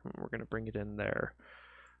here, and we're going to bring it in there.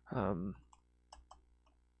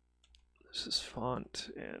 This is font,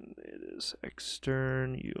 and it is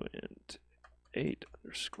extern uint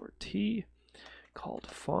 8_t called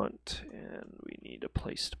font, and we need a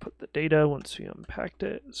place to put the data once we unpacked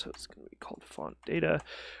it, so it's going to be called font data.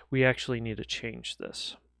 We actually need to change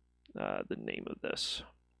this, the name of this,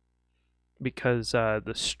 because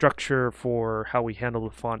the structure for how we handle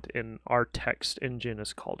the font in our text engine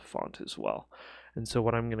is called font as well. And so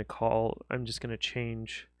what I'm going to call, I'm just going to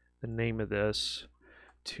change the name of this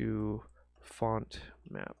to font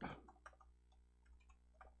map,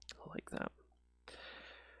 like that.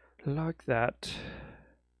 Like that.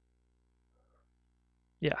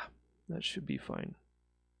 Yeah, that should be fine.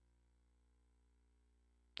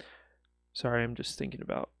 Sorry, I'm just thinking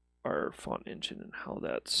about our font engine and how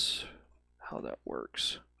that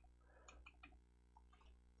works.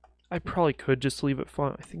 I probably could just leave it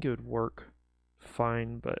font. I think it would work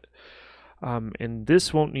fine, but and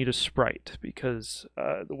this won't need a sprite, because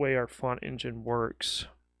the way our font engine works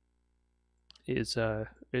is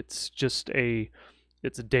it's just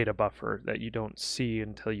it's a data buffer that you don't see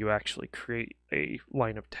until you actually create a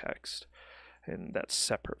line of text. and that's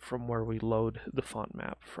separate from where we load the font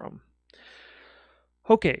map from.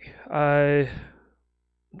 Okay, I'm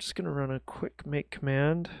just going to run a quick make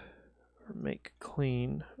command, or make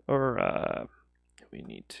clean, or we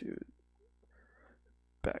need to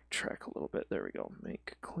backtrack a little bit. There we go.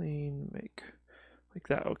 Make clean, make like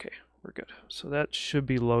that. Okay, we're good. So that should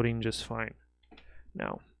be loading just fine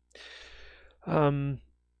now.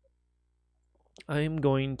 I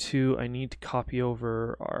need to copy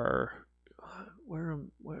over our,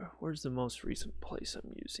 where's the most recent place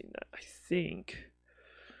I'm using that? I think,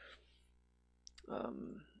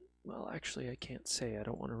 well, actually I can't say. I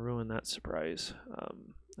don't want to ruin that surprise.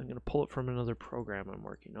 I'm going to pull it from another program I'm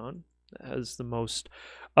working on that has the most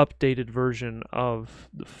updated version of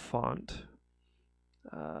the font.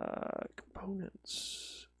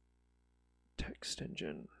 Components, text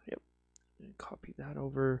engine, yep, and copy that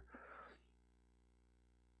over.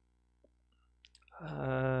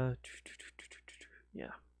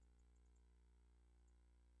 Yeah,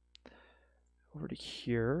 over to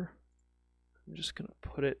here. I'm just gonna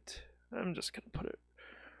put it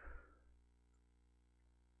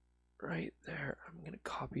right there. I'm gonna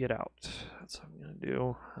copy it out. That's what I'm gonna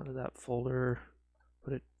do out of that folder.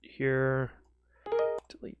 Put it here.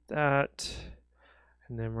 Delete that,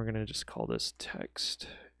 and then we're gonna just call this text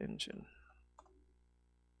engine.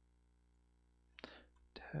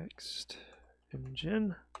 Text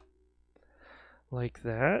engine, like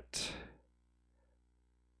that.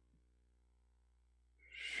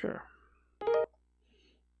 Sure.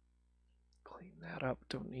 Clean that up,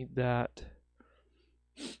 don't need that.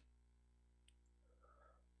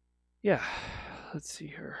 Yeah, let's see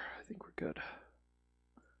here. I think we're good.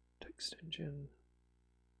 Text engine.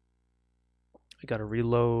 I gotta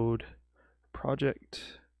reload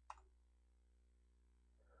project.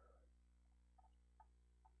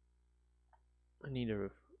 I need to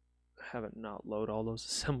have it not load all those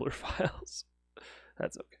assembler files.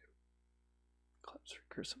 That's okay. Collapse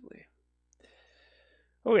recursively.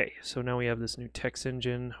 Okay, so now we have this new text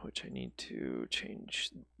engine, which I need to change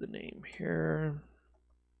the name here.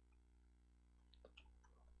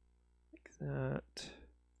 Like that.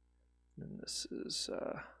 And this is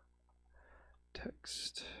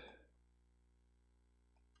text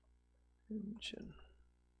engine.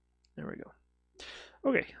 There we go.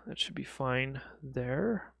 Okay, that should be fine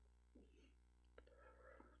there.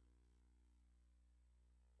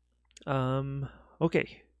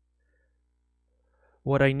 Okay.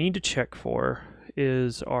 What I need to check for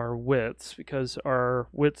is our widths, because our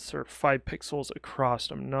widths are 5 pixels across.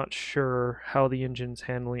 I'm not sure how the engine's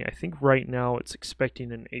handling. I think right now it's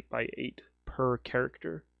expecting an 8x8 per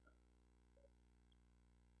character.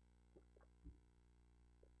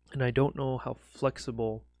 And I don't know how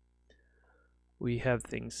flexible we have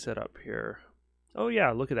things set up here. Oh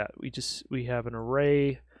yeah, look at that. We have an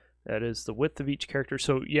array that is the width of each character.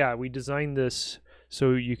 So yeah, we designed this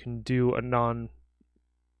so you can do a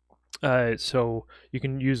so you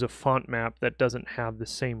can use a font map that doesn't have the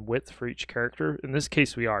same width for each character. In this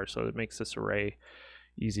case we are, so it makes this array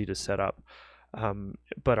easy to set up.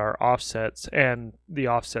 But our offsets, and the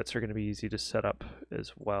offsets are going to be easy to set up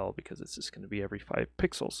as well, because it's just going to be every 5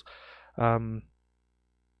 pixels.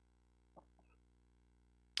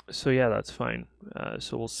 So yeah, that's fine.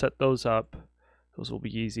 So we'll set those up. Those will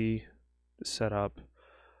be easy to set up.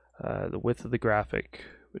 The width of the graphic,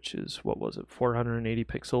 which is, what was it, 480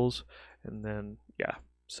 pixels, and then yeah.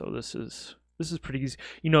 So this is pretty easy.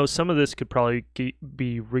 You know, some of this could probably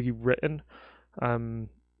be rewritten,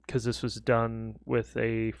 because this was done with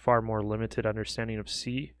a far more limited understanding of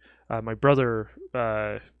C. My brother,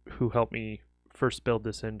 who helped me first build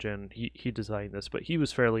this engine, he designed this, but he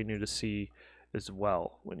was fairly new to C as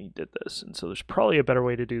well when he did this, and so there's probably a better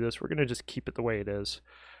way to do this. We're going to just keep it the way it is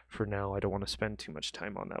for now. I don't want to spend too much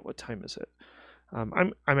time on that. What time is it?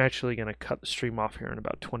 I'm actually going to cut the stream off here in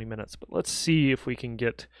about 20 minutes, but let's see if we can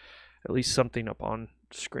get at least something up on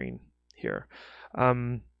screen here.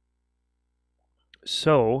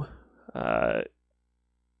 So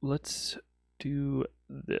let's do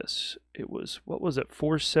this. It was, what was it,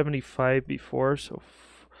 475 before, so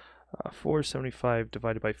 475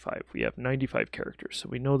 divided by 5. We have 95 characters, so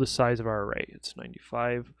we know the size of our array. It's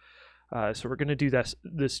 95. So we're going to do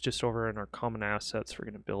this just over in our common assets. We're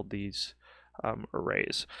going to build these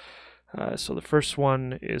arrays. So the first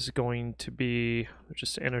one is going to be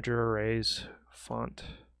just integer arrays, font,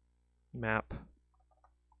 map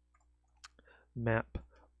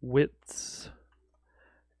widths,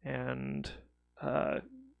 and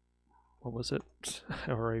what was it?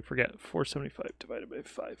 I already forget. 475 divided by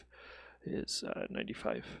 5 is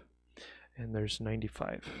 95. And there's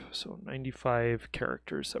 95. So 95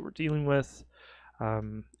 characters that we're dealing with.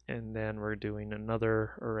 And then we're doing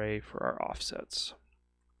another array for our offsets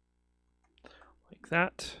like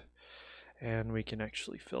that. And we can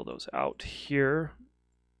actually fill those out here.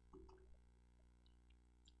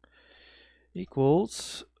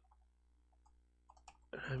 Equals,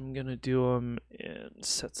 I'm going to do them in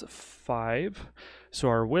sets of 5. So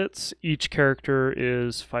our widths, each character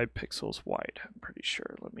is 5 pixels wide, I'm pretty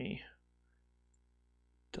sure. Let me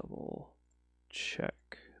double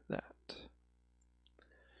check that.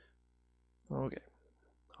 Okay,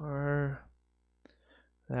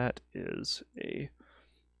 that is a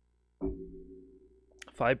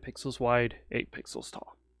 5 pixels wide, 8 pixels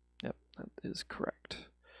tall. Yep, that is correct.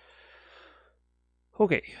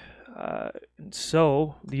 Okay, and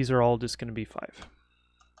so these are all just going to be 5.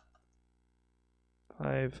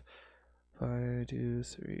 5, 5, 2,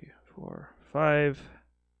 3, 4, 5.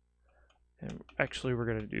 And actually, we're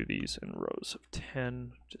going to do these in rows of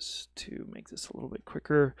 10 just to make this a little bit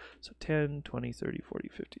quicker. So 10, 20, 30, 40,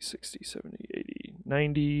 50, 60, 70, 80,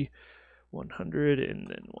 90, 100, and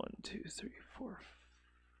then 1, 2, 3, 4.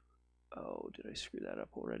 Oh, did I screw that up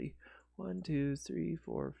already? 1, 2, 3,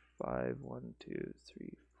 4, 5. 1, 2,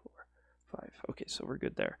 3, 4, 5. Okay, so we're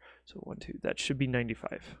good there. So 1, 2. That should be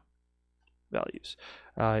 95 values.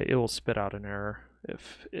 It will spit out an error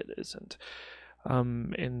if it isn't.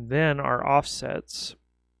 And then our offsets,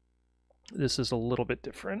 this is a little bit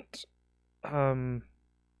different.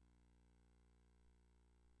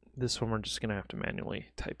 This one we're just going to have to manually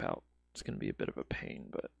type out. It's going to be a bit of a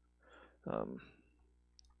pain, but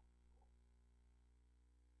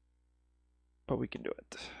we can do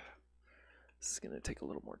it. This is going to take a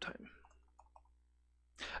little more time.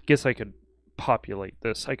 I guess I could populate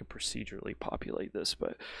this. I could procedurally populate this,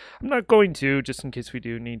 but I'm not going to, just in case we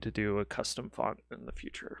do need to do a custom font in the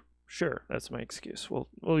future. Sure, that's my excuse.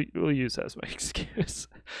 We'll use that as my excuse.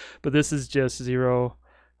 But this is just 0,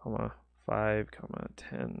 5,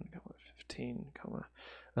 10, 15,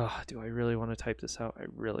 oh, do I really want to type this out? I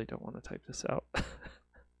really don't want to type this out.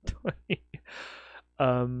 20.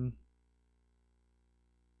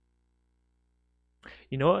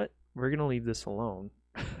 You know what? We're going to leave this alone.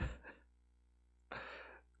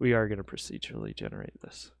 We are going to procedurally generate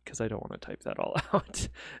this because I don't want to type that all out.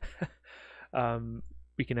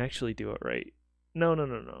 We can actually do it right.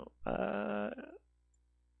 No.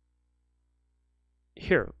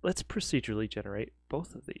 Here, let's procedurally generate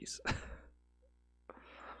both of these.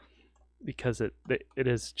 Because it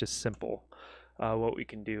is just simple. What we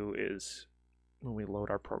can do is when we load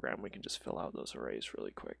our program, we can just fill out those arrays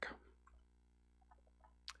really quick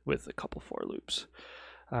with a couple for loops.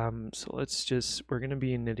 So let's just, we're going to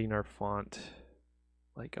be knitting our font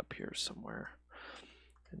like up here somewhere.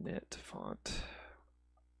 Knit font.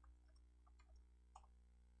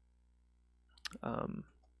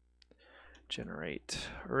 Generate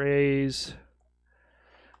arrays.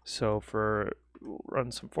 So for, we'll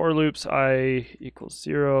run some for loops, I equals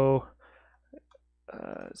 0,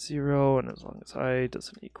 0, and as long as I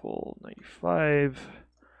doesn't equal 95,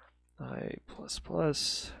 I plus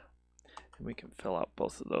plus, and we can fill out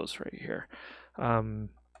both of those right here.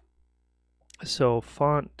 So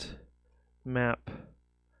font map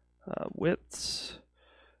widths,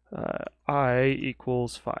 I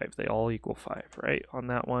equals 5. They all equal 5, right, on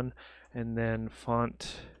that one. And then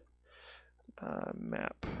font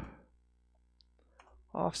map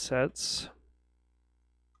offsets,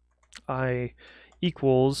 I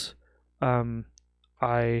equals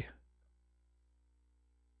I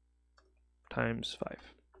times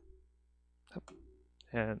 5.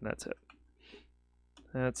 And that's it.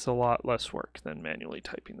 That's a lot less work than manually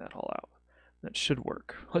typing that all out. That should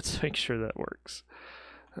work. Let's make sure that works.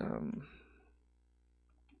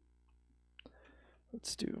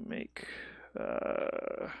 Let's do make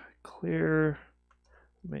clear,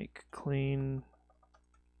 make clean,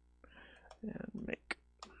 and make.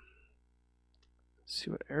 See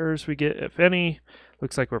what errors we get, if any.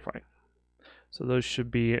 Looks like we're fine. So those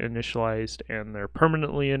should be initialized, and they're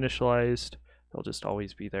permanently initialized. They'll just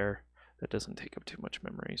always be there. That doesn't take up too much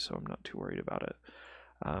memory, so I'm not too worried about it.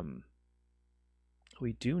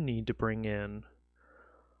 We do need to bring in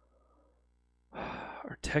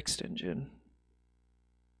our text engine.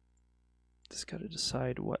 Just got to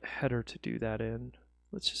decide what header to do that in.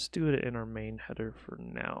 Let's just do it in our main header for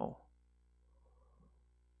now.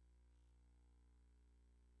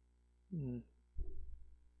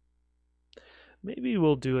 Maybe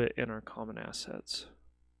we'll do it in our common assets.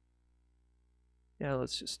 Yeah,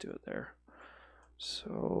 let's just do it there.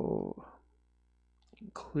 So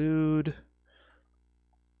include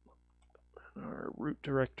our root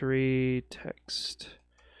directory text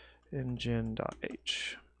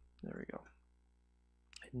engine.h. There we go.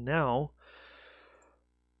 And now,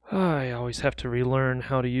 I always have to relearn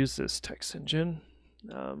how to use this text engine.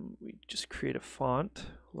 We just create a font,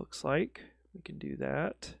 looks like. We can do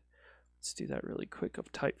that. Let's do that really quick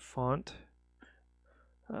of type font.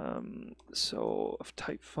 So of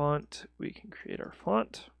type font, we can create our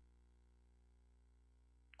font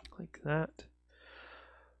like that.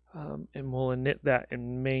 And we'll init that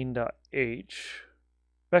in main.h.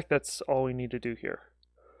 In fact, that's all we need to do here.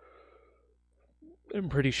 I'm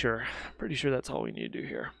pretty sure that's all we need to do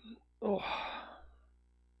here. Oh,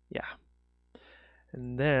 yeah.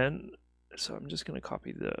 And then, so I'm just going to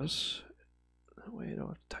copy this. That way I don't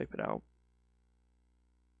have to type it out.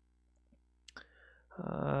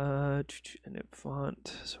 Init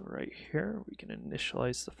font. So right here, we can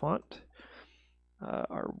initialize the font.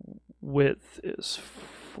 Our width is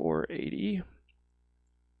 480.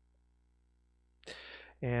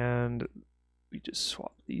 And we just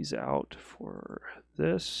swap these out for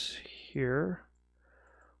this here.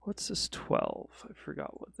 What's this 12? I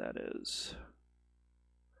forgot what that is.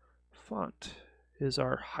 Font is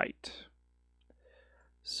our height.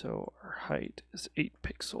 So our height is 8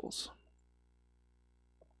 pixels.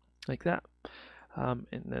 Like that.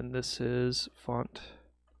 And then this is font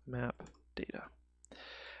map data.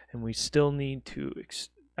 And we still need to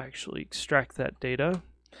actually extract that data.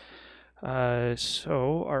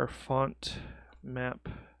 So our font map,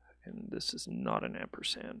 and this is not an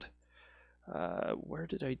ampersand. Where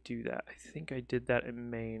did I do that? I think I did that in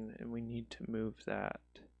main, and we need to move that.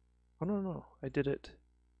 Oh no, I did it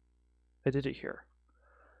here.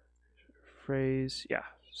 Phrase, yeah.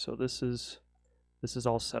 So this is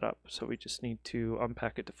all set up. So we just need to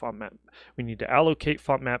unpack it to font map. We need to allocate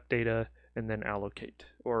font map data and then allocate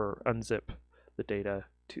or unzip the data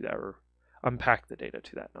to that, or unpack the data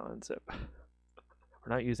to that, not unzip.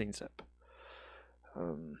 We're not using zip.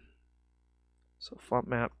 So font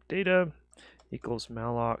map data equals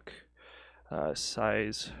malloc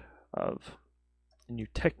size of, and you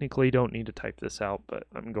technically don't need to type this out, but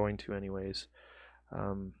I'm going to anyways.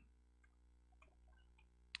 And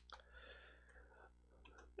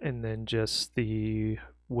then just the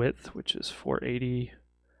width, which is 480,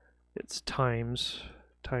 it's times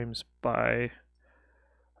by,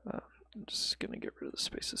 I'm just going to get rid of the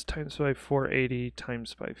spaces, times by 480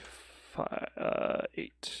 times by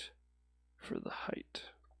 8 for the height.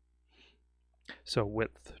 So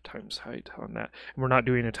width times height on that. And we're not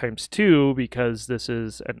doing a times 2 because this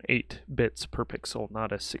is an 8 bits per pixel,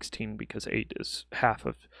 not a 16, because 8 is half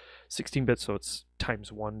of 16 bits, so it's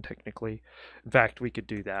times 1 technically. In fact, we could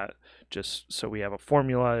do that just so we have a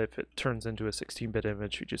formula. If it turns into a 16-bit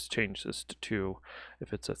image, we just change this to 2.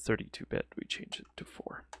 If it's a 32-bit, we change it to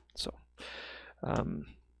 4. So,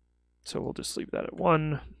 so we'll just leave that at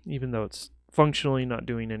 1, even though it's functionally not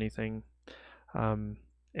doing anything.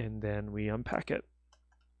 And then we unpack it.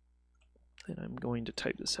 And I'm going to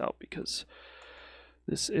type this out because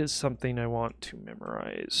this is something I want to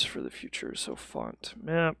memorize for the future. So font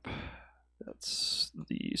map, that's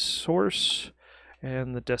the source,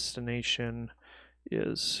 and the destination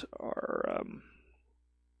is our,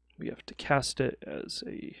 we have to cast it as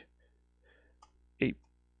a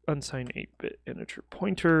unsigned 8-bit integer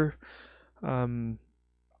pointer,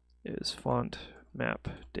 is font map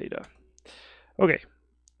data. Okay.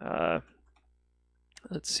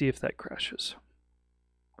 Let's see if that crashes.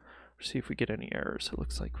 See if we get any errors. It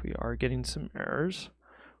looks like we are getting some errors,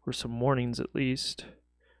 or some warnings at least.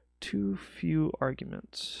 Too few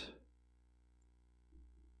arguments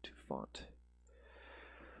to font.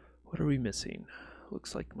 What are we missing?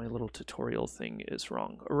 Looks like my little tutorial thing is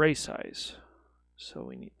wrong. Array size.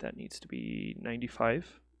 So that needs to be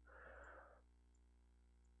 95.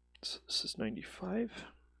 So this is 95.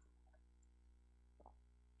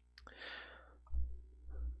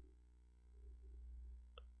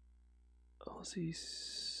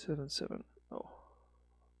 LZ77. Oh.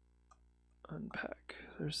 Unpack.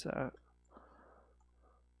 There's that.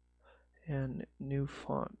 And new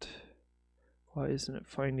font. Why isn't it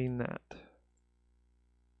finding that?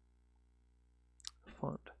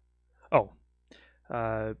 Font. Oh.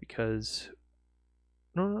 Because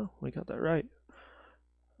no, we got that right.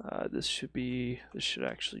 This should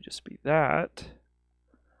actually just be that.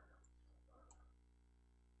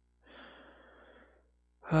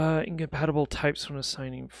 Incompatible types when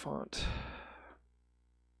assigning font.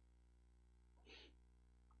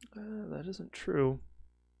 That isn't true.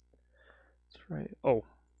 That's right. Oh,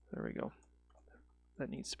 there we go. That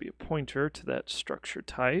needs to be a pointer to that structure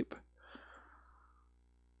type.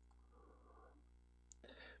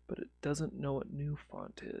 But it doesn't know what new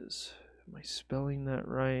font is. Am I spelling that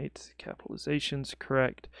right? Capitalization's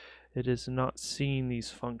correct. it is not seeing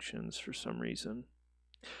these functions for some reason.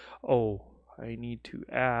 Oh, I need to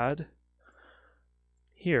add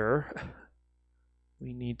here.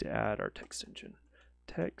 We need to add our text engine.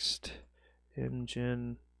 Text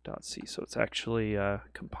engine.c. So it's actually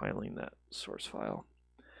compiling that source file.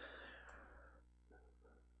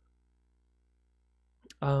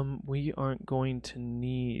 We aren't going to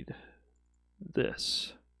need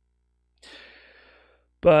this,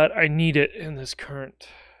 but I need it in this current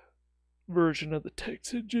version of the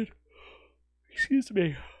text engine. Excuse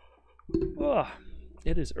me. Oh,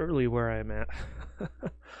 it is early where I'm at.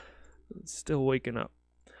 Still waking up.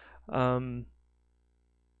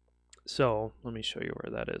 So let me show you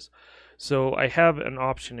where that is. So I have an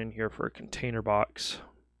option in here for a container box.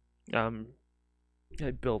 I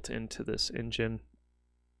built into this engine.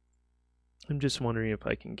 I'm just wondering if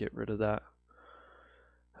I can get rid of that.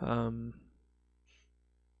 Update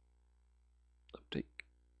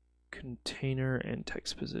container and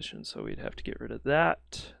text position. So we'd have to get rid of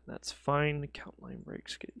that. That's fine. Count line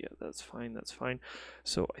breaks. Yeah, that's fine. That's fine.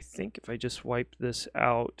 So I think if I just wipe this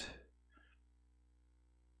out,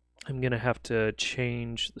 I'm going to have to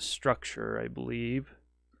change the structure, I believe.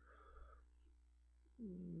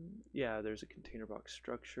 Yeah, there's a container box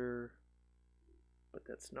structure, but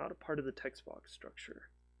that's not a part of the text box structure.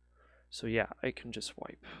 So yeah, I can just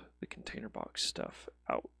wipe the container box stuff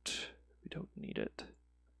out. We don't need it.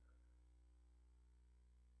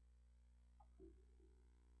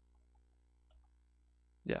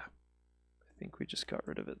 Yeah, I think we just got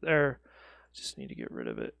rid of it there. Just need to get rid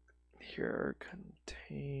of it here.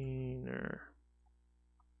 Container.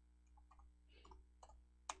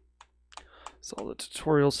 It's all the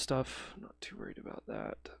tutorial stuff. Not too worried about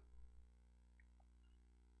that.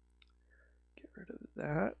 Get rid of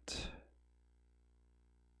that.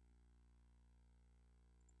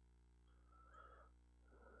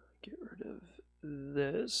 Get rid of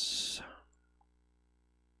this.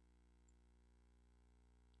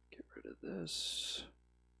 Get rid of this.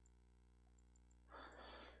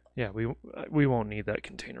 Yeah, we won't need that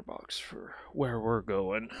container box for where we're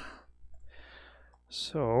going.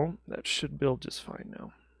 So that should build just fine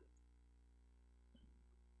now.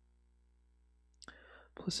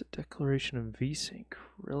 Implicit declaration of vsync,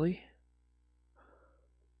 really?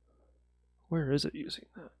 Where is it using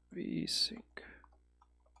that? Vsync.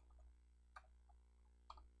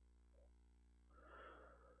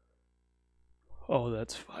 Oh,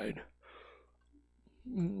 that's fine.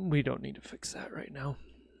 We don't need to fix that right now.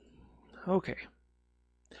 Okay.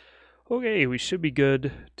 Okay, we should be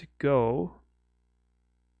good to go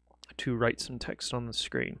to write some text on the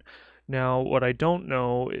screen. Now, what I don't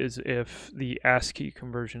know is if the ASCII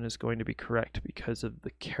conversion is going to be correct because of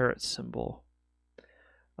the caret symbol.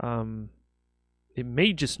 It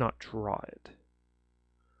may just not draw it.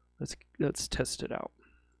 Let's test it out.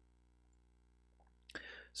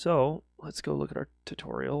 So let's go look at our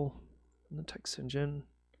tutorial in the text engine.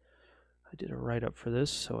 I did a write-up for this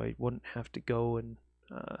so I wouldn't have to go and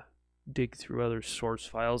dig through other source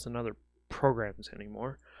files and other programs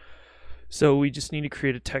anymore. So we just need to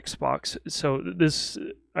create a text box. So this,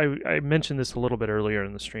 I mentioned this a little bit earlier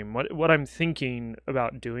in the stream. What I'm thinking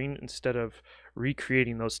about doing, instead of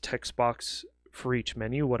recreating those text box for each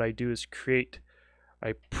menu, what I do is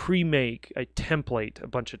I template a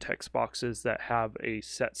bunch of text boxes that have a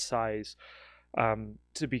set size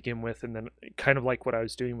to begin with, and then kind of like what I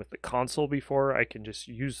was doing with the console before, I can just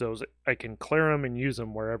use those. I can clear them and use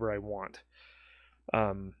them wherever I want.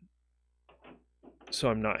 So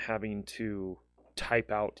I'm not having to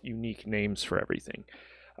type out unique names for everything.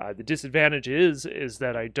 The disadvantage is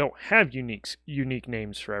that I don't have unique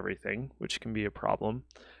names for everything, which can be a problem.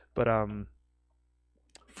 But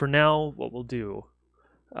for now, what we'll do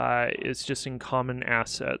is just in common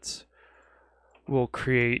assets, we'll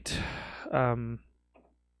create. How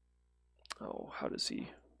does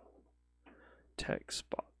he? Text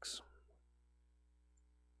box.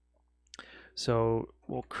 So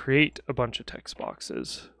we'll create a bunch of text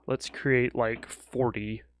boxes. Let's create like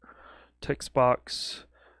 40 text box.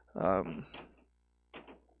 We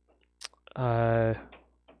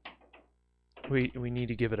need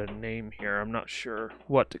to give it a name here. I'm not sure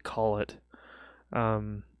what to call it.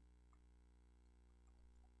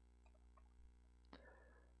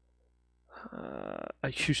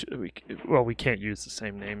 We can't use the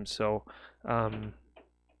same name, so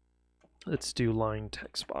let's do line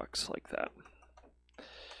text box like that.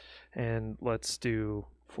 And let's do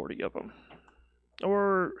 40 of them.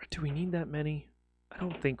 Or do we need that many? I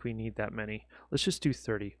don't think we need that many. Let's just do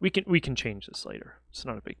 30. We can change this later. It's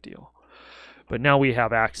not a big deal. But now we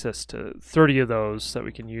have access to 30 of those that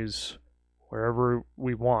we can use wherever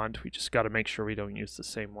we want. We just got to make sure we don't use the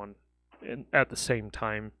same one at the same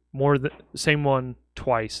time, the same one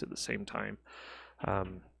twice at the same time,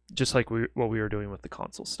 just like what we were doing with the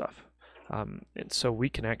console stuff. And so we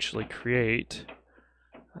can actually create,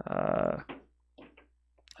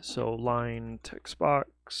 so line text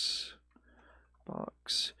box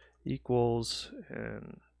equals,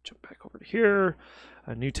 and jump back over to here,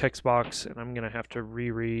 a new text box, and I'm going to have to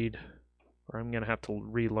reread, or I'm going to have to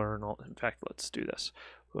relearn all. In fact, let's do this.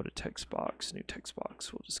 Go to text box, new text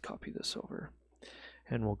box. We'll just copy this over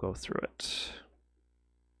and we'll go through it.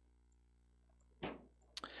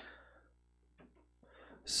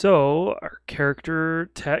 So our character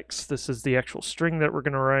text, this is the actual string that we're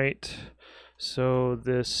going to write. So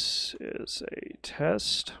this is a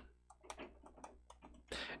test.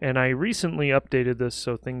 And I recently updated this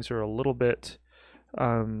so things are a little bit,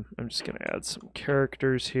 I'm just going to add some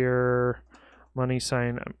characters here, money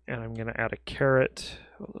sign, and I'm going to add a caret.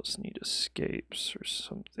 Oh, those need escapes or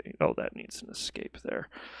something. Oh, that needs an escape there.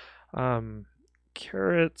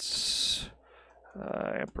 Carets,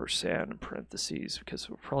 ampersand, parentheses, because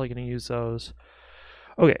we're probably going to use those.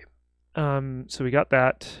 Okay, so we got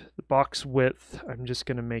that. The box width, I'm just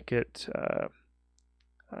going to make it,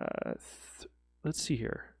 let's see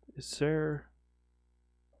here. Is there,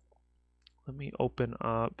 let me open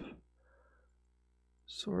up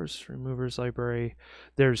source removers library.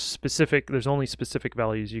 There's only specific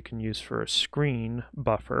values you can use for a screen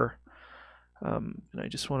buffer. And I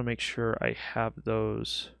just want to make sure I have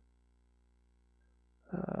those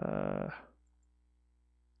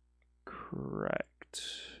correct.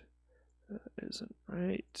 That isn't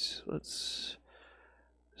right. Let's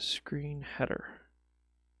screen header.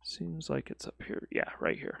 Seems like it's up here. Yeah,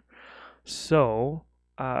 right here. So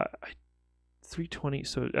 320.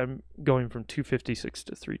 So I'm going from 256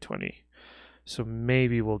 to 320. So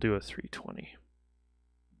maybe we'll do a 320.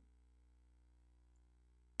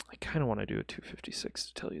 I kind of want to do a 256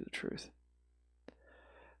 to tell you the truth.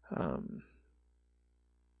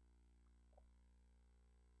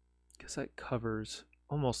 Because that covers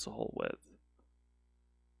almost the whole width.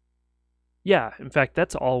 Yeah, in fact,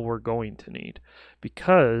 that's all we're going to need,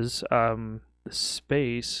 because the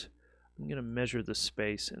space, I'm going to measure the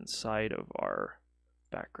space inside of our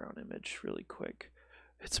background image really quick.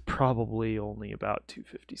 It's probably only about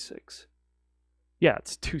 256. Yeah,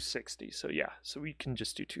 it's 260, so yeah, so we can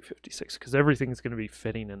just do 256, because everything's going to be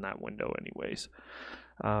fitting in that window anyways.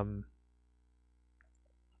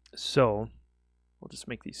 So we'll just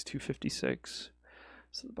make these 256.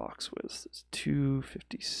 So the box width is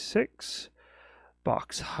 256.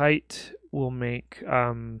 Box height will make,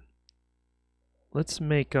 let's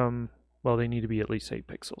make them, well, they need to be at least 8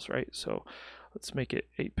 pixels, right? So let's make it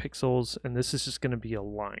 8 pixels, and this is just going to be a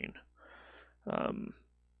line.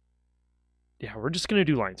 Yeah, we're just going to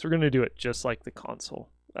do lines. We're going to do it just like the console.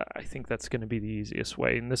 I think that's going to be the easiest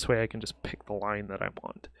way, and this way I can just pick the line that I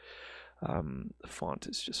want. The font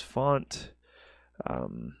is just font.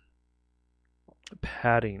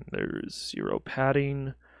 Padding, there's 0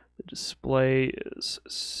 padding. The display is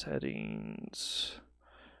settings.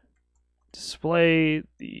 Display,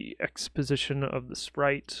 the X position of the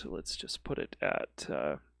sprite. Let's just put it at,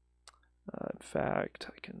 in fact,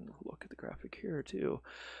 I can look at the graphic here too.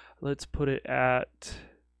 Let's put it at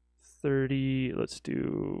 30, let's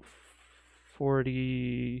do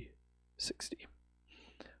 4060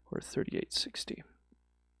 or 3860.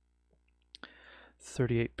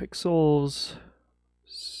 38 pixels,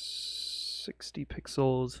 60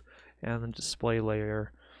 pixels, and the display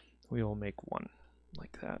layer, we will make 1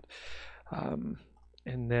 like that.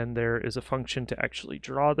 And then there is a function to actually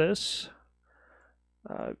draw this,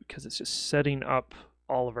 because it's just setting up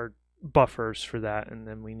all of our buffers for that, and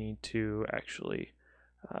then we need to actually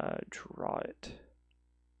draw it.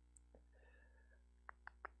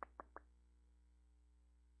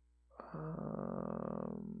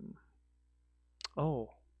 Oh,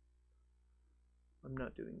 I'm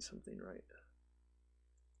not doing something right.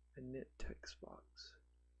 Init text box.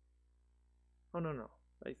 Oh no.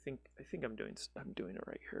 I think I'm doing it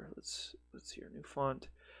right here. Let's see our new font,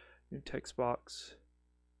 new text box.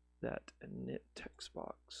 That init text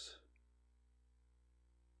box.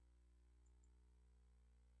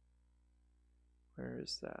 Where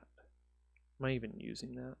is that? Am I even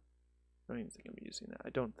using that? I don't even think I'm using that.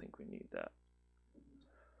 I don't think we need that.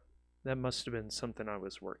 That must have been something I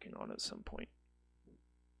was working on at some point.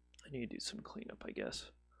 I need to do some cleanup, I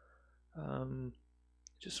guess.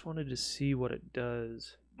 Just wanted to see what it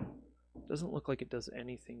does. Doesn't look like it does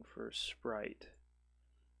anything for a sprite.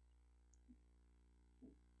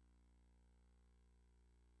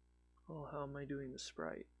 Oh, how am I doing the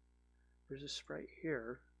sprite? There's a sprite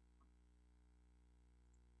here.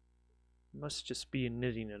 Must just be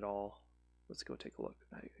knitting it all. Let's go take a look.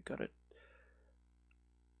 I got it.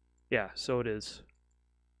 Yeah, so it is.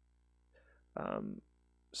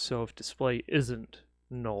 So if display isn't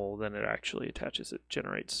null, then it actually attaches, it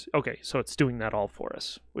generates. Okay, so it's doing that all for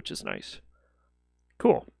us, which is nice.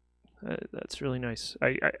 Cool. That's really nice.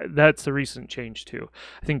 That's a recent change too.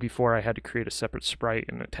 I think before I had to create a separate sprite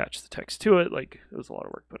and attach the text to it. Like, it was a lot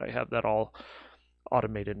of work, but I have that all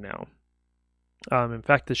automated now. In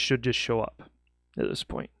fact, this should just show up at this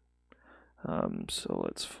point. So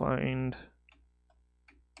let's find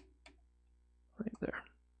right there.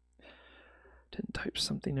 Didn't type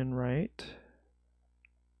something in right.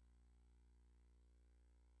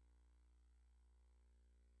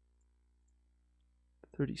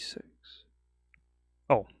 $36.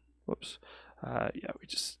 Oh, whoops. Yeah, we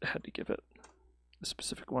just had to give it a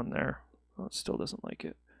specific one there. Oh, it still doesn't like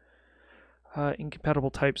it.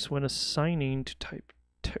 Incompatible types when assigning to type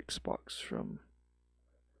text box from.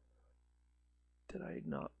 Did I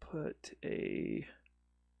not put a?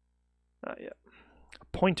 Not yet. A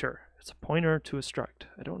pointer. It's a pointer to a struct.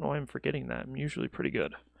 I don't know why I'm forgetting that. I'm usually pretty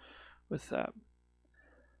good with that.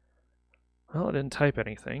 Well, I didn't type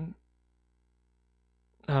anything.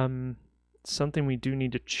 Something we do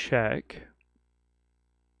need to check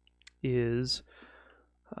is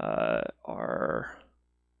our.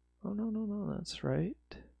 Oh, no, that's right.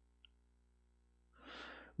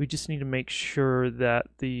 We just need to make sure that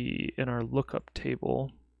in our lookup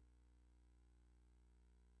table.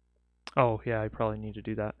 Oh yeah, I probably need to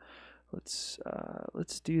do that. Let's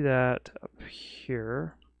do that up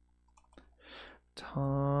here.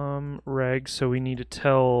 Tom reg. So we need to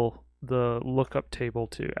tell the lookup table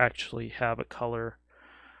to actually have a color,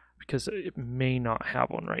 because it may not have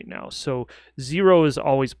one right now. So 0 is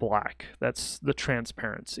always black. That's the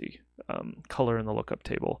transparency color in the lookup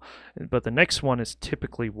table. But the next one is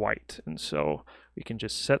typically white, and so we can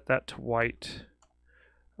just set that to white.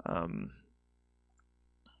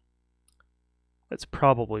 That's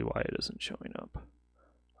probably why it isn't showing up.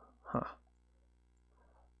 Huh.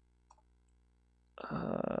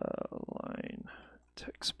 Line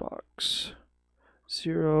text box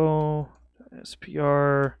 0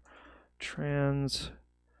 SPR trans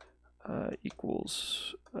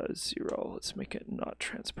equals 0. Let's make it not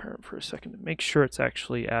transparent for a second to make sure it's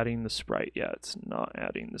actually adding the sprite. Yeah, it's not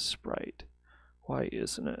adding the sprite. Why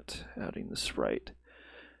isn't it adding the sprite?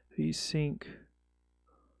 Vsync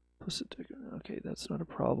plus a, okay, that's not a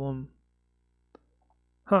problem.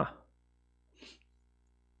 Huh.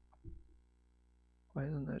 Why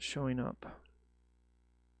isn't that showing up?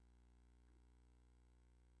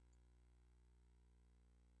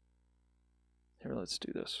 Here, let's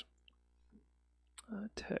do this.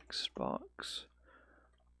 Text box,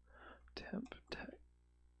 temp text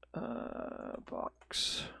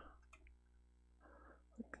box,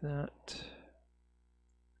 like that,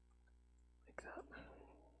 like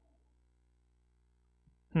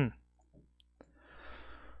that.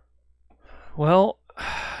 Well,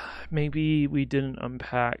 maybe we didn't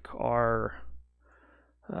unpack our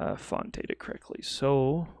font data correctly.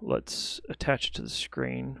 So let's attach it to the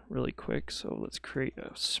screen really quick. So let's create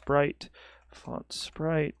a sprite. Font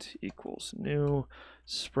sprite equals new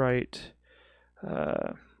sprite.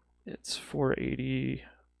 It's 480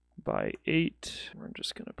 by 8. We're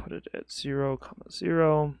just going to put it at 0,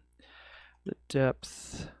 0. The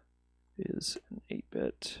depth is an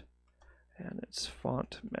 8-bit, and it's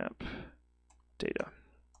font map data.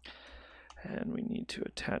 And we need to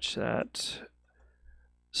attach that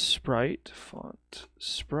sprite, font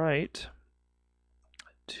sprite,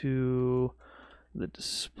 to the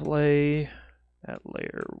display at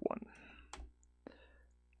layer 1.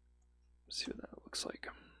 Let's see what that looks like.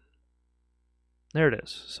 There it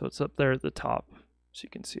is. So it's up there at the top, so you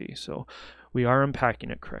can see. So we are unpacking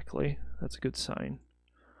it correctly. That's a good sign.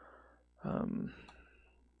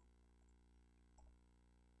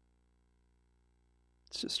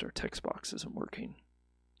 It's just our text box isn't working.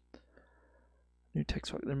 New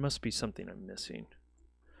text box. There must be something I'm missing.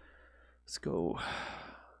 Let's go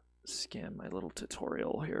scan my little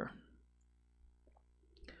tutorial here.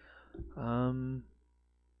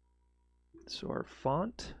 So our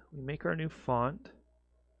font, we make our new font.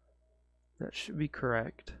 That should be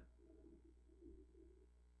correct.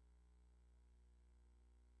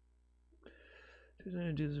 Did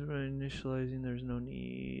I do this by initializing? There's no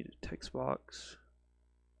need. Text box.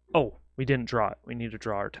 Oh, we didn't draw it. We need to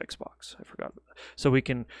draw our text box. I forgot about that. So we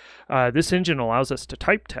can, this engine allows us to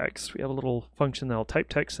type text. We have a little function that will type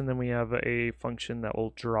text, and then we have a function that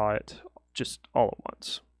will draw it just all at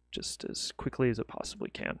once, just as quickly as it possibly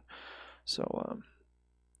can. So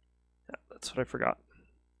yeah, that's what I forgot.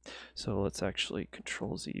 So let's actually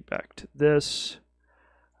Control Z back to this.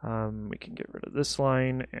 We can get rid of this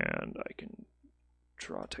line, and I can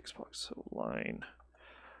draw a text box. So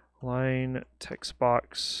line text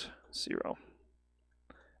box 0.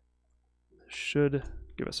 This should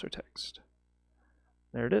give us our text.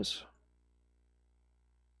 There it is.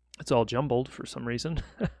 It's all jumbled for some reason.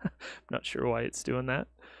 I'm not sure why it's doing that.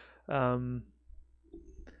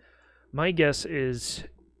 My guess is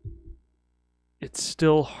it's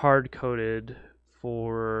still hard-coded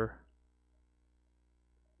for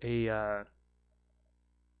a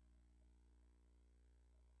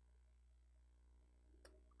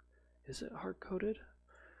is it hard-coded?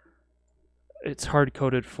 It's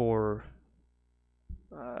hard-coded for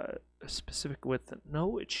a specific width.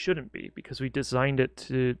 No, it shouldn't be, because we designed it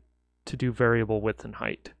to do variable width and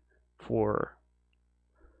height for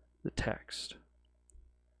the text.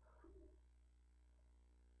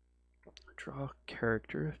 Draw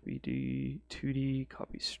character, FBD 2D,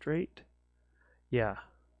 copy straight. Yeah.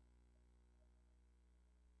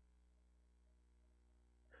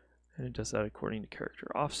 And it does that according to character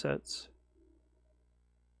offsets.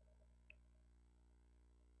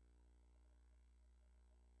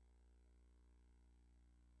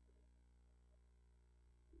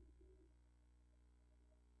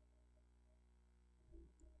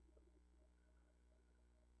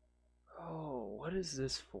 Oh, what is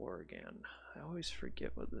this for again? I always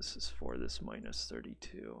forget what this is for, this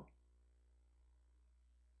 -32.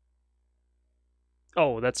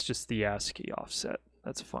 Oh, that's just the ASCII offset.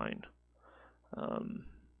 That's fine.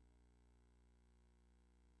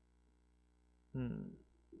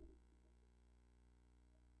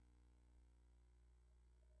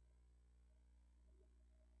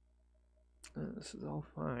 This is all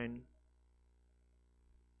fine.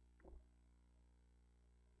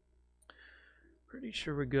 Pretty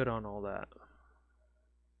sure we're good on all that.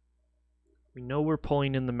 We know we're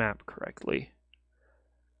pulling in the map correctly.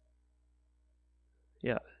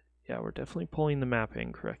 Yeah, we're definitely pulling the map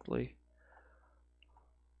in correctly.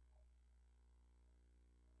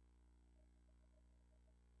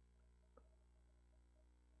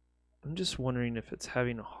 I'm just wondering if it's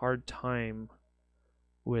having a hard time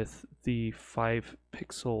with the 5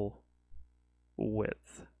 pixel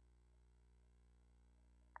width.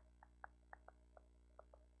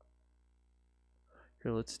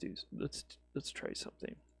 Here, let's try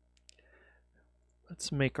something.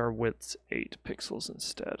 Let's make our widths 8 pixels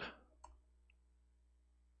instead.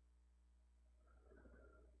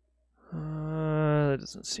 That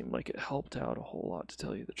doesn't seem like it helped out a whole lot, to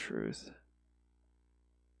tell you the truth.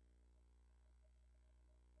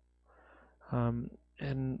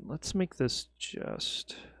 And let's make this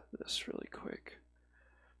just this really quick.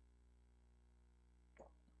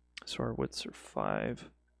 So our widths are 5.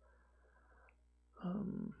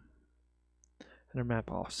 And our map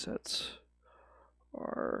offsets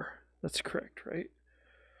are, that's correct, right?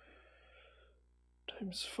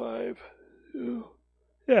 Times 5.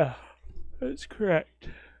 Yeah, that's correct.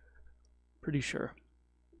 Pretty sure.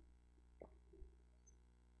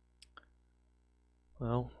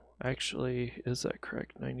 Well, actually, is that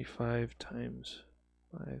correct? 95 times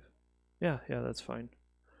 5. Yeah, that's fine.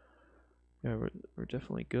 Yeah, we're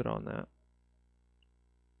definitely good on that.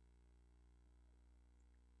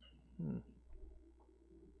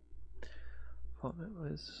 Font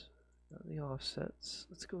was the offsets.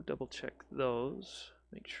 Let's go double check those.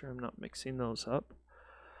 Make sure I'm not mixing those up.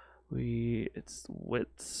 It's the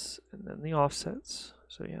widths and then the offsets.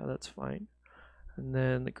 So yeah, that's fine. And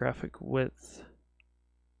then the graphic width,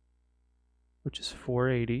 which is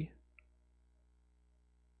 480.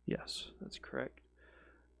 Yes, that's correct.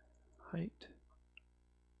 Height.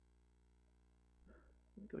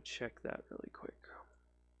 Let me go check that really quick.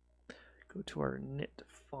 Go to our knit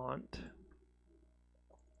font.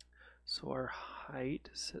 So our height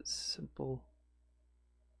says simple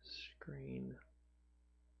screen.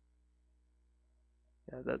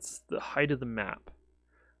 Yeah, that's the height of the map,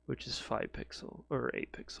 which is 5 pixels or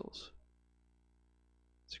 8 pixels.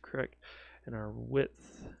 That's correct. And our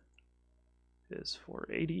width is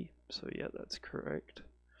 480. So yeah, that's correct.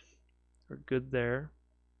 We're good there.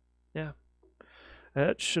 Yeah,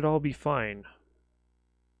 that should all be fine.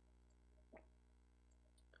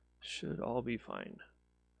 Should all be fine.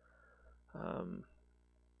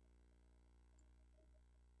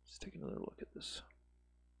 Let's take another look at this.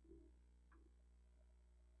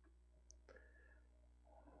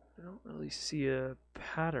 I don't really see a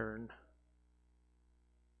pattern.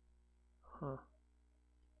 Huh.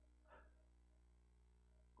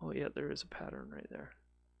 Oh yeah, there is a pattern right there.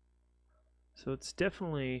 So it's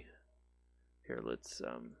definitely Here, let's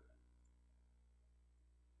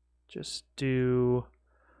just do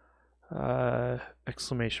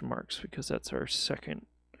exclamation marks because that's our second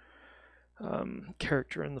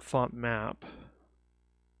character in the font map.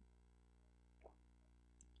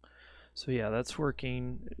 So yeah, that's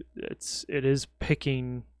working. It is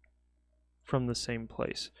picking from the same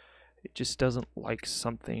place. It just doesn't like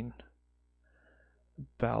something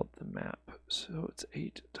about the map. So it's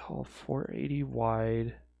 8 tall, 480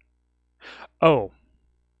 wide. Oh,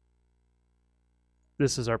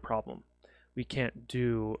 this is our problem. We can't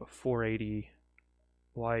do a 480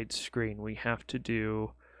 wide screen. We have to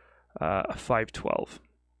do a 512.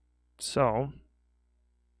 So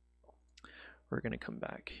we're going to come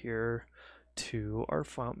back here to our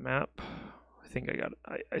font map. I think I got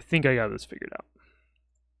this figured out.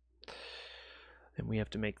 And we have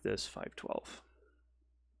to make this 512.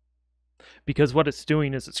 Because what it's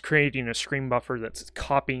doing is it's creating a screen buffer that's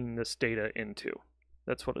copying this data into.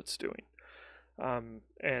 That's what it's doing.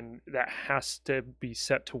 And that has to be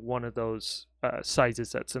set to one of those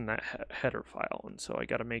sizes that's in that header file. And so I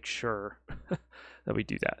got to make sure that we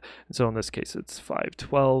do that. And so in this case, it's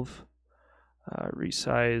 512,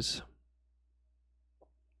 resize,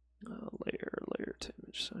 layer to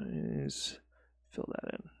image size, fill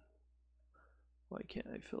that in. Why can't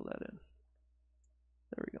I fill that in?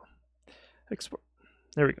 There we go. Export.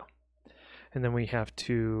 There we go. And then we have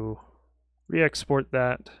to re-export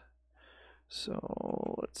that.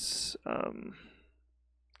 So let's go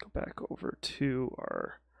back over to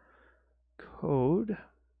our code.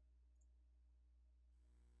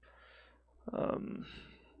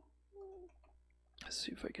 Let's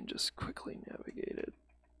see if I can just quickly navigate it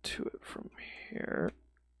to it from here.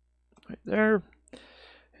 Right there.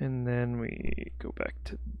 And then we go back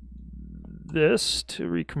to this to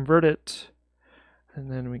reconvert it.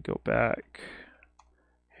 And then we go back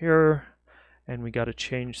here. And we got to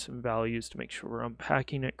change some values to make sure we're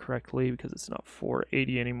unpacking it correctly because it's not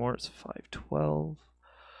 480 anymore, it's 512.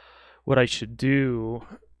 What I should do,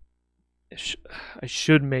 I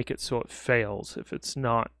should make it so it fails if it's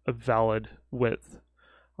not a valid width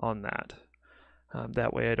on that.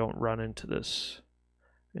 That way I don't run into this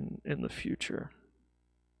in the future.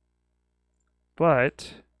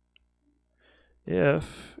 But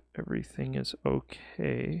if everything is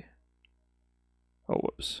okay, oh,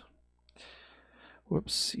 whoops.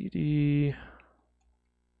 Whoops, CD,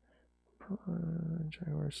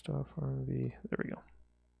 Jaguar stuff, RMV, there we go.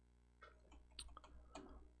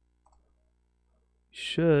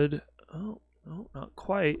 Should, oh, no, not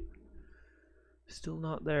quite. Still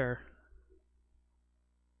not there.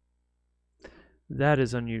 That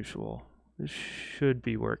is unusual. This should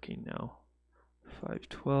be working now.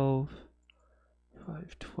 512,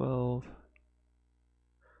 512.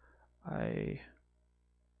 I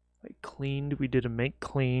cleaned, we did a make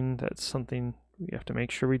clean. That's something we have to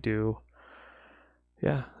make sure we do.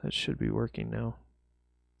 Yeah, that should be working now.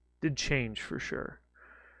 Did change for sure.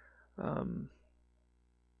 I'm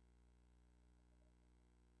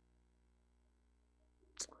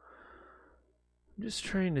just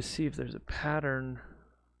trying to see if there's a pattern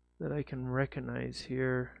that I can recognize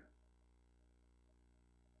here.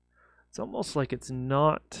 It's almost like it's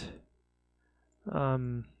not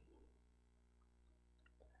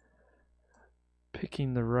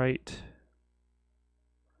picking the right.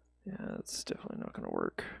 Yeah, that's definitely not going to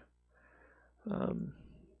work.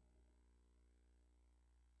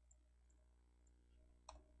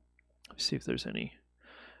 Let's see if there's any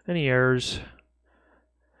errors.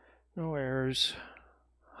 No errors.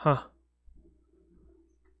 Huh.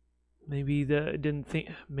 Maybe that didn't think.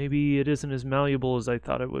 Maybe it isn't as malleable as I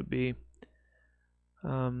thought it would be.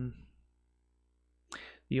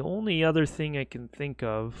 The only other thing I can think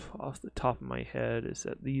of off the top of my head is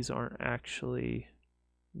that these aren't actually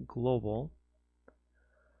global.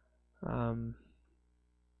 Well,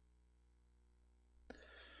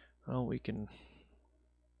 we can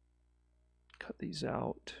cut these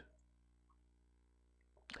out.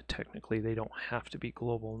 Technically, they don't have to be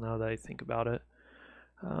global now that I think about it.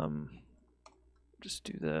 Just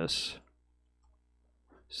do this.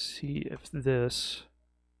 See if this...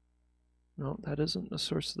 No, that isn't the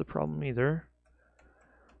source of the problem either.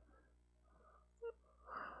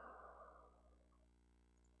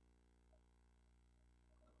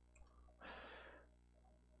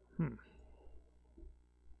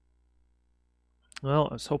 Well,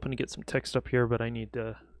 I was hoping to get some text up here, but I need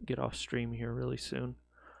to get off stream here really soon.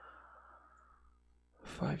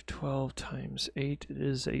 512 times 8, it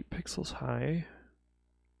is 8 pixels high.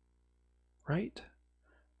 Right?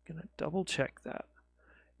 I'm gonna double check that.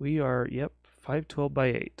 We are, yep, 512 by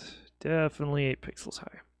 8. Definitely 8 pixels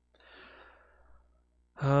high.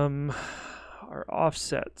 Our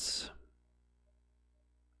offsets.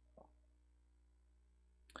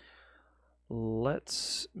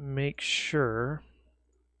 Let's make sure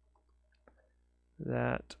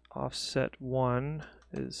that offset 1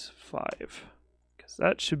 is 5, because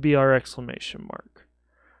that should be our exclamation mark,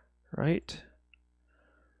 right?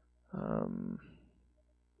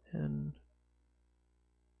 And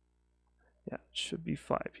yeah, it should be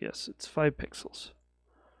 5. Yes, it's 5 pixels.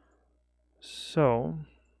 So,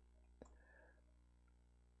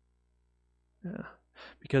 yeah,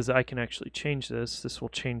 because I can actually change this. This will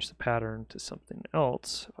change the pattern to something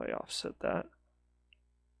else if I offset that.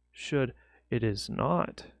 Should. It is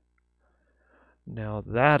not. Now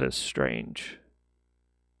that is strange.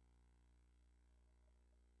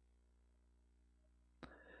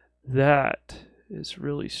 That is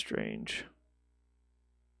really strange.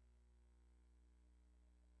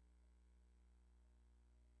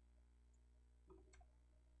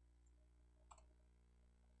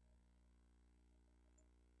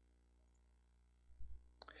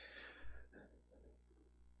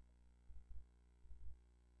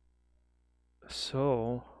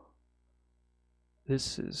 So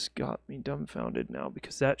this has got me dumbfounded now,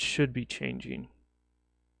 because that should be changing.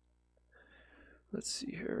 Let's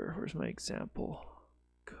see here. Where's my example?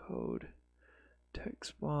 Code,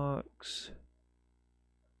 text box,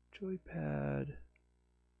 joypad.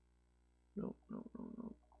 No.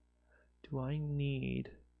 Do I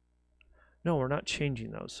need... No, we're not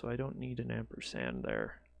changing those, so I don't need an ampersand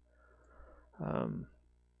there.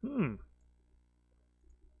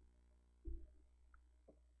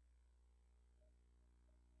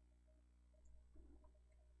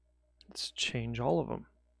 Let's change all of them.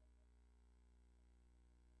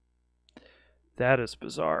 That is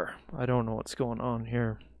bizarre. I don't know what's going on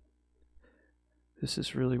here. This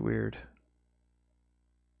is really weird.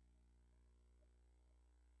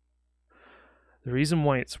 The reason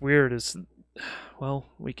why it's weird is, well,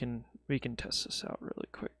 we can test this out really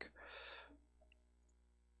quick.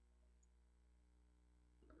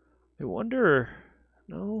 I wonder,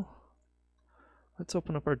 no. Let's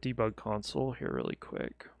open up our debug console here really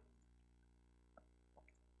quick.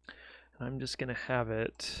 And I'm just gonna have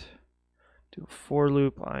it do a for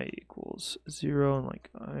loop, I equals 0, and like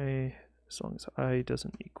I, as long as I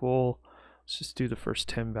doesn't equal, let's just do the first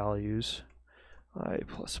 10 values. I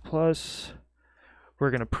plus plus. We're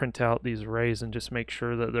going to print out these arrays and just make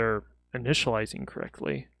sure that they're initializing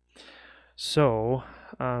correctly. So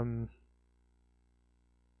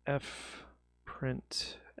f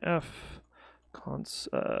print f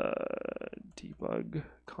debug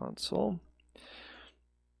console.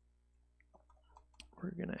 We're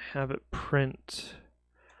going to have it print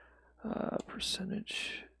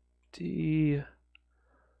percentage %d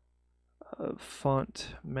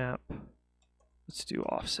font map. Let's do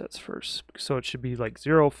offsets first. So it should be like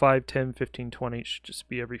 0, 5, 10, 15, 20. It should just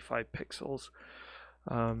be every 5 pixels.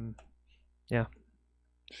 Yeah,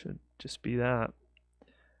 should just be that.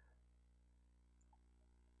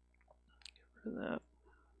 Get rid of that.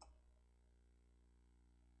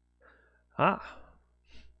 Ah,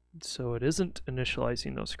 so it isn't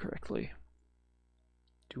initializing those correctly.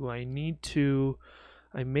 Do I need to,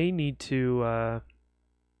 I may need to,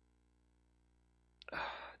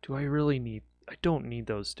 do I really need, I don't need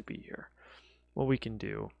those to be here. What we can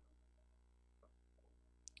do,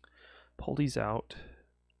 pull these out,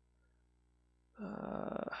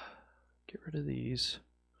 get rid of these,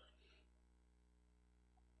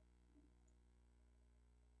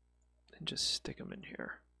 and just stick them in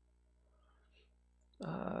here.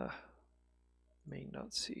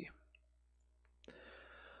 Main.c.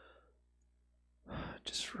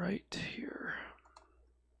 Just right here.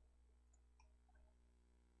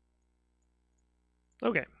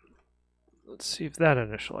 Okay, let's see if that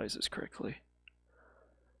initializes correctly.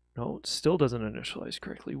 No, it still doesn't initialize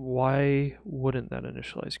correctly. Why wouldn't that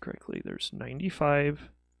initialize correctly? There's 95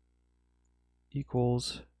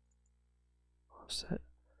 equals offset.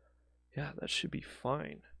 Yeah, that should be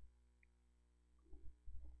fine.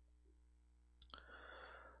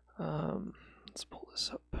 Let's pull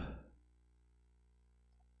this up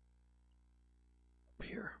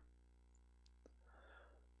here.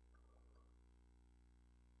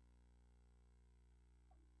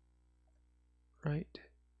 Right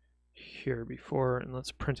here before, and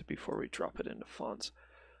let's print it before we drop it into fonts.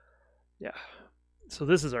 Yeah, so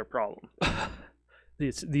this is our problem.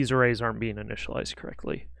 These arrays aren't being initialized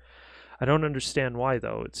correctly. I don't understand why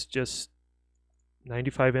though. It's just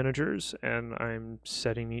 95 integers, and I'm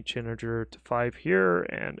setting each integer to 5 here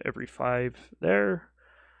and every 5 there.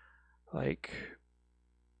 Like,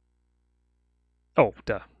 oh,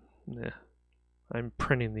 duh. Yeah. I'm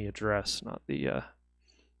printing the address, not the,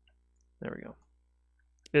 there we go.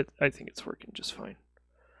 I think it's working just fine.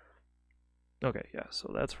 Okay, yeah,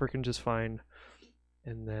 so that's working just fine.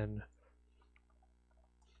 And then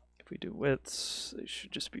if we do widths, they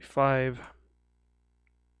should just be 5.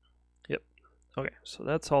 Yep. Okay, so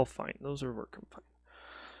that's all fine. Those are working fine.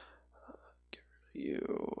 Get rid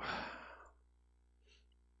of you.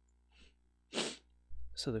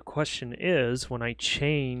 So the question is, when I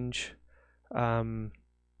change, oh,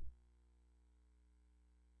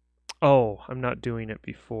 I'm not doing it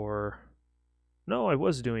before. No, I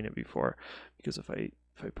was doing it before, because if I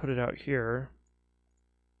put it out here,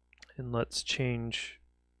 and let's change,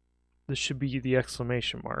 this should be the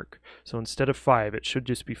exclamation mark. So instead of 5, it should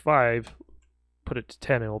just be 5. Put it to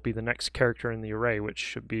 10, it will be the next character in the array, which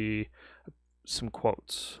should be some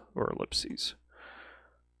quotes or ellipses.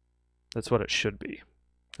 That's what it should be.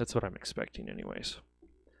 That's what I'm expecting anyways.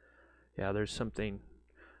 Yeah, there's something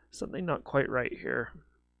not quite right here.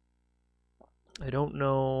 I don't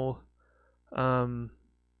know. I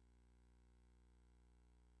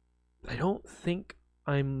don't think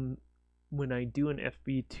when I do an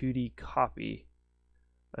FB2D copy,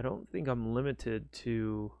 I don't think I'm limited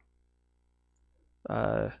to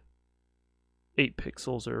 8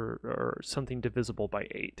 pixels or something divisible by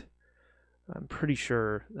 8. I'm pretty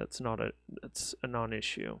sure that's a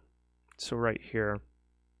non-issue. So right here,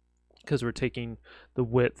 because we're taking the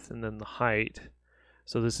width and then the height,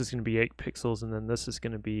 so this is going to be 8 pixels, and then this is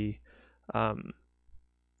going to be 5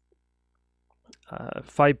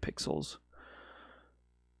 pixels.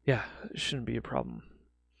 Yeah, it shouldn't be a problem.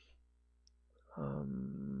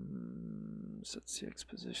 Set CX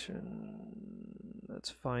position. That's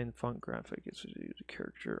fine. Font graphic is the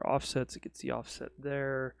character offsets. It gets the offset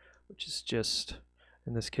there, which is just,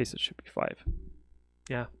 in this case, it should be 5.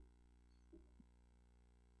 Yeah.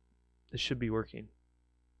 This should be working.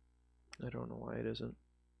 I don't know why it isn't.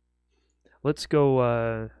 Let's go,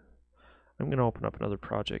 I'm going to open up another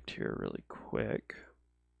project here really quick.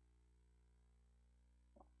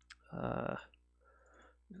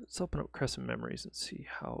 Let's open up Crescent Memories and see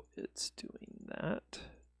how it's doing that.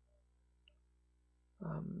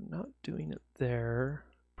 I'm not doing it there.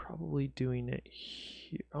 Probably doing it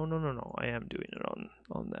here. Oh, no. I am doing it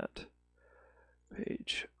on that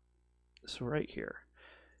page. So right here,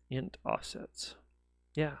 int offsets.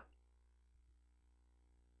 Yeah.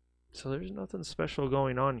 So there's nothing special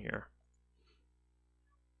going on here.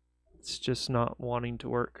 It's just not wanting to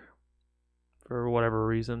work for whatever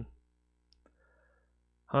reason.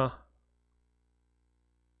 Huh.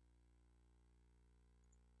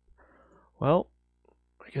 Well,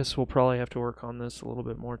 I guess we'll probably have to work on this a little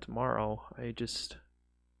bit more tomorrow. I just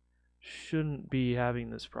shouldn't be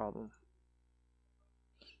having this problem.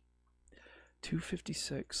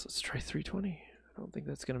 256. Let's try 320. I don't think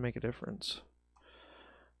that's going to make a difference.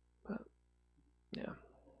 But yeah,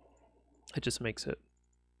 it just makes it,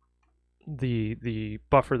 the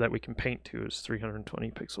buffer that we can paint to is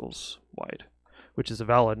 320 pixels wide, which is a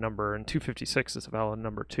valid number, and 256 is a valid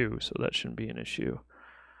number too, so that shouldn't be an issue.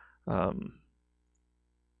 That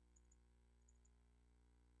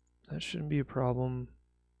shouldn't be a problem.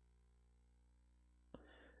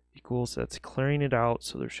 Equals, that's clearing it out,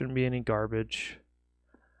 so there shouldn't be any garbage.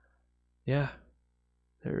 Yeah,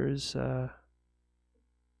 there's, I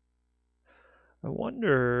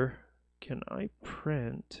wonder, can I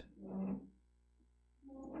print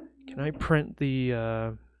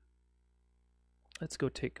the, let's go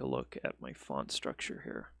take a look at my font structure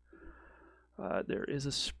here. There is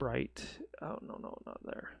a sprite, oh no, not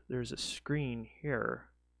there. There's a screen here,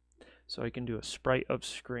 so I can do a sprite of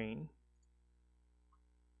screen.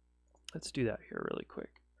 Let's do that here really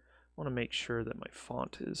quick. I want to make sure that my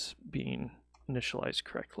font is being initialized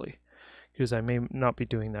correctly, because I may not be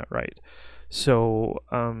doing that right. So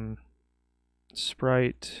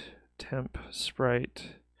sprite temp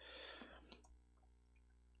sprite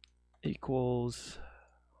equals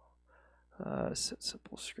set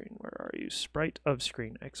simple screen. Where are you? Sprite of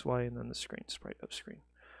screen, XY, and then the screen, sprite of screen.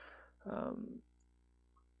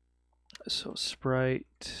 So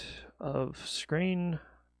sprite of screen,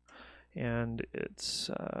 and it's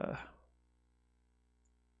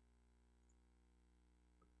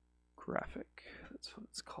graphic. That's what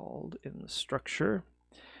it's called in the structure.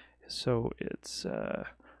 So it's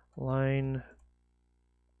line,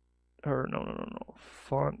 or no,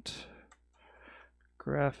 font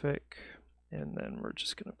graphic, and then we're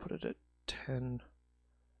just going to put it at 10,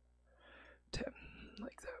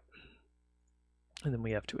 like that. And then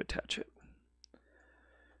we have to attach it.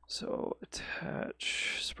 So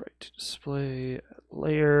attach sprite to display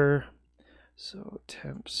layer, So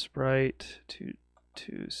temp sprite to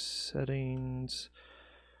settings,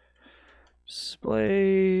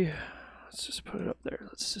 display. Let's just put it up there.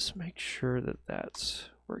 Let's just make sure that that's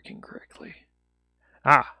working correctly.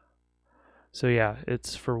 Ah, so yeah,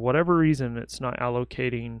 it's for whatever reason it's not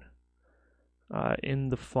allocating in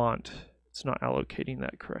the font. It's not allocating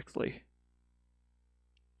that correctly.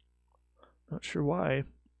 Not sure why.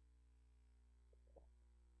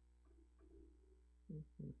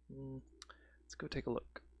 Let's go take a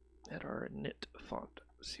look at our knit font,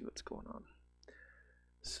 see what's going on.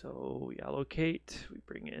 So we allocate, we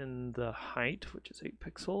bring in the height, which is 8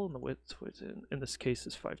 pixel, and the width, which in this case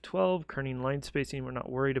is 512. Kerning line spacing we're not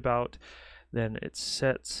worried about. Then it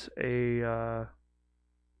sets the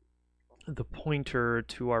pointer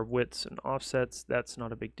to our widths and offsets. That's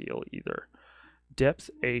not a big deal either. Depth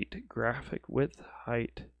 8, graphic width,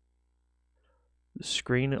 height, the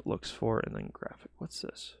screen it looks for, and then graphic. What's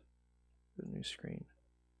this? The new screen.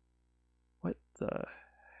 What the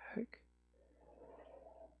heck?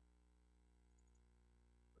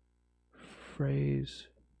 Phrase,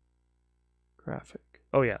 graphic.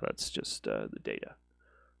 Oh yeah, that's just the data.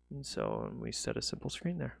 And so we set a simple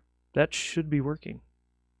screen there. That should be working.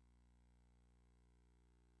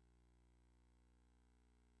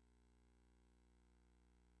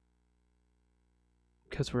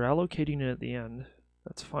 Because we're allocating it at the end,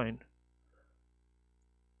 that's fine.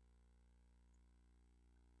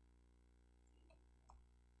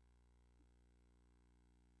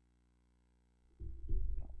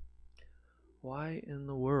 Why in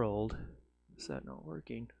the world is that not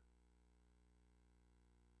working?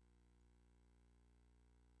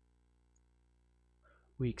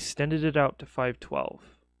 We extended it out to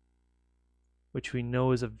 512, which we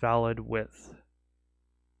know is a valid width.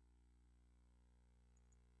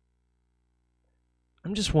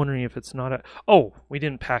 I'm just wondering if it's not a... Oh, we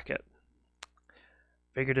didn't pack it.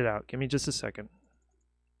 Figured it out. Give me just a second.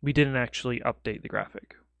 We didn't actually update the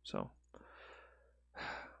graphic, so...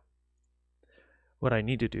 What I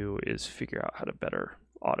need to do is figure out how to better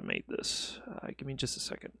automate this. Give me just a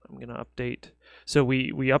second. I'm going to update. So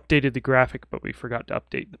we updated the graphic, but we forgot to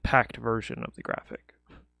update the packed version of the graphic.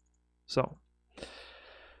 So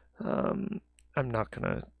I'm not going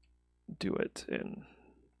to do it in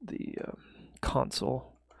the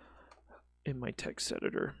console in my text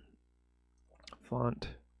editor. Font,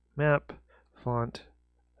 map, font,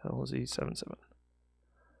 LZ77.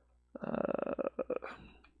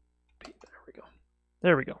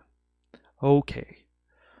 There we go. Okay.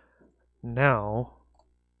 Now,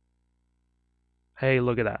 hey,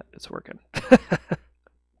 look at that. It's working. I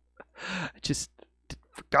just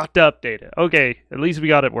forgot to update it. Okay, at least we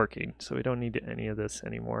got it working, so we don't need any of this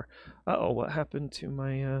anymore. Uh-oh, what happened to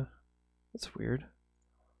my, that's weird.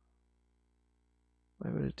 Why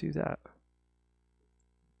would it do that?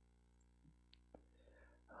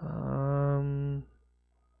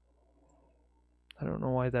 I don't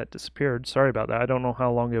know why that disappeared. Sorry about that. I don't know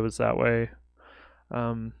how long it was that way.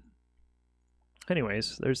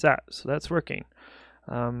 Anyways, there's that. So that's working.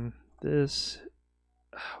 This,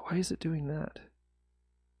 why is it doing that?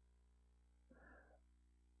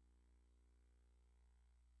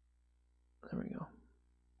 There we go.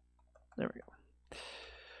 There we go.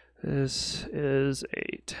 This is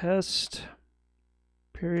a test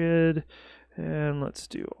period. And let's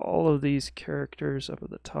do all of these characters up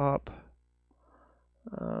at the top.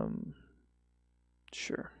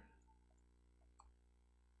 Sure.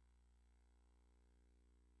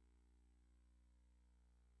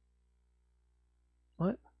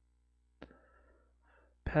 What?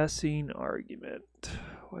 Passing argument.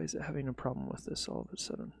 Why is it having a problem with this all of a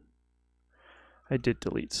sudden? I did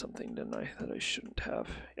delete something, didn't I, that I shouldn't have.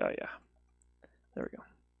 Yeah. There we go.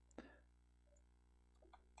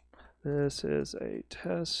 This is a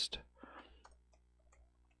test.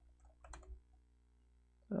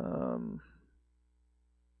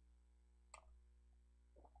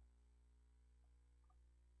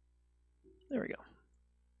 There we go.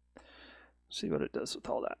 See what it does with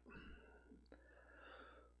all that.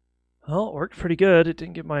 Well, it worked pretty good. It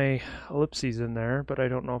didn't get my ellipses in there, but I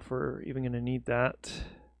don't know if we're even going to need that.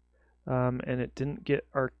 And it didn't get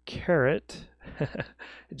our caret.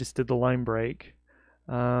 It just did the line break.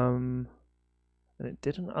 And it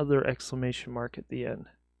did an other exclamation mark at the end.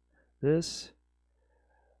 This...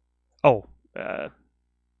 Oh,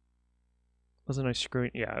 wasn't I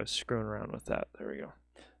screwing? Yeah, I was screwing around with that. There we go.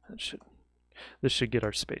 This should get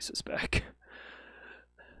our spaces back.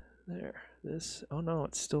 There. This. Oh no,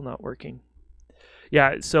 it's still not working.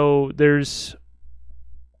 Yeah. So there's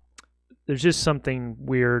there's just something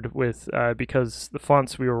weird with because the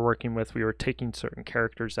fonts we were working with, we were taking certain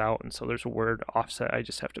characters out, and so there's a word offset I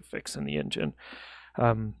just have to fix in the engine.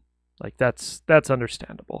 Like that's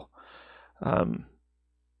understandable.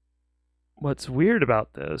 What's weird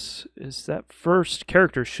about this is that first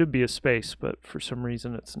character should be a space, but for some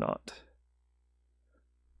reason it's not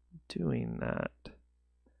doing that.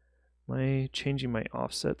 Am I changing my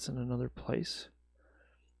offsets in another place?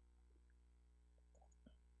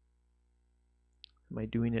 Am I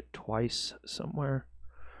doing it twice somewhere?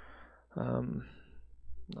 Not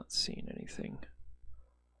seeing anything.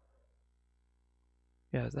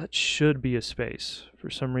 Yeah, that should be a space. For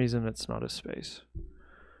some reason it's not a space.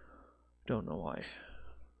 Don't know why.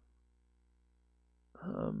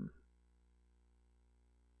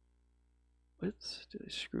 Widths? Did I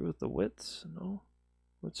screw with the widths? No.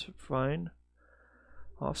 Widths are fine.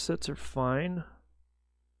 Offsets are fine.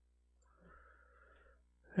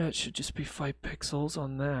 That should just be 5 pixels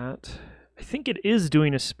on that. I think it is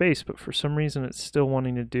doing a space, but for some reason it's still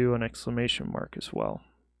wanting to do an exclamation mark as well.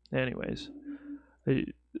 Anyways, I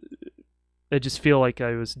just feel like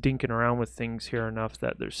I was dinking around with things here enough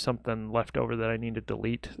that there's something left over that I need to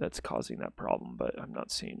delete that's causing that problem, but I'm not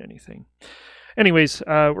seeing anything. Anyways,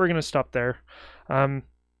 we're going to stop there.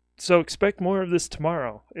 So expect more of this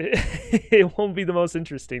tomorrow. It won't be the most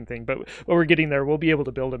interesting thing, but we're getting there. We'll be able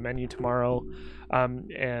to build a menu tomorrow.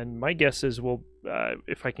 And my guess is we'll,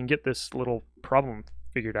 if I can get this little problem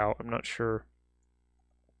figured out, I'm not sure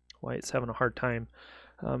why it's having a hard time.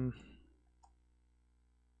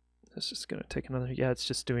 It's just going to take another, yeah, it's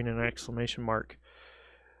just doing an exclamation mark.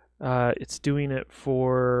 It's doing it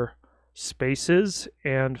for spaces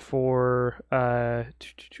and for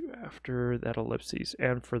after that ellipses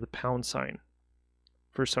and for the pound sign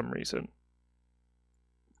for some reason,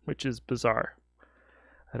 which is bizarre.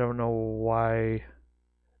 I don't know why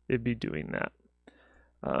it'd be doing that.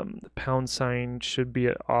 The pound sign should be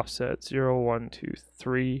at offset 0, 1, 2,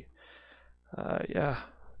 3. Yeah,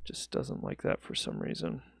 just doesn't like that for some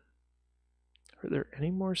reason. Are there any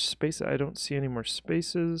more spaces? I don't see any more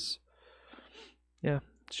spaces. Yeah,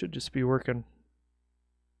 it should just be working.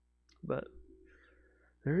 But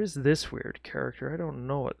there is this weird character. I don't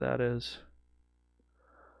know what that is.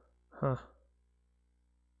 Huh.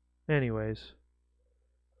 Anyways.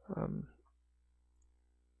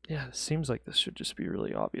 Yeah, it seems like this should just be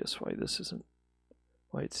really obvious why this isn't,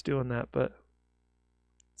 why it's doing that, but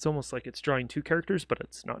it's almost like it's drawing 2 characters, but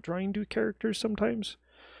it's not drawing 2 characters sometimes.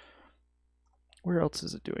 Where else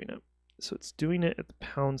is it doing it? So it's doing it at the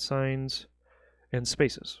pound signs and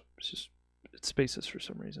spaces. It's spaces for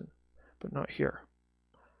some reason, but not here.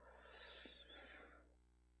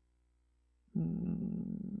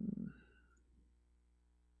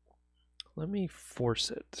 Let me force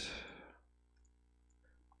it.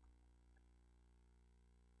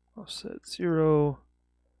 Offset 0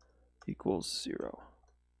 equals 0.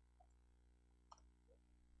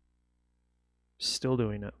 Still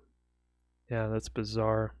doing it. Yeah, that's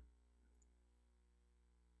bizarre.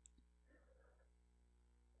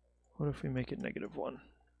 What if we make it -1?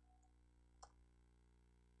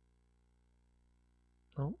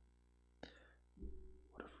 No.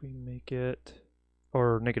 What if we make it,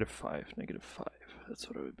 or -5? -5. That's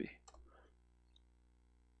what it would be.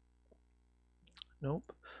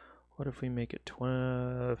 Nope. What if we make it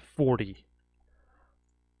 40?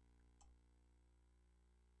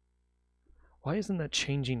 Why isn't that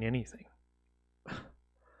changing anything?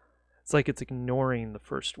 It's like it's ignoring the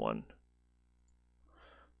first one.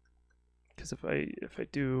 Because if I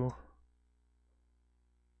do,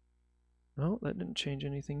 no, that didn't change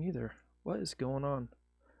anything either. What is going on?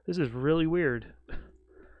 This is really weird.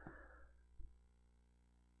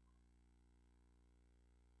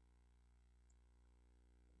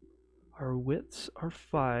 Our widths are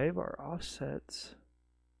 5, our offsets.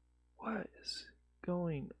 What is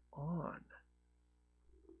going on?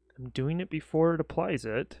 I'm doing it before it applies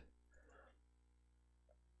it.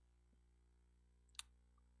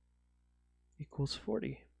 Equals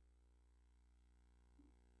 40.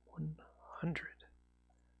 100.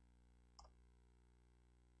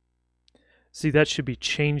 See, that should be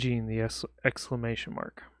changing the exclamation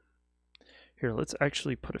mark. Here, let's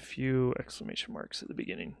actually put a few exclamation marks at the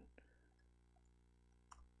beginning.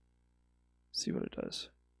 See what it does.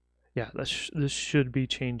 Yeah, this should be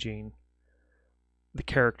changing the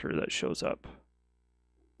character that shows up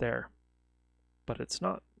there, but it's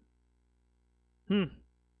not.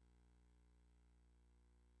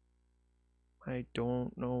 I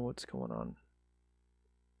don't know what's going on.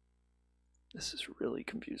 This is really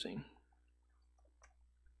confusing.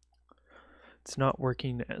 It's not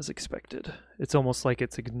working as expected. It's almost like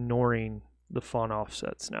it's ignoring the font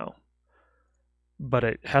offsets now. But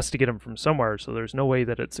it has to get them from somewhere, so there's no way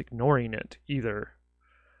that it's ignoring it either.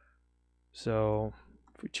 So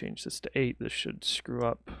if we change this to 8, this should screw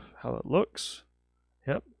up how it looks.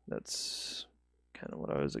 Yep, that's kind of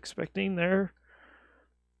what I was expecting there.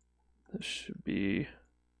 This should be,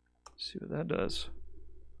 see what that does.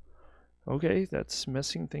 Okay, that's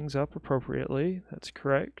messing things up appropriately. That's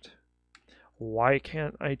correct. Why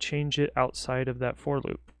can't I change it outside of that for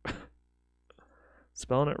loop?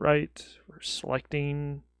 Spelling it right. We're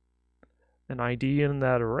selecting an ID in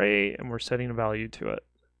that array and we're setting a value to it.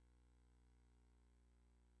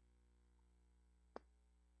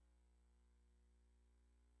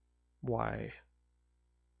 Why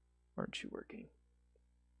aren't you working?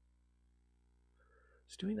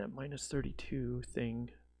 It's doing that -32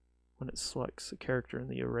 thing when it selects a character in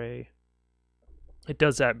the array. It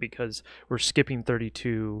does that because we're skipping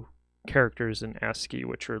 32 characters in ASCII,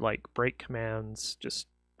 which are like break commands, just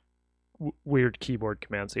weird keyboard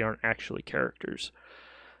commands. They aren't actually characters.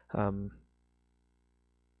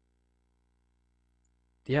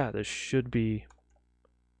 Yeah, this should be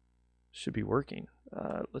working.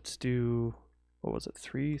 Let's do, what was it,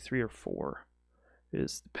 3 or 4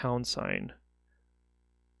 is the pound sign,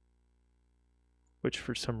 which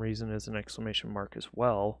for some reason is an exclamation mark as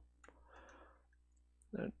well.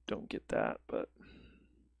 I don't get that, but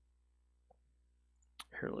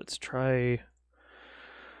here, let's try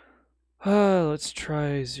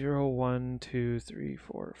 0, 1, 2, 3,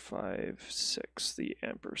 4, 5, 6, the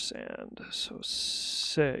ampersand. So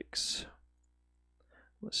 6.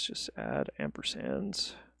 Let's just add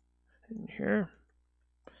ampersands in here.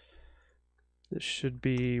 This should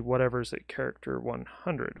be whatever's at character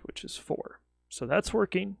 100, which is 4. So that's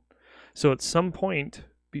working. So at some point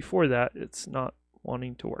before that, it's not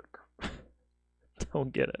wanting to work.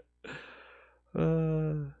 Don't get it.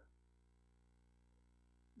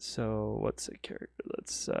 So what's a character?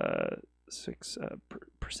 Let's 6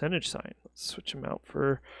 percentage sign. Let's switch them out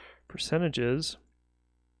for percentages.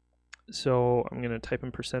 So I'm going to type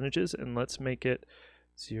in percentages and let's make it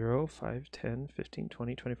 0, 5, 10, 15,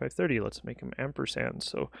 20, 25, 30. Let's make them ampersands.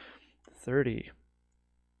 So 30.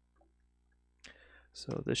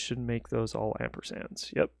 So this should make those all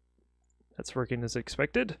ampersands. Yep, that's working as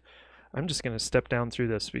expected. I'm just going to step down through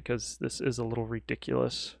this because this is a little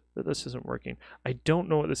ridiculous that this isn't working. I don't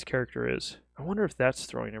know what this character is. I wonder if that's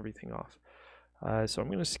throwing everything off. So I'm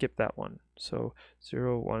going to skip that one. So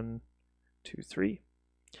 0, 1, 2, 3.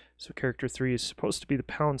 So character 3 is supposed to be the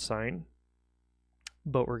pound sign,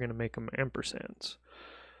 but we're going to make them ampersands.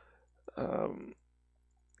 Come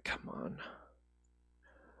on.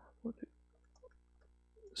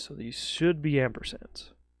 So these should be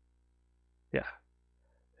ampersands. Yeah.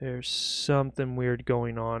 There's something weird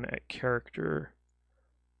going on at character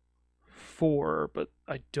 4, but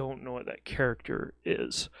I don't know what that character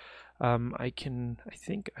is. I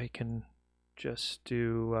think I can just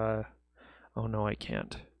do, oh no, I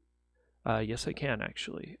can't. Yes, I can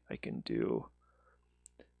actually. I can do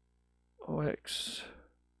OX.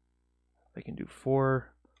 I can do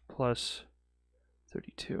 4 plus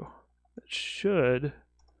 32. That should,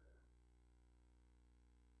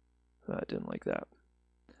 I didn't like that.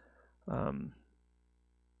 Can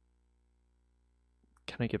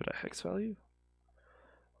I give it a hex value?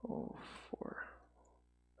 Oh, 4.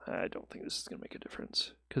 I don't think this is going to make a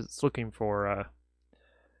difference because it's looking for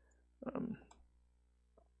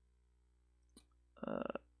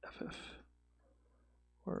FF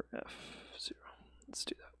or F0. Let's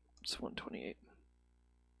do that. It's 128.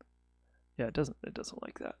 Yeah, it doesn't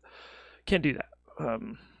like that. Can't do that.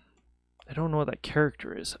 I don't know what that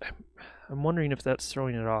character is. I'm wondering if that's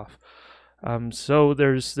throwing it off. So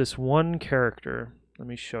there's this one character. Let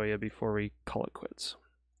me show you before we call it quits.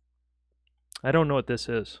 I don't know what this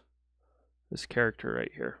is. This character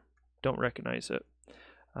right here. Don't recognize it.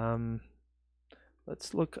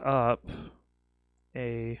 Let's look up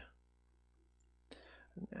an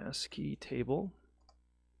ASCII table.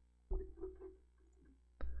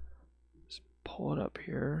 Just pull it up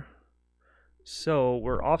here. So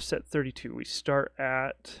we're offset 32. We start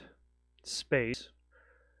at space.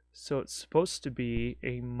 So it's supposed to be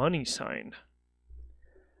a money sign.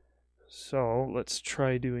 So let's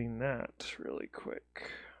try doing that really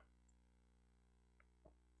quick.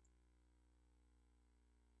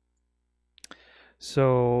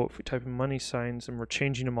 So if we type in money signs and we're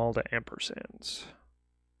changing them all to ampersands.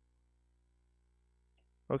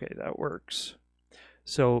 Okay, that works.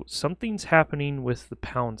 So something's happening with the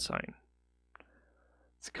pound sign.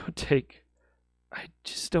 Let's go take, I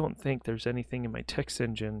just don't think there's anything in my text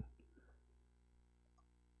engine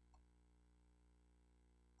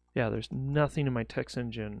Yeah, there's nothing in my text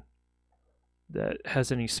engine that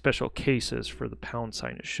has any special cases for the pound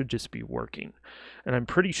sign. It should just be working. And I'm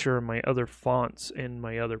pretty sure my other fonts in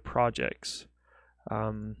my other projects,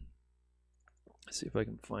 let's see if I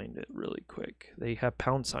can find it really quick. They have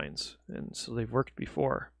pound signs, and so they've worked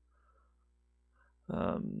before.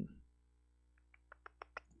 Audit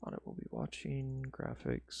will be watching,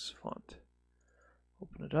 graphics, font.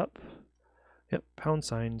 Open it up. Yep, pound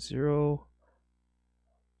sign 0.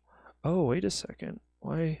 Oh, wait a second.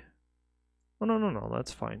 Why? Oh, no,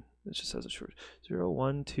 that's fine. It just has a short 0,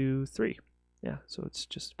 1, 2, 3. Yeah, so it's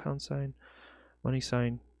just pound sign, money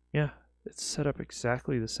sign. Yeah, it's set up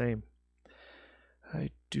exactly the same. I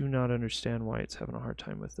do not understand why it's having a hard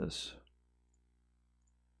time with this.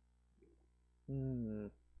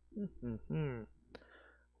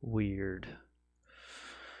 Weird.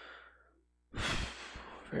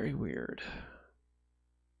 Very weird.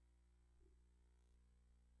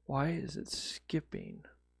 Why is it skipping?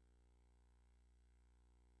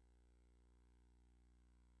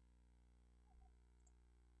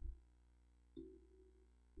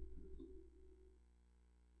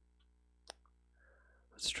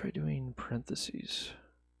 Let's try doing parentheses.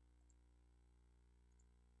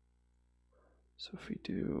 So if we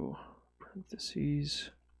do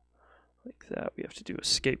parentheses like that, we have to do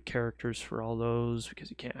escape characters for all those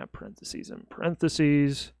because you can't have parentheses in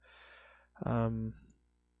parentheses.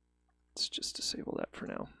 Let's just disable that for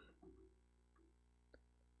now.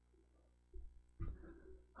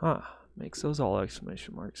 Makes those all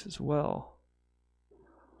exclamation marks as well.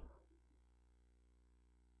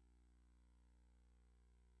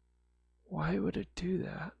 Why would it do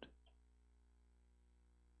that?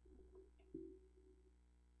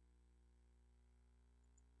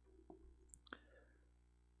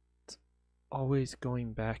 It's always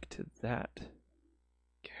going back to that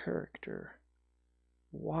character.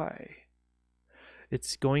 Why?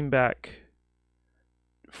 It's going back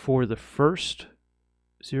for the first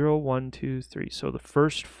 0, 1, 2, 3. So the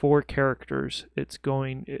first 4 characters, it's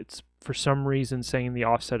for some reason saying the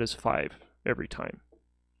offset is 5 every time.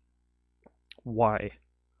 Why?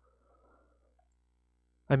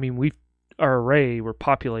 I mean, our array, we're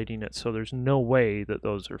populating it, so there's no way that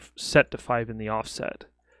those are set to 5 in the offset.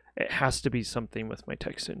 It has to be something with my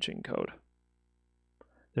text engine code.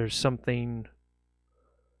 There's something,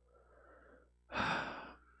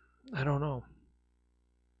 I don't know.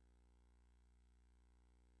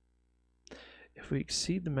 If we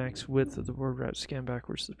exceed the max width of the word wrap, scan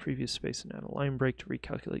backwards to the previous space and add a line break to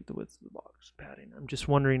recalculate the width of the box padding. I'm just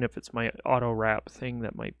wondering if it's my auto wrap thing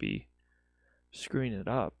that might be screwing it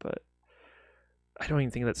up, but I don't even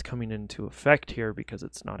think that's coming into effect here because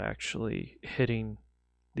it's not actually hitting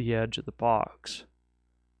the edge of the box.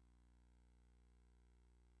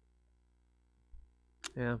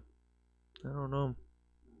 Yeah, I don't know.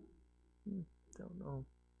 Don't know.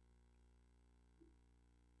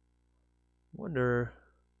 Wonder.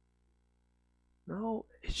 No,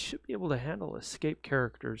 it should be able to handle escape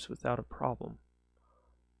characters without a problem.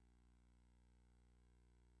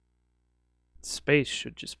 Space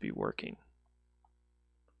should just be working.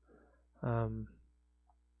 -1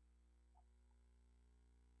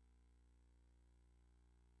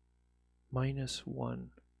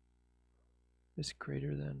 is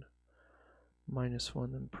greater than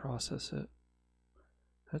 -1, then process it.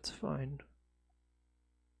 That's fine.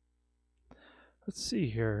 Let's see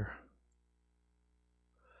here.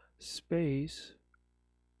 Space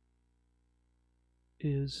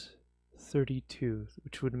is 32,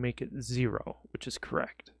 which would make it 0, which is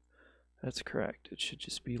correct. That's correct. It should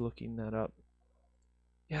just be looking that up.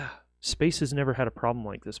 Yeah, space has never had a problem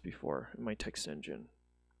like this before in my text engine.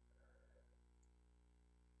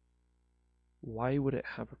 Why would it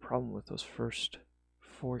have a problem with those first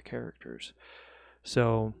 4 characters?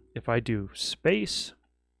 So if I do space,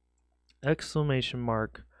 exclamation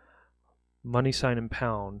mark, money sign, and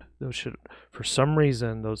pound, those should, for some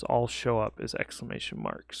reason, those all show up as exclamation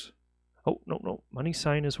marks. Oh, no, money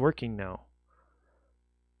sign is working now.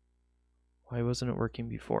 Why wasn't it working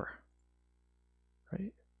before?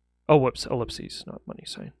 Right? Oh, whoops, ellipses, not money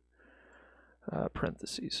sign.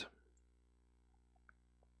 Parentheses.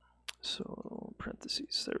 So,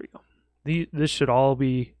 parentheses, there we go. This should all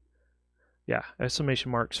be, yeah,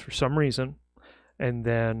 exclamation marks for some reason. And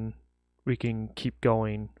then we can keep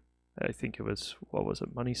going. I think it was, what was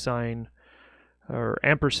it, money sign, or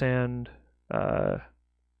ampersand,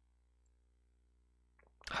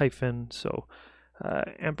 hyphen. So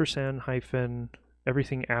ampersand, hyphen,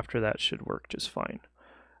 everything after that should work just fine.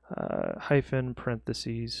 Hyphen,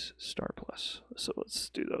 parentheses, star plus. So let's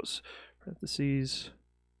do those. Parentheses,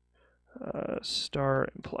 star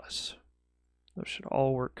and plus. Those should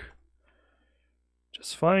all work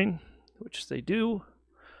just fine, which they do.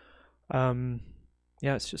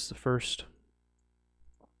 Yeah, it's just the first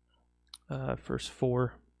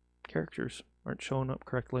 4 characters aren't showing up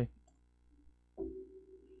correctly.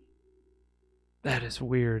 That is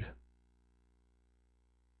weird.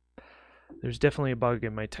 There's definitely a bug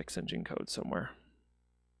in my text engine code somewhere.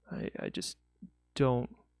 I just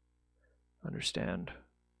don't understand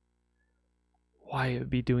why it would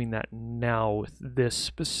be doing that now with this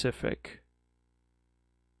specific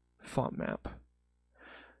font map.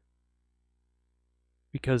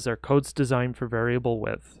 Because our code's designed for variable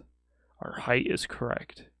width, our height is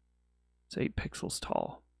correct. It's 8 pixels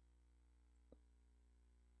tall.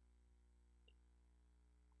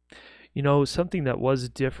 You know, something that was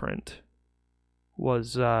different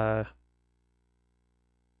was other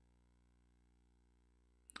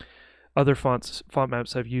font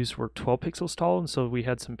maps I've used were 12 pixels tall, and so we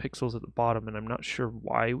had some pixels at the bottom, and I'm not sure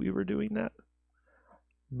why we were doing that.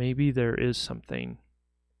 Maybe there is something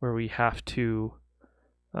where we have to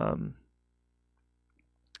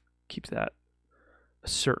keep that a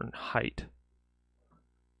certain height.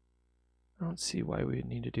 I don't see why we would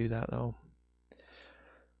need to do that though.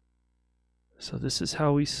 So this is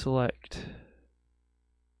how we select.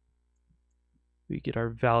 We get our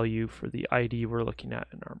value for the ID we're looking at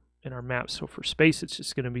in our map. So for space, it's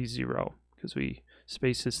just going to be 0 because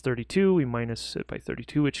space is 32. We minus it by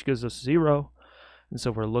 32, which gives us 0. And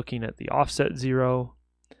so we're looking at the offset 0.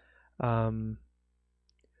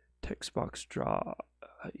 Text box draw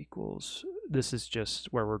equals. This is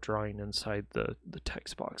just where we're drawing inside the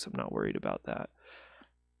text box. I'm not worried about that.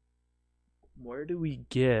 Where do we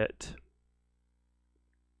get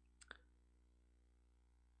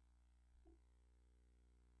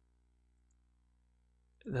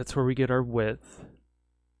that's where we get our width.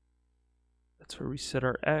 That's where we set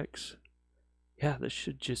our X. Yeah, this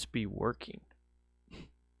should just be working.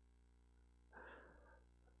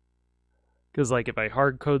 Because like if I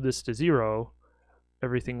hard code this to 0,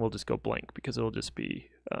 everything will just go blank because it'll just be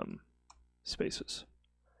spaces.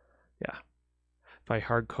 Yeah. If I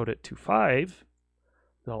hard code it to 5,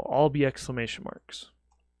 they'll all be exclamation marks.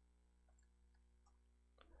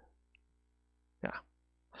 Yeah.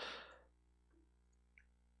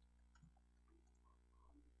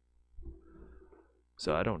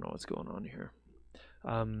 So I don't know what's going on here.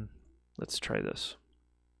 Let's try this.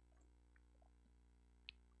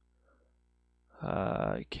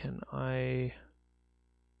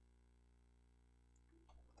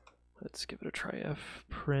 Let's give it a try. F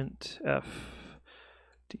print F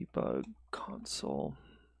debug console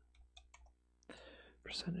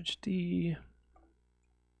 %D.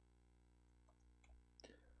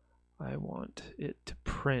 I want it to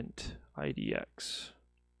print IDX.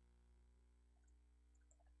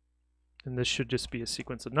 And this should just be a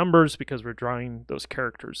sequence of numbers because we're drawing those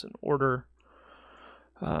characters in order.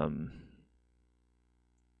 I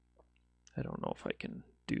don't know if I can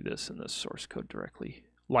do this in the source code directly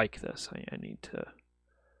like this. I need to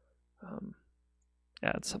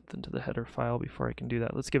add something to the header file before I can do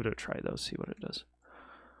that. Let's give it a try though, see what it does.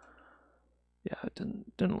 Yeah, it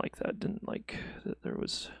didn't like that. Didn't like that there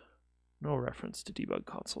was no reference to debug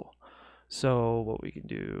console. So what we can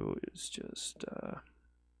do is just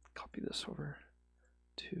copy this over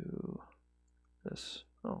to this.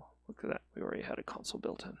 Oh, look at that. We already had a console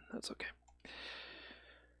built in. That's okay.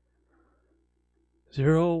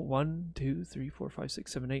 0, 1, 2, 3, 4, 5,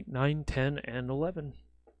 6, 7, 8, 9, 10, and 11.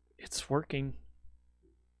 It's working.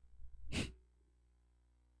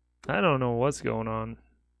 I don't know what's going on.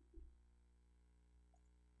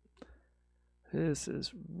 This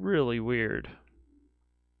is really weird.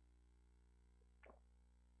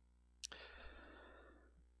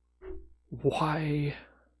 Why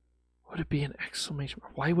would it be an exclamation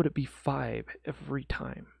mark? Why would it be 5 every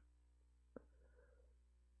time?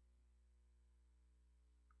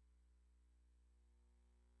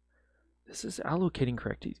 This is allocating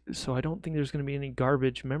correctly, so I don't think there's going to be any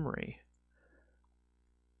garbage memory.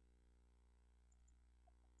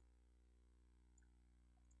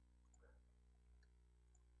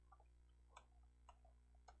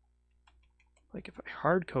 Like if I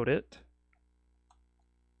hard code it,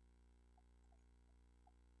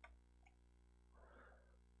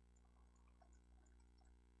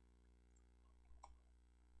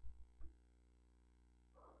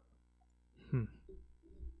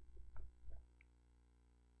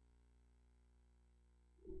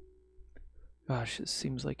 Gosh, it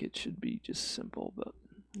seems like it should be just simple, but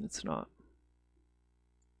it's not.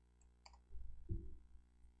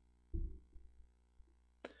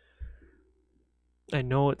 I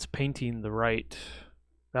know it's painting the right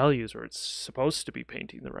values, or it's supposed to be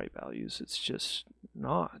painting the right values. It's just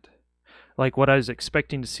not. Like what I was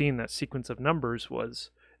expecting to see in that sequence of numbers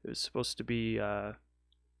was it was supposed to be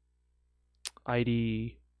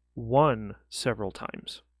ID 1 several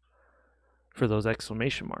times for those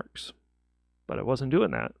exclamation marks. But it wasn't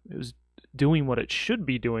doing that. It was doing what it should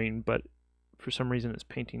be doing, but for some reason it's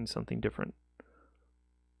painting something different.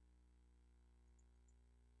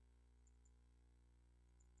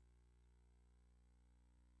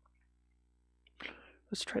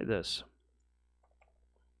 Let's try this.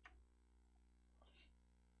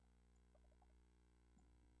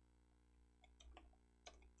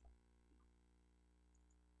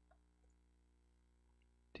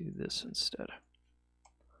 Do this instead.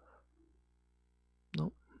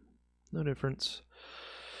 Nope, no difference.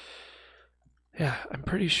 Yeah, I'm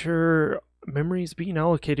pretty sure memory is being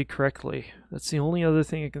allocated correctly. That's the only other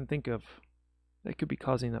thing I can think of that could be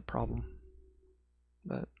causing that problem.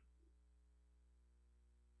 But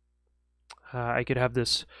I could have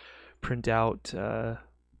this print out the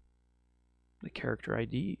character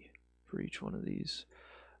ID for each one of these,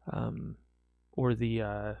 or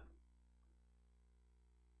the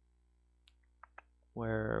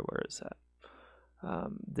where is that?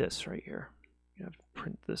 This right here. You have to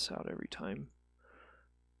print this out every time,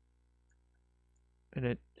 and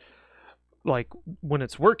it, like when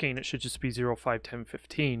it's working, it should just be 0, 5, 10,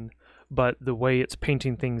 15. But the way it's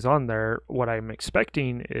painting things on there, what I'm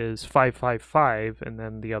expecting is 5, 5, 5, and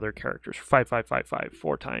then the other characters 5, 5, 5, 5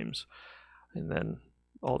 4 times, and then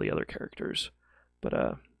all the other characters. But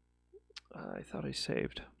I thought I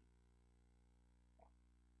saved.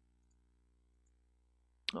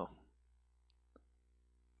 Oh.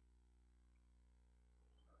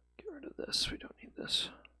 Get rid of this. We don't need this.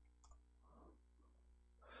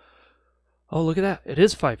 Oh, look at that. It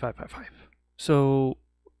is 5, 5, 5, 5. So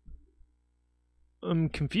I'm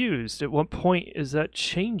confused. At what point is that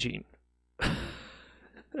changing?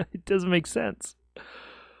 It doesn't make sense.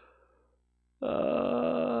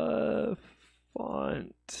 Font.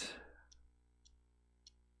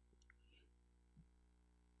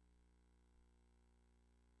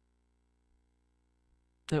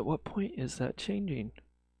 At what point is that changing?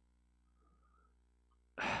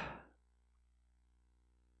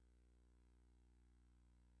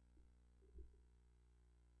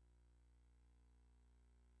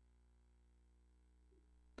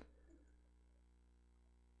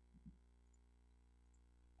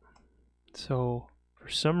 So for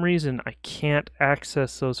some reason I can't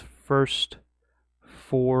access those first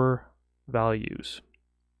 4 values.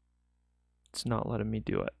 It's not letting me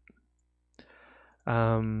do it.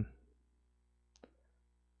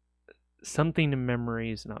 Something in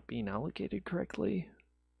memory is not being allocated correctly.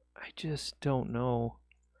 I just don't know.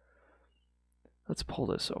 Let's pull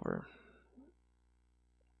this over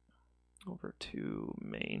to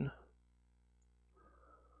main.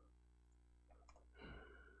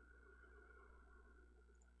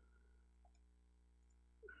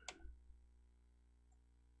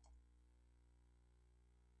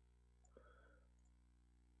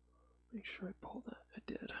 Make sure I pull that. I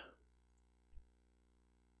did.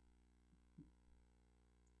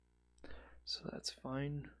 So that's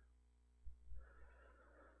fine.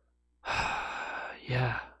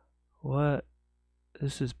 Yeah. What?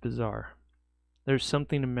 This is bizarre. There's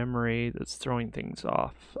something in memory that's throwing things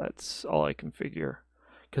off. That's all I can figure.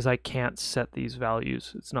 Because I can't set these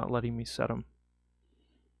values. It's not letting me set them.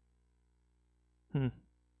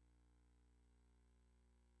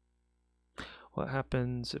 What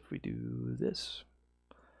happens if we do this?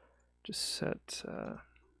 Just set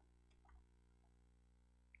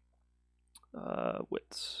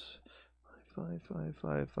widths. 5, 5,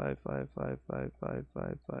 5, 5, 5, 5, 5, 5,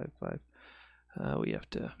 5, 5, 5. We have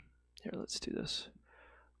to. Here, let's do this.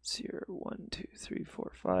 Let's see here. 1, 2, 3,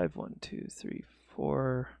 4, 5. 1, 2, 3,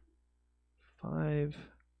 4, 5.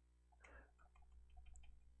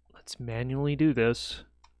 Let's manually do this.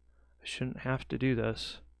 I shouldn't have to do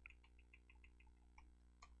this.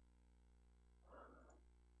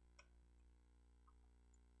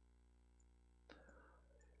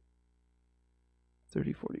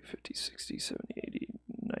 30, 40, 50, 60, 70, 80,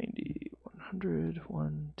 90, 100,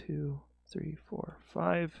 1, 2, 3, 4,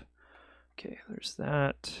 5. Okay, there's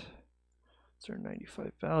that. Those are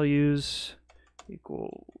 95 values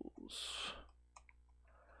equals,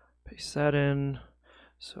 paste that in.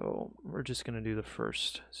 So we're just going to do the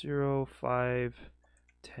first 0, 5,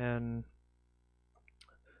 10,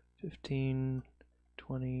 15,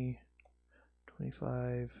 20,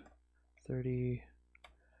 25, 30,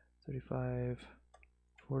 35,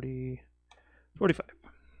 40, 45.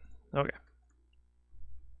 Okay.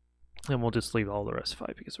 And we'll just leave all the rest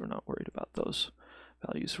 5 because we're not worried about those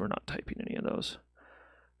values. We're not typing any of those.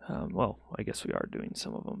 Well, I guess we are doing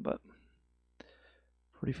some of them, but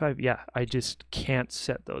 45, yeah, I just can't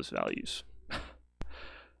set those values.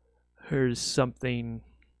 There's something.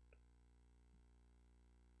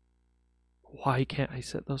 Why can't I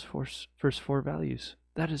set those first 4 values?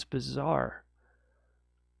 That is bizarre.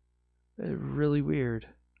 Really weird.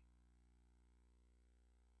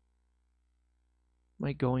 Am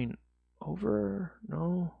I going over?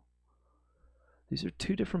 No. These are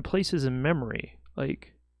 2 different places in memory.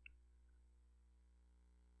 Like,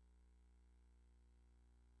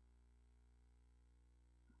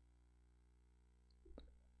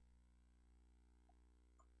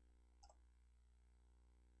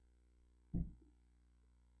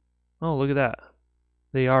 oh, look at that.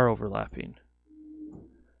 They are overlapping.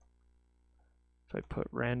 If I put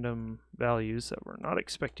random values that we're not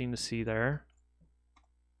expecting to see there.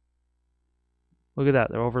 Look at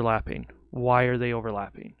that, they're overlapping. Why are they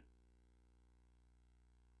overlapping?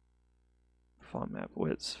 Font map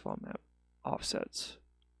widths, font map offsets.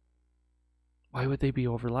 Why would they be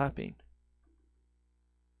overlapping?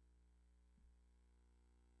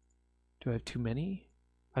 Do I have too many?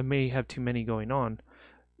 I may have too many going on.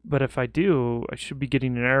 But if I do, I should be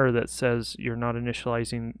getting an error that says you're not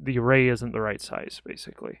initializing, the array isn't the right size,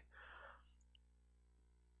 basically.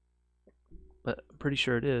 But I'm pretty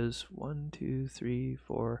sure it is. 1, 2, 3,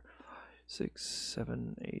 4, 6,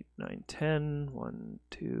 7, 8, 9, 10. 1,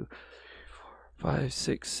 2, 5,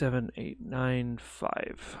 6, 7, 8, 9,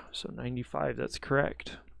 5. So 95, that's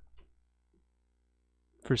correct.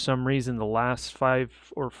 For some reason, the last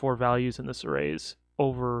 5 or 4 values in this array is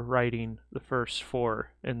overwriting the first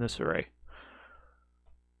 4 in this array.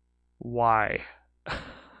 Why?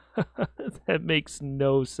 That makes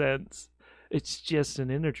no sense. It's just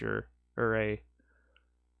an integer array.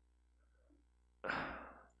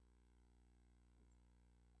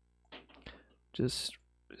 Just,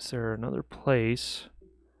 is there another place?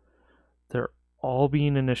 They're all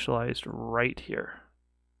being initialized right here.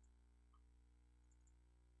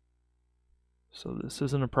 So this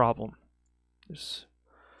isn't a problem.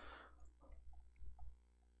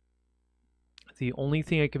 The only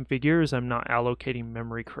thing I can figure is I'm not allocating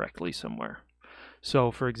memory correctly somewhere. So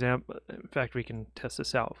for example, in fact, we can test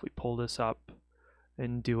this out. If we pull this up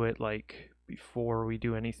and do it like before we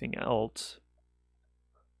do anything else,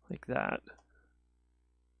 like that,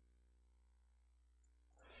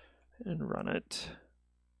 and run it.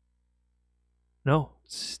 No,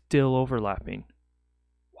 it's still overlapping.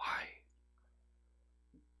 Why?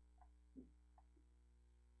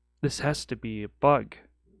 This has to be a bug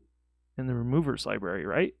in the removers library,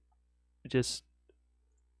 right? I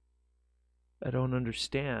don't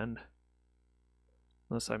understand.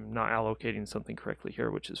 Unless I'm not allocating something correctly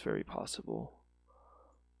here, which is very possible.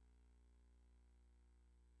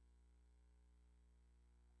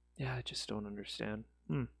 Yeah, I just don't understand.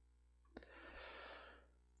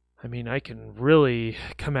 I mean, I can really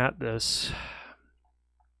come at this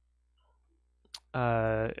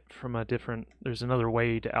from a different, there's another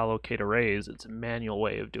way to allocate arrays. It's a manual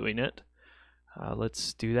way of doing it.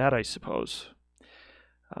 Let's do that, I suppose.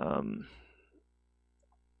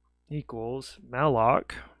 Equals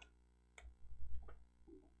malloc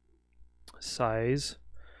size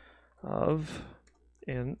of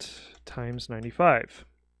int times 95.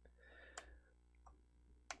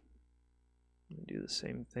 Do the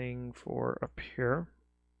same thing for up here,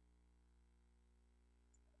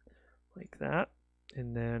 like that,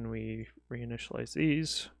 and then we reinitialize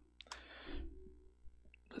these.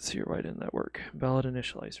 Let's see, why didn't that work? Valid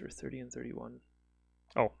initializer 30 and 31.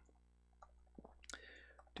 Oh,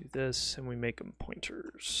 do this and we make them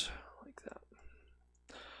pointers like that.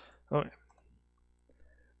 Okay,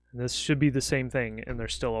 and this should be the same thing, and they're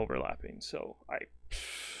still overlapping. So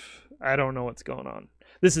I don't know what's going on.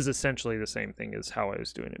 This is essentially the same thing as how I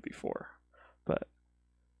was doing it before, but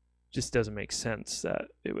just doesn't make sense that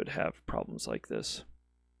it would have problems like this.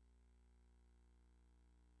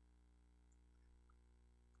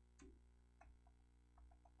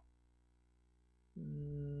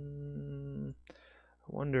 I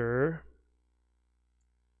wonder.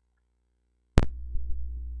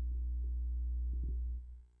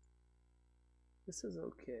 This is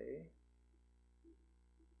okay.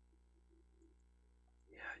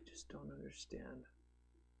 I just don't understand.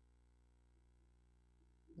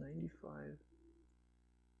 95.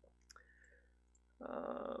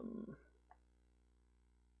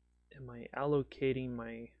 Am I allocating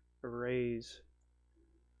my arrays?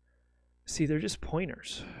 See, they're just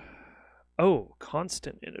pointers. Oh,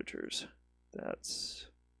 constant integers. That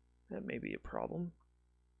may be a problem.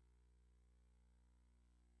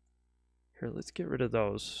 Here, let's get rid of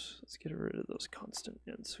those. Let's get rid of those constant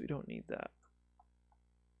ints. We don't need that.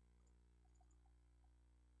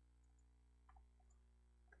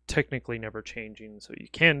 Technically never changing, so you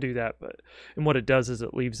can do that, but and what it does is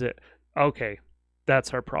it leaves it. Okay,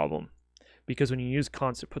 that's our problem, because when you use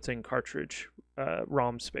const, it puts in cartridge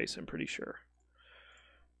ROM space. I'm pretty sure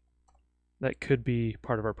that could be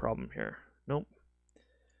part of our problem here. Nope,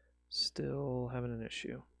 still having an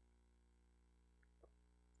issue.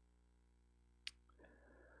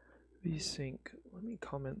 Vsync, let me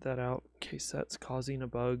comment that out in case that's causing a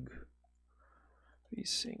bug.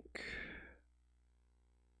 Vsync,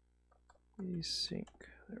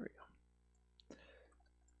 there we go.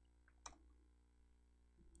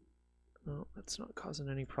 No, that's not causing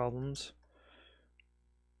any problems.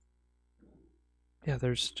 Yeah,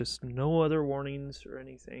 there's just no other warnings or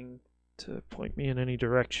anything to point me in any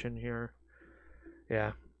direction here.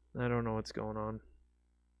 Yeah, I don't know what's going on.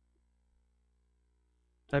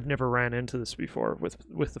 I've never ran into this before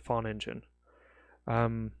with the font engine.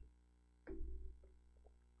 I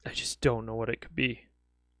just don't know what it could be.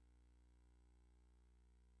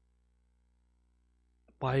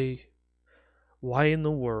 Why in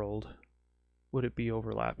the world would it be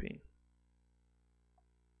overlapping?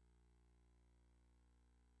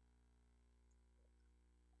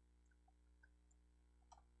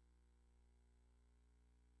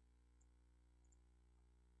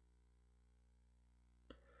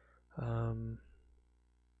 I'm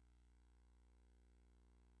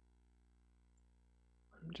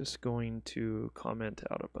just going to comment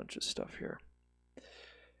out a bunch of stuff here.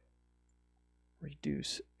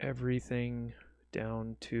 Reduce everything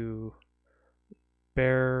down to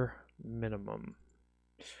bare minimum.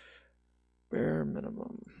 Bare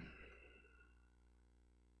minimum.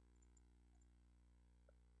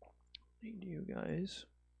 Need you guys.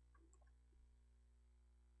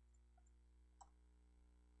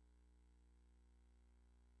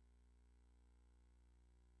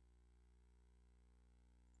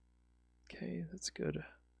 Okay, that's good.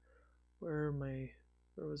 Where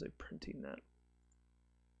was I printing that?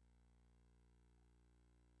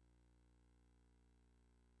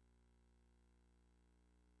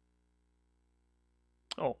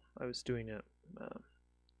 Oh, I was doing it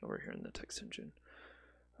over here in the text engine.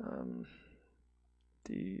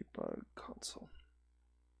 Debug console.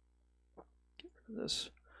 Get rid of this.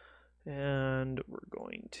 And we're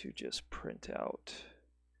going to just print out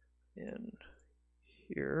in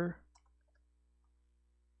here.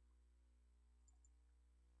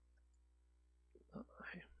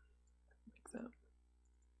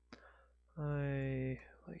 I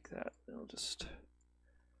like that. I'll just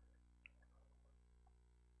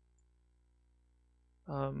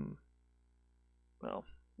well,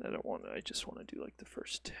 I don't want to, I just want to do like the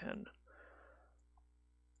first 10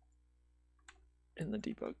 in the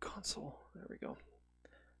debug console. There we go. That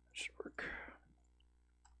should work.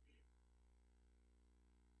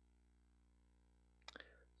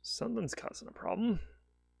 Something's causing a problem.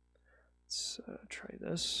 Let's try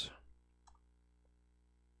this.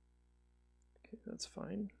 Okay, that's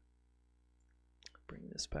fine. Bring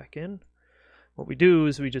this back in. What we do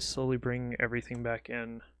is we just slowly bring everything back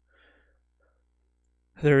in.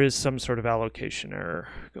 There is some sort of allocation error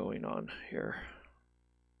going on here.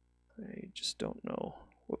 I just don't know.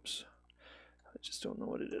 Whoops. I just don't know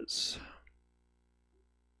what it is.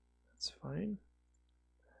 That's fine.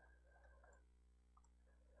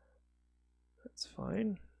 That's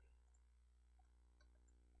fine.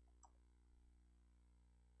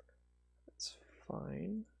 That's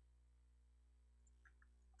fine.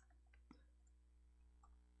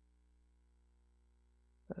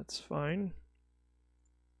 That's fine.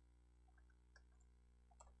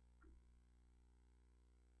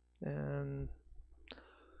 And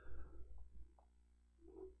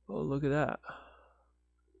oh, look at that.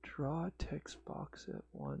 Draw text box at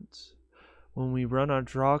once. When we run our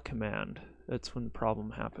draw command, that's when the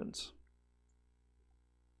problem happens.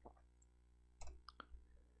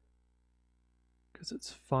 Because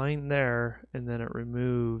it's fine there, and then it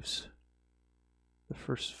removes the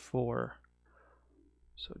first 4.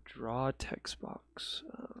 So draw text box.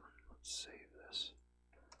 Let's save this.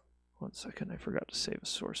 1 second, I forgot to save a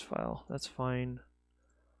source file. That's fine.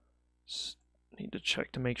 Just need to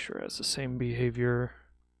check to make sure it has the same behavior.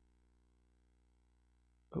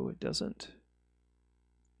 Oh, it doesn't.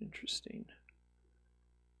 Interesting.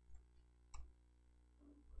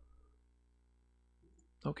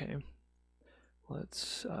 Okay,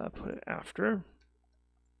 let's put it after.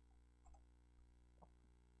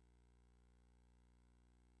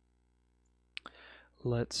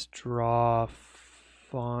 Let's draw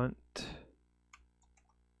font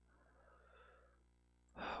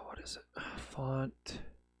is it? Font,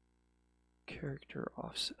 character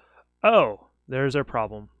offset. Oh, there's our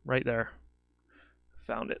problem right there.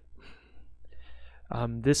 Found it.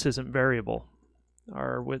 This isn't variable.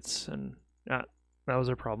 Our widths and that was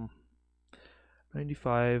our problem.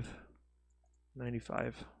 95,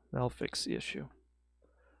 95. That'll fix the issue.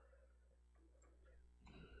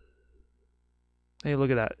 Hey,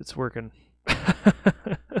 look at that. It's working.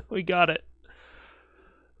 We got it.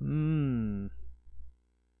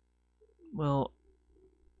 Well,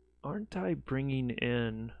 aren't I bringing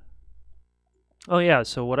in... Oh yeah,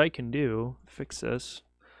 so what I can do, fix this,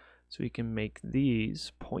 so we can make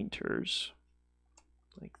these pointers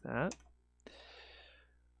like that.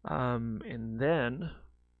 And then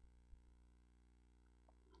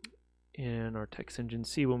in our text engine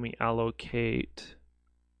C, when we allocate...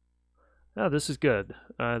 Oh, this is good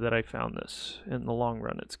that I found this. In the long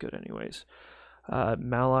run, it's good anyways.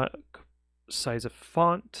 Malloc size of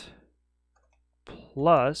font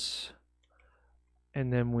plus,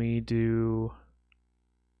 and then we do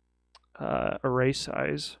array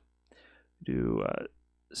size. Do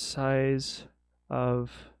size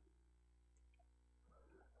of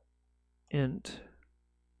int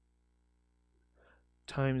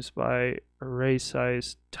times by array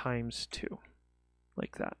size times 2,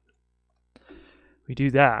 like that. We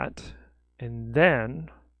do that, and then,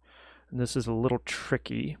 and this is a little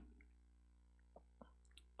tricky.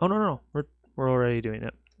 Oh no, we're already doing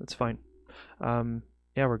it. That's fine. Yeah,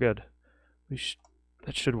 we're good.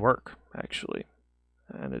 That should work actually,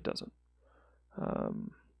 and it doesn't.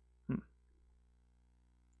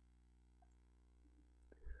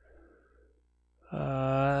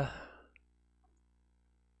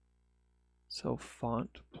 So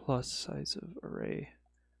font plus size of array.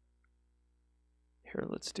 Here,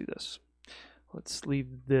 let's do this. Let's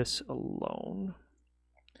leave this alone.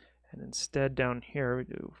 And instead down here we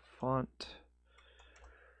do font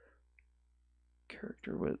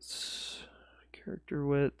character widths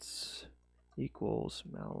equals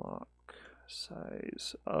malloc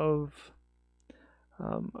size of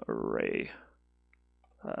array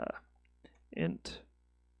int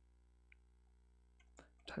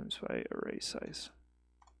times by array size,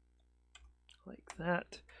 like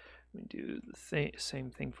that. We do the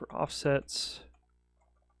same thing for offsets.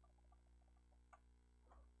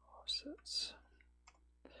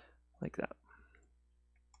 Like that.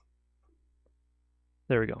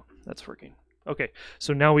 There we go. That's working. Okay,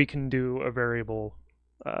 so now we can do a variable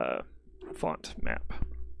font map.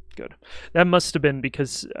 Good. That must have been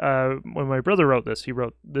because when my brother wrote this, he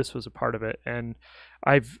wrote this was a part of it, and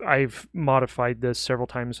I've modified this several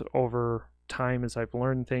times over time as I've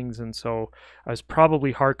learned things, and so I was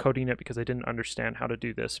probably hard coding it because I didn't understand how to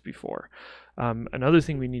do this before. Another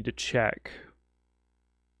thing we need to check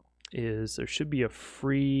is there should be a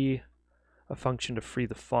function to free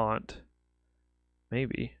the font.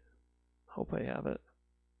 Maybe. Hope I have it.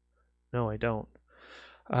 No, I don't.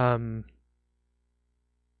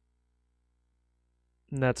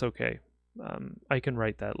 That's okay. I can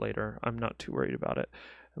write that later. I'm not too worried about it.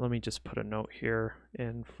 Let me just put a note here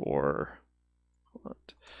in for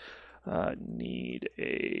need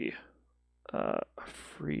a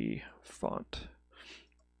free font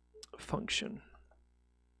function.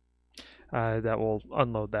 That will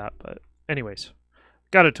unload that, but anyways,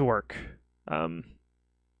 got it to work. I'm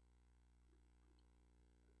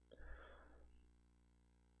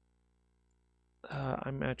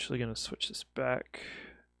actually going to switch this back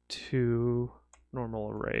to normal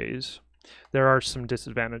arrays. There are some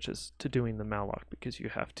disadvantages to doing the malloc because you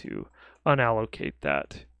have to unallocate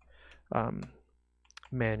that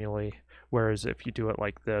manually, whereas if you do it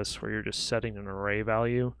like this, where you're just setting an array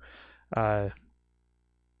value, it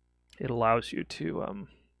allows you to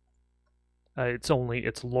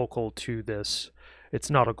it's local to this. It's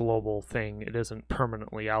not a global thing. It isn't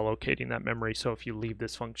permanently allocating that memory. So if you leave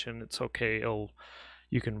this function, it's okay.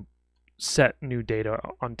 You can set new data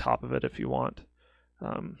on top of it if you want.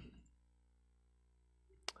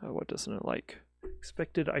 What doesn't it like?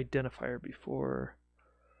 Expected identifier before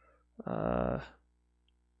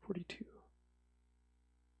 42.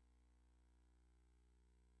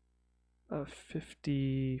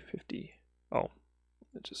 50. Oh,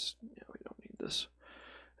 it just, yeah, we don't need this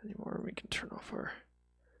anymore. We can turn off our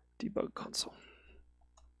debug console.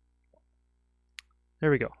 There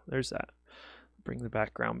we go. There's that. Bring the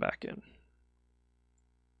background back in.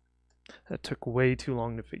 That took way too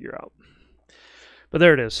long to figure out. But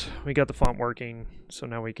there it is. We got the font working, so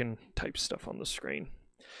now we can type stuff on the screen.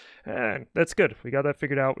 And that's good. We got that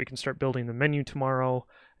figured out. We can start building the menu tomorrow.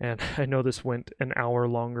 And I know this went an hour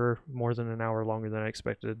longer, more than an hour longer than I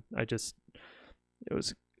expected. It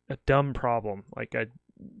was a dumb problem. Like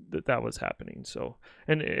that was happening. So,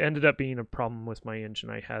 and it ended up being a problem with my engine.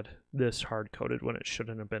 I had this hard coded when it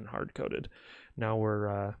shouldn't have been hard coded. Now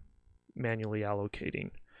we're manually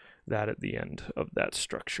allocating that at the end of that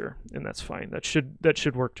structure, and that's fine. That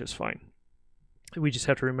should work just fine. We just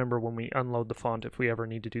have to remember when we unload the font, if we ever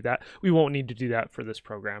need to do that. We won't need to do that for this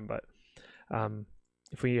program, but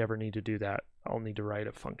if we ever need to do that, I'll need to write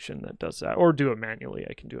a function that does that, or do it manually.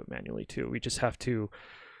 I can do it manually too. We just have to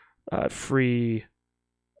free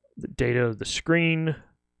the data of the screen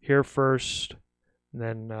here first, and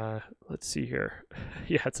then let's see here.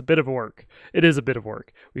 Yeah, it's a bit of work. It is a bit of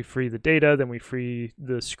work. We free the data, then we free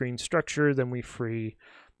the screen structure, then we free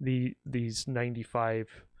these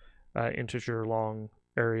 95 integer long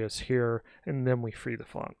areas here, and then we free the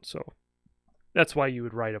font. So that's why you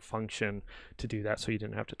would write a function to do that, so you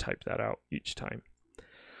didn't have to type that out each time.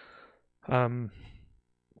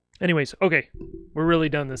 Anyways, okay, we're really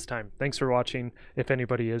done this time. Thanks for watching. If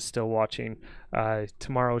anybody is still watching,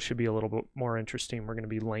 tomorrow should be a little bit more interesting. We're going to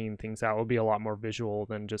be laying things out. It'll be a lot more visual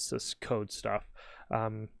than just this code stuff.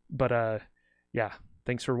 Yeah,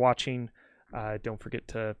 thanks for watching. Don't forget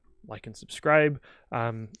to like and subscribe.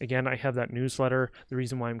 Again, I have that newsletter. The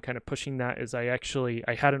reason why I'm kind of pushing that is I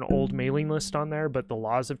had an old mailing list on there, but the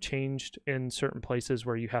laws have changed in certain places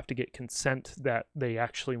where you have to get consent that they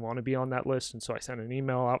actually want to be on that list. And so I sent an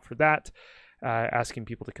email out for that, asking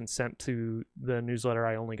people to consent to the newsletter.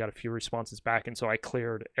 I only got a few responses back, and so I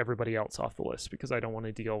cleared everybody else off the list because I don't want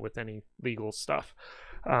to deal with any legal stuff.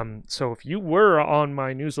 So if you were on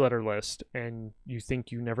my newsletter list and you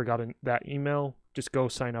think you never got that email, just go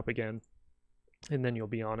sign up again, and then you'll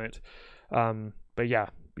be on it. But yeah,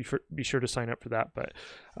 be sure to sign up for that. But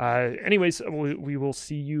anyways, we will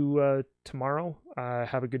see you tomorrow.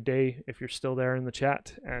 Have a good day if you're still there in the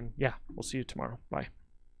chat, and yeah, we'll see you tomorrow. Bye.